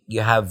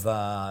 you have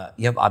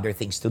other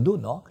things to do,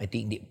 no? I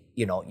think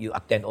you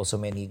attend also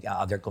many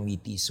other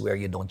committees where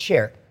you don't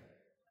chair.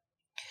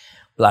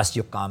 Plus,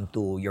 you come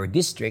to your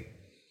district.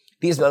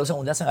 Tis lalo sa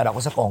una sa ara ko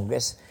sa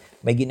Congress,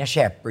 may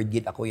gina-shepherd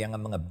gid ako yang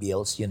mga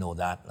bills, you know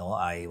that, no?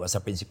 I was a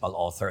principal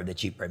author of the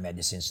Cheaper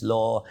Medicines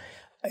Law.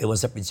 I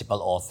was a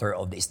principal author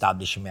of the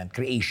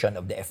creation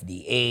of the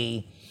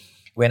FDA.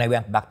 When I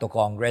went back to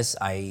Congress,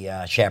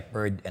 I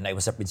shepherded and I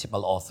was a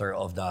principal author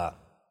of the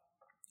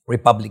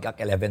Republic Act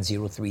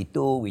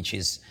 11032, which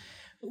is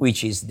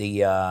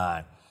the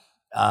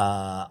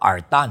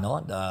ARTA,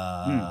 no?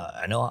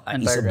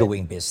 Ease of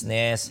Doing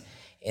Business.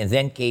 And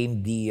then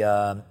came the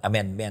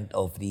amendment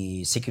of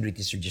the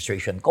Securities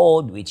Registration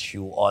Code, which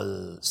you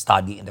all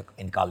study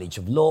in College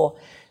of Law.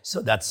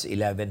 So that's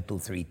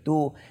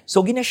 11232.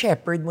 So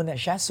gina-shepherd mo na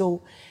siya.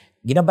 So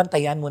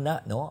ginabantayan mo na,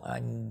 no?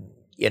 And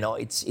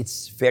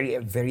it's very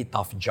very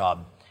tough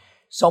job.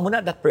 So muna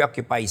that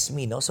preoccupies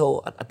me, no?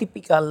 So a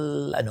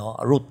typical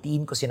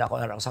routine ko sinako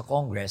na sa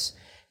Congress,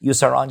 you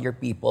surround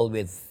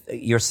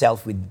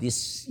yourself with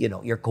this,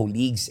 your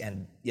colleagues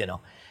and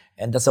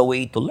and that's a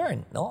way to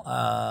learn, no?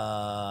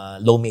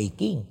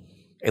 Lawmaking.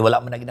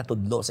 Wala man naging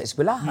natudlo sa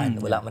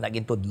eskwelahan, wala man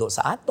naging tudlo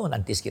sa aton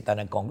antes kita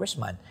ng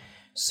congressman.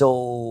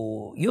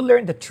 So you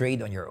learn the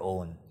trade on your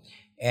own.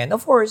 And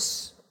of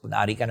course, kung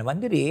naari ka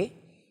naman diri,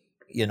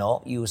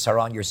 you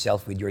surround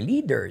yourself with your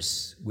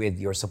leaders, with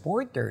your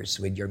supporters,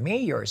 with your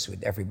mayors,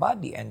 with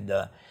everybody, and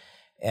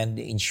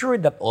ensure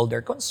that all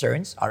their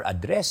concerns are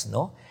addressed,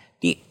 no?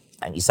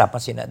 Ang isa pa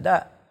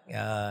sinada,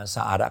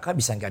 sa ara ka,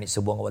 bisan ganit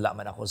subong wala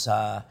man ako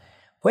sa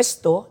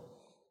pwesto,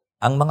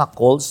 ang mga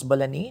calls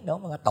bala ni, no?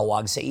 Mga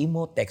tawag sa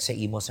imo, text sa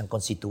imo sa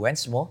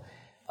constituents mo,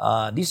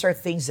 these are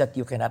things that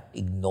you cannot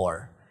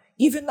ignore.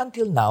 Even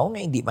until now, nga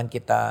hindi man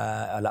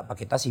wala pa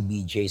kita si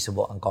BJ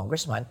Subo ang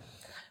congressman,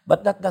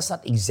 but that does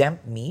not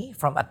exempt me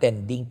from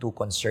attending to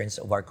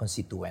concerns of our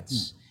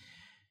constituents.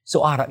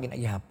 So, ara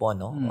ginayapon,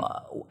 no?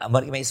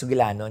 May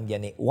sugilanon,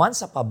 yan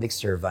once a public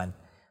servant,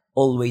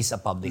 always a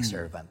public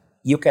servant.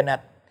 You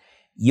cannot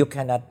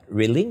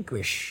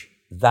relinquish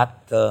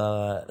that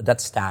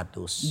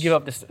status. You give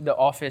up the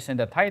office and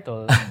the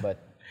title,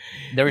 but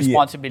the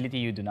responsibility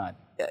you do not.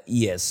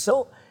 Yes.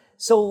 So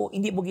So,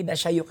 hindi mo gina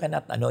siya, you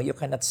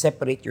cannot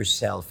separate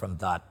yourself from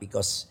that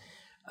because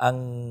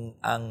ang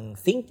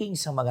thinking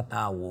sa mga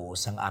tao,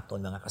 sang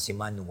aton mga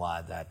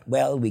kasimanwa that,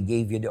 well, we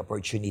gave you the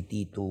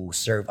opportunity to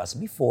serve us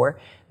before,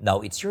 now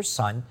it's your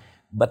son,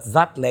 but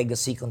that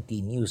legacy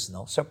continues,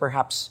 no? So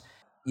perhaps,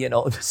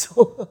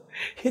 so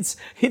it's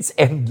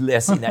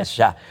endless na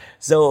siya.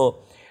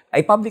 So,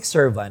 a public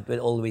servant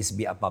will always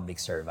be a public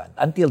servant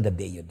until the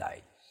day you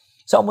die.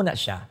 So, amo na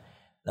siya.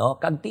 No?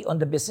 Kagti on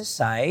the business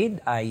side,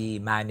 I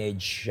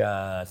manage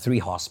 3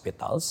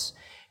 hospitals.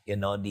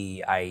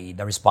 The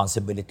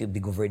responsibility of the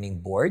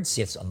governing board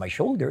sits on my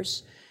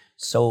shoulders.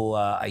 So,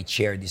 I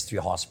chair these 3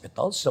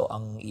 hospitals. So,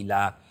 ang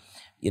ila,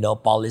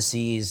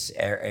 policies,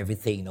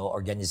 everything,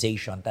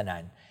 organization,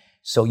 tanan.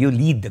 So, you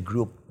lead the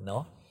group,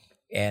 no?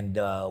 And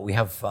we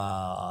have,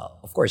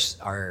 of course,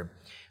 our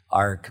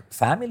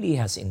family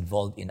has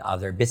involved in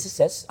other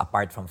businesses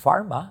apart from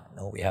pharma.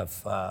 We have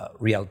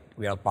real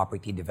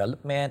property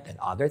development and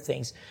other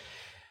things.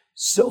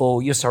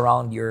 So you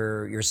surround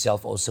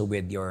yourself also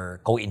with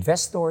your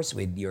co-investors,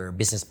 with your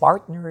business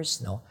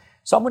partners, no.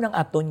 So amo nang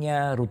aton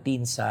niya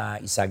routine sa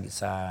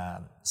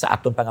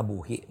aton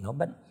pangabuhi, no.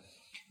 But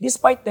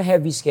despite the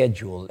heavy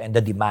schedule and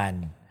the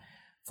demand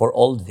for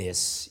all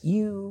this,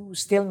 you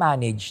still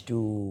manage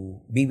to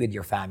be with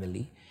your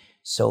family.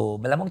 So,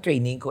 malamang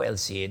training ko,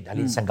 Elcid,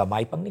 halin sang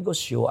gamay pang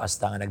negosyo,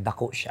 hasta nga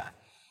nagdako siya,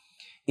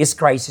 is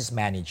crisis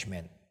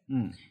management.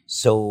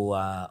 So,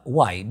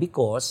 why?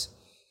 Because,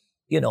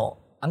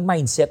 ang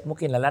mindset mo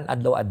kinahanglan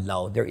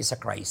adlaw-adlaw, there is a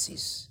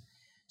crisis.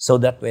 So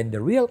that when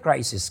the real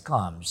crisis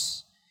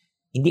comes,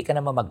 hindi ka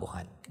na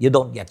mamaguhan. You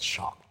don't get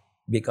shocked.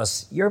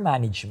 Because your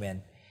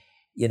management,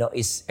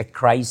 is a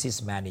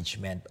crisis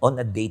management on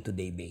a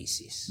day-to-day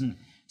basis.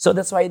 So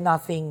that's why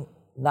nothing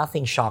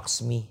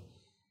shocks me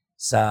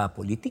sa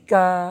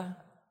politika,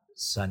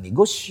 sa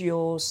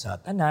negosyo, sa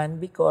tanan,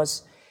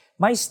 because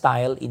my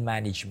style in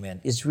management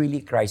is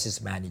really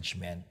crisis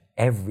management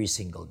every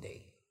single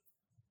day.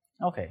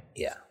 Okay.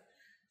 Yeah.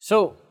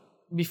 So,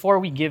 before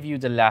we give you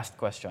the last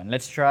question,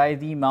 let's try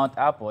the Mount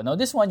Apo. Now,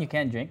 this one you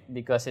can't drink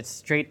because it's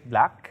straight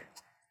black.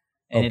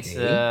 And it's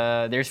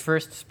there's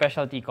first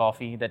specialty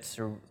coffee that's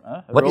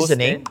what is the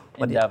name?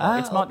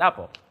 It's Mount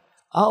Apo.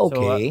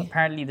 Okay. So,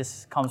 apparently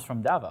this comes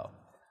from Davao.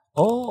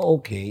 Oh,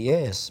 okay.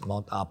 Yes,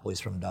 Mount Apo is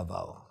from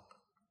Davao.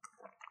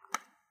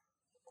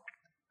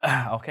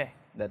 Okay,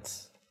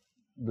 that's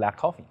black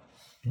coffee.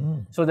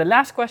 So the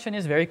last question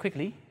is very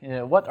quickly,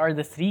 what are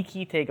the 3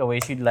 key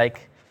takeaways you'd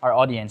like our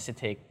audience to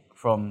take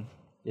from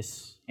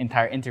this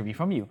entire interview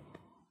from you?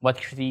 What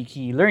 3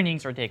 key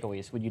learnings or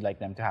takeaways would you like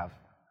them to have?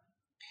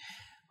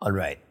 All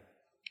right.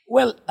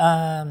 Well,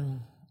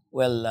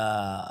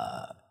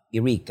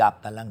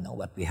 i-recap na lang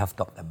what we have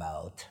talked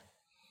about.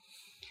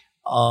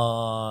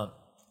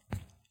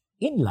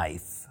 In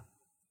life,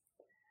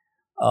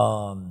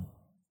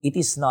 it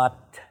is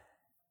not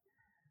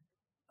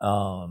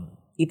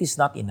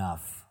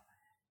enough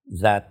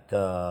that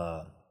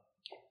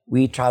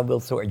we travel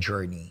through a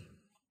journey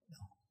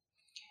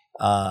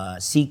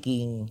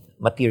seeking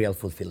material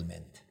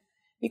fulfillment.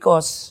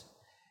 Because,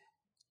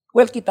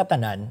 kita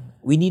tanan,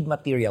 we need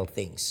material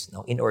things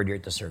in order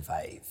to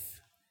survive.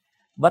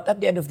 But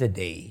at the end of the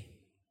day,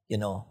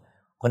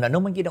 kung ano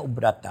man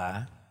ginaubra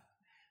ta,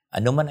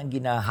 ano man ang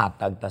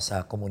ginahatag ta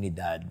sa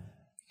komunidad,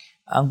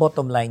 ang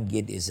bottom line,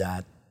 Gid, is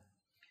that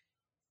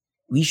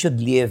we should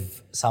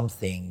leave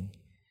something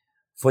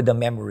for the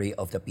memory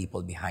of the people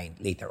behind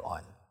later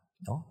on.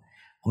 No?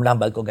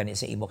 Umlambal ko gani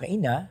sa imo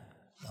kaina,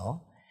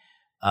 no?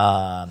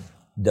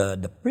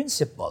 The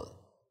principle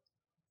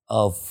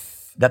of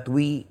that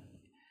we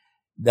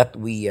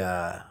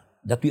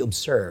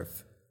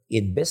observe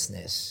in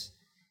business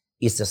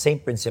is the same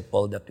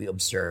principle that we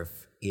observe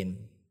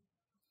in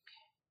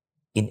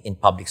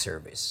public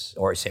service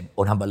or sa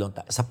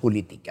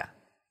politika.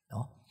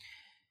 No?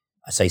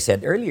 As I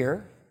said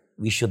earlier,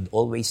 we should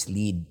always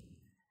lead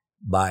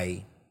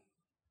by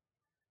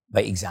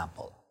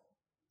example.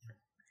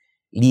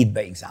 Lead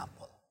by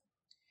example.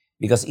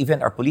 Because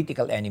even our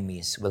political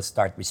enemies will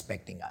start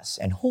respecting us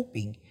and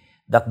hoping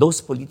that those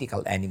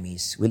political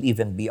enemies will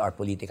even be our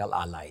political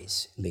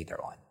allies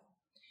later on.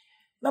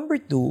 Number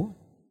 2,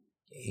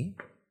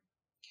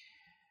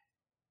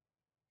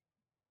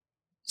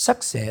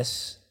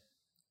 success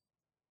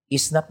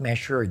is not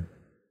measured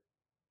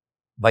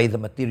by the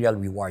material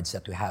rewards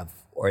that we have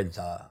or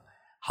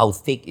how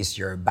thick is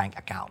your bank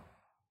account.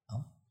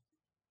 No?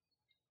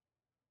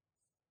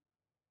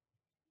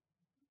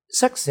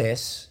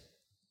 Success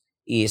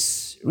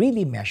is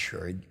really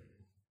measured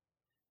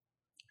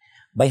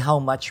by how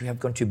much we have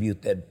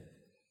contributed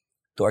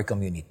to our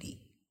community.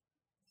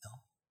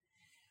 No?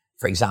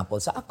 For example,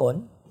 sa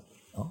akon,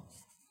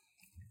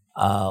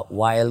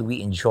 while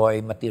we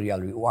enjoy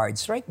material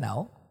rewards right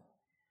now,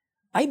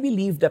 I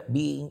believe that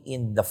being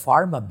in the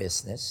pharma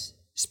business,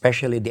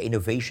 especially the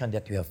innovation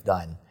that we have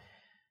done,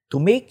 to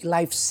make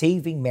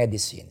life-saving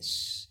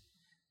medicines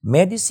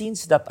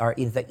that are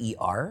in the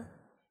ER,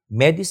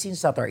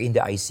 medicines that are in the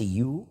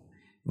ICU,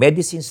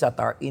 medicines that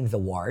are in the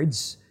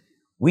wards,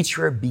 which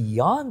were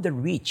beyond the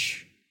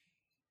reach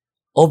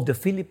of the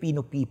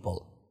Filipino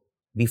people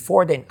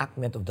before the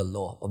enactment of the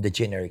law, of the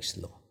generics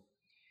law.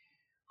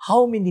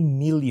 How many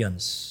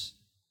millions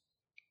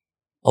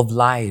of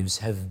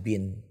lives have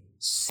been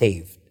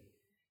saved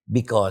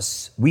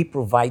because we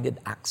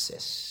provided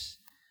access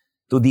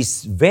to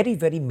these very,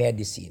 very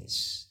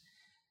medicines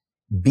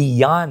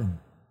beyond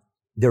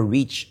the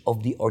reach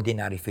of the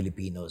ordinary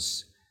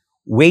Filipinos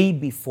way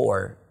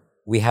before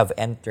we have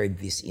entered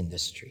this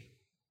industry.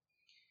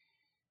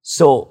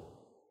 So,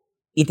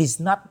 it is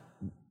not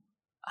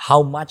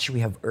how much we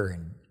have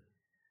earned.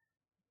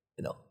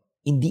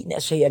 Hindi na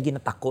siya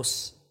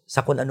ginatakos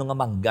sa kung ano nga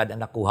manggad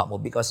ang nakuha mo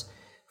because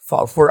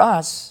for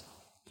us,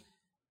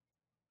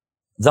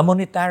 the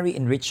monetary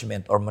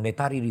enrichment or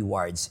monetary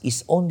rewards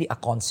is only a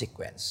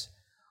consequence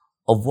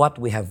of what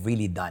we have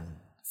really done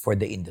for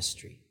the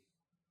industry.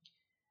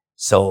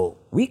 So,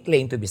 we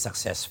claim to be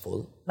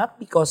successful not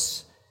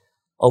because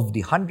of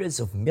the hundreds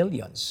of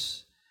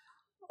millions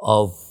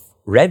of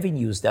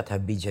revenues that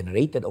have been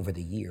generated over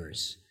the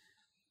years,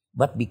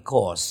 but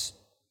because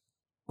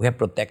we have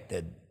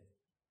protected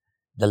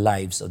the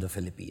lives of the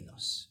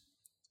Filipinos.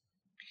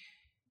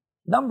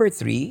 Number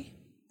 3,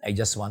 I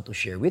just want to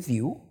share with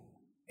you,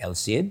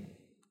 LCID,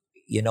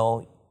 you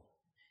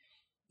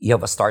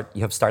have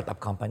startup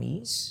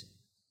companies.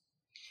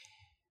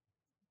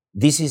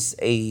 This is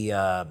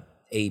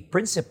a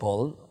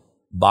principle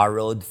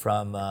borrowed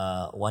from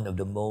one of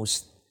the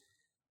most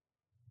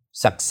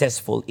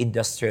successful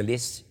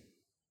industrialists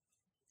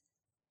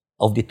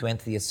of the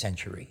 20th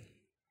century,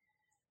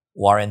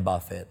 Warren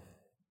Buffett.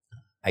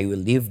 I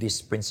will leave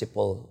this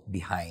principle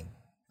behind.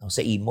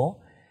 Sa imo,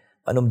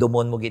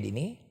 panumdumon mo gid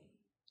ini,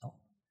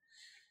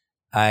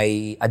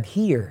 I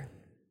adhere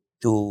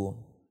to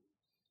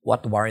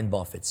what Warren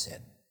Buffett said.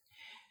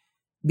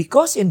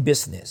 Because in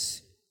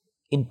business,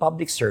 in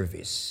public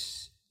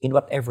service, in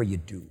whatever you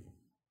do,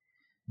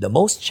 the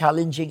most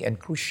challenging and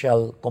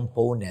crucial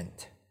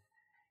component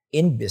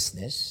in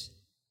business,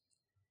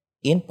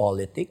 in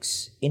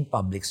politics, in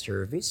public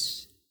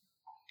service,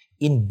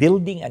 in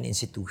building an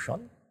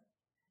institution,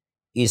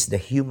 is the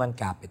human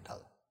capital.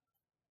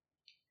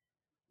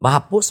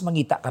 Mahapos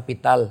mangita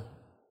kapital,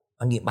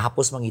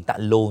 mahapos mangita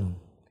loan,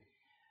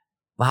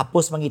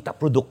 mahapos mangita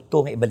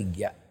produkto nga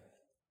ibaligya.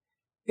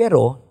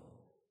 Pero,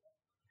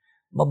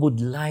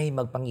 mabudlay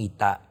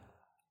magpangita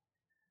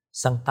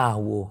sang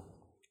tawo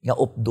nga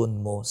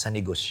updon mo sa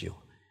negosyo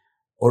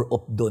or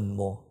updon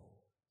mo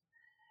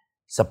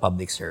sa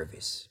public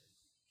service.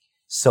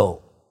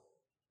 So,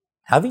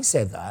 having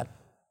said that,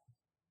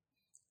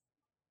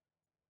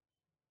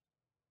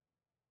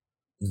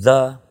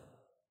 the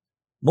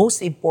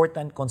most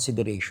important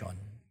consideration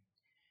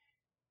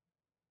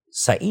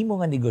sa imo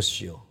nga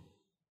negosyo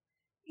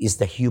is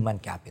the human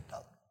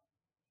capital.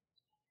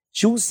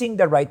 Choosing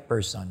the right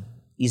person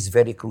is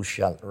very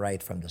crucial right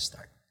from the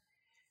start.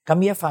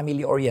 Kami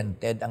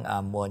family-oriented ang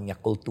amon nga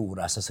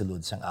kultura sa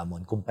sulod sang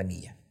amon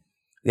kompanya.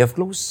 We have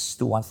close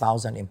to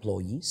 1,000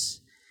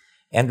 employees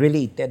and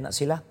related na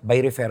sila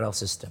by referral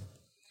system.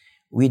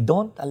 We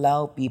don't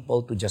allow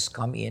people to just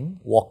come in,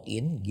 walk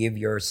in, give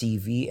your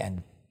CV,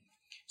 and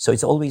so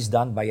it's always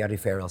done by a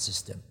referral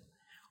system.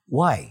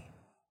 Why?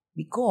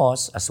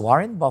 Because, as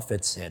Warren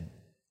Buffett said,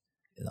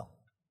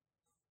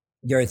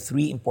 there are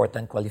 3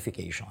 important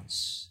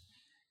qualifications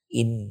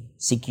in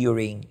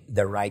securing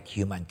the right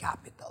human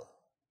capital.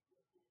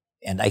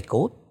 And I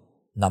quote,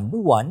 number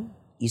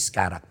 1 is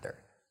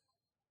character.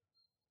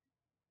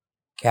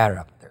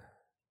 Character.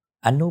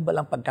 Ano ba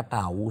lang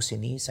pagkatawo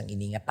sini sang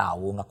ini nga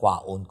tawo nga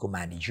kwaon ko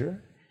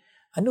manager?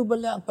 Ano ba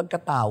lang ang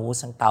pagkatawo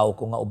sang tawo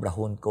ko nga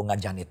obrahon ko nga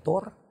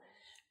janitor?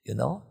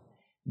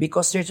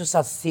 Because there's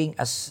such thing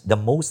as the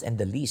most and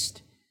the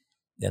least.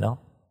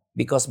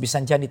 Because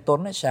bisan janitor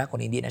na siya,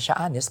 kung hindi na siya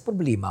honest,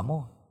 problema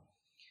mo.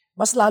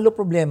 Mas lalo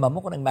problema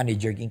mo kung ang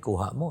manager king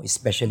kuha mo,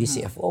 especially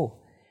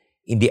CFO.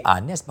 Hindi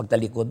honest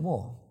pagtalikod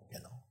mo.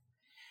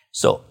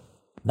 So,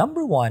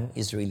 number 1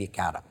 is really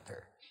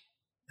character.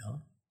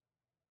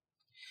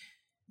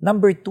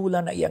 Number 2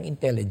 lang na iyang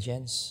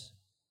intelligence.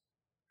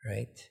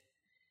 Right?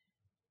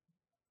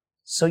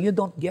 So, you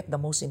don't get the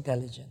most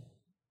intelligent.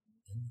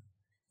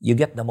 You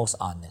get the most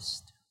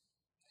honest.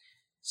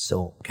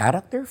 So,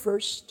 character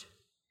first,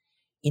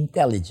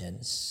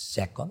 intelligence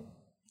second,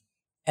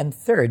 and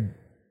third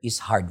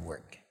is hard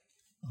work.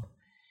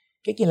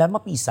 Kaya kailan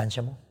mapisan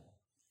siya mo.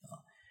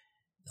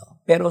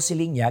 Pero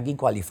siling niya,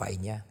 qualify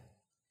niya.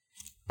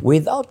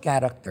 Without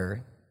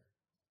character,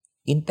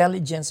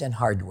 intelligence and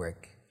hard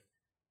work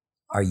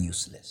are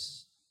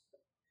useless.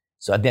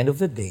 So at the end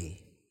of the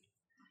day,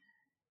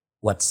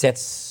 what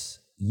sets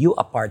you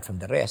apart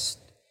from the rest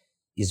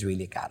is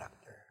really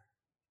character.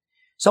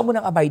 So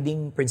munang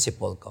abiding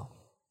principle ko.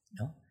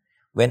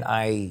 When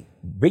I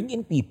bring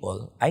in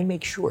people, I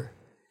make sure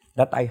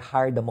that I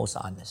hire the most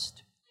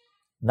honest,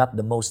 not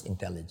the most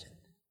intelligent.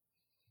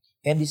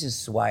 And this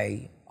is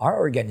why our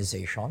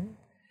organization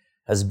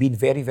has been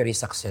very, very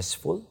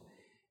successful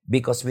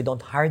because we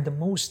don't hire the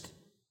most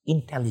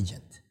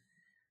intelligent,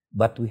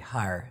 but we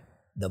hire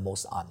the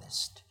most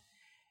honest.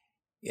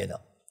 You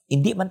know,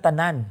 hindi man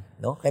tanan,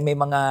 no? Kaya may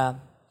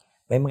mga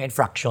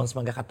infractions,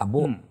 mga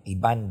katabo,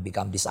 iban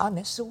become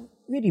dishonest, so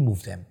we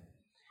remove them.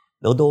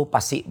 Though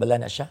pasi bala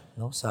na siya,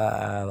 no,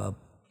 sa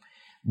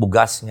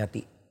bugas nga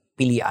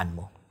pilian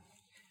mo.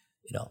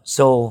 You know,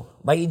 so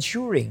by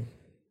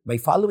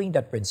following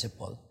that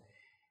principle,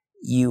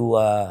 you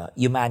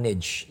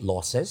manage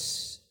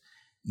losses,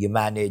 you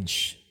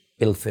manage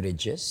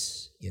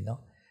pilferages, you know.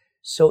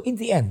 So in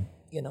the end,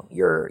 you know,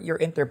 your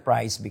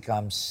enterprise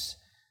becomes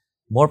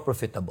more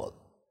profitable,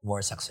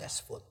 more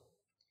successful.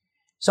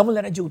 So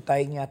mula na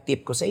jutay nga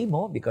tip ko sa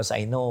imo because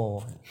I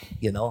know,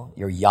 you know,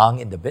 you're young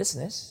in the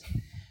business.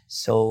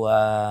 So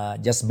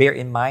just bear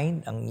in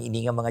mind ang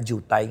ini nga mga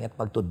jutay nga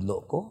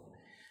pagtudlo ko.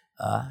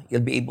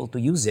 You'll be able to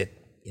use it,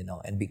 you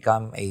know, and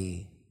become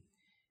a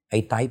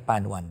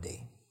taipan one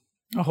day.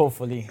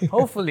 Hopefully.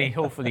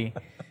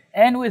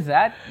 And with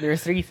that, there are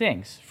 3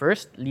 things.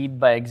 First, lead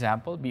by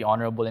example. Be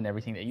honorable in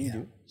everything that you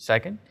do.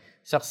 Second,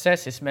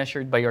 success is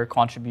measured by your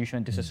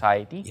contribution to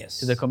society,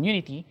 to the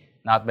community,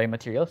 not by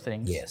material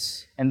things.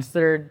 Yes. And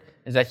third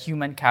is that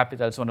human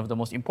capital is one of the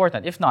most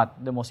important, if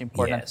not the most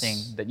important thing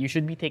that you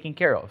should be taking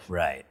care of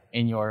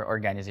in your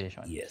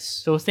organization.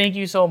 Yes. So thank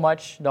you so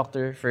much,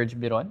 Dr. Ferj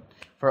Biron,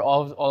 for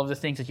all of the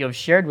things that you have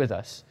shared with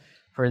us,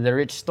 for the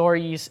rich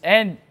stories,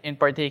 and in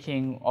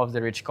partaking of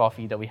the rich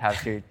coffee that we have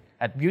here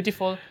at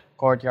beautiful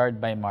Courtyard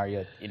by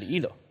Marriott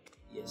Iloilo.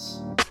 Yes.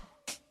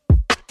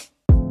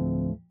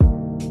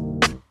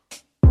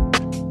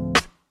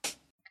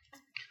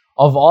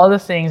 Of all the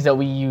things that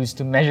we use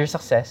to measure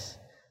success,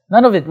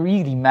 none of it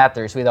really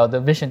matters without the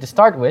vision to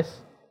start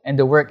with and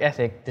the work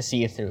ethic to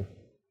see it through.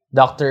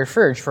 Dr.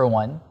 Ferj, for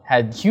one,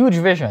 had huge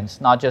visions,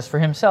 not just for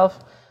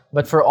himself,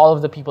 but for all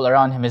of the people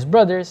around him, his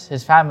brothers,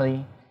 his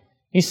family.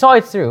 He saw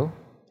it through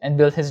and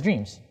built his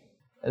dreams.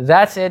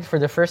 That's it for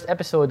the first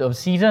episode of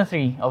Season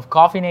 3 of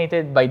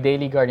Coffeenated by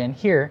Daily Guardian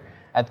here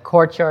at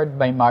Courtyard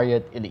by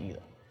Marriott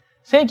Iloilo.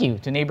 Thank you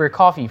to Neighbor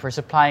Coffee for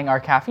supplying our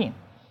caffeine.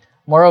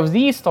 More of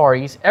these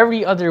stories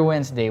every other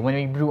Wednesday when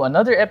we brew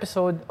another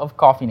episode of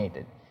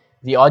Coffeenated.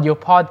 The audio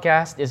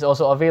podcast is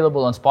also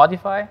available on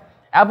Spotify,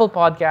 Apple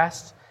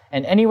Podcasts,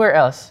 and anywhere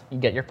else you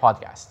get your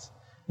podcasts.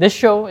 This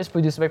show is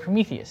produced by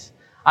Prometheus.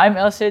 I'm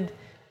Elcid.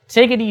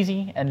 Take it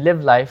easy and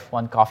live life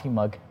one coffee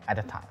mug at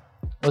a time.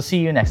 We'll see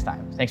you next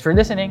time. Thanks for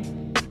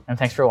listening, and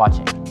thanks for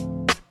watching.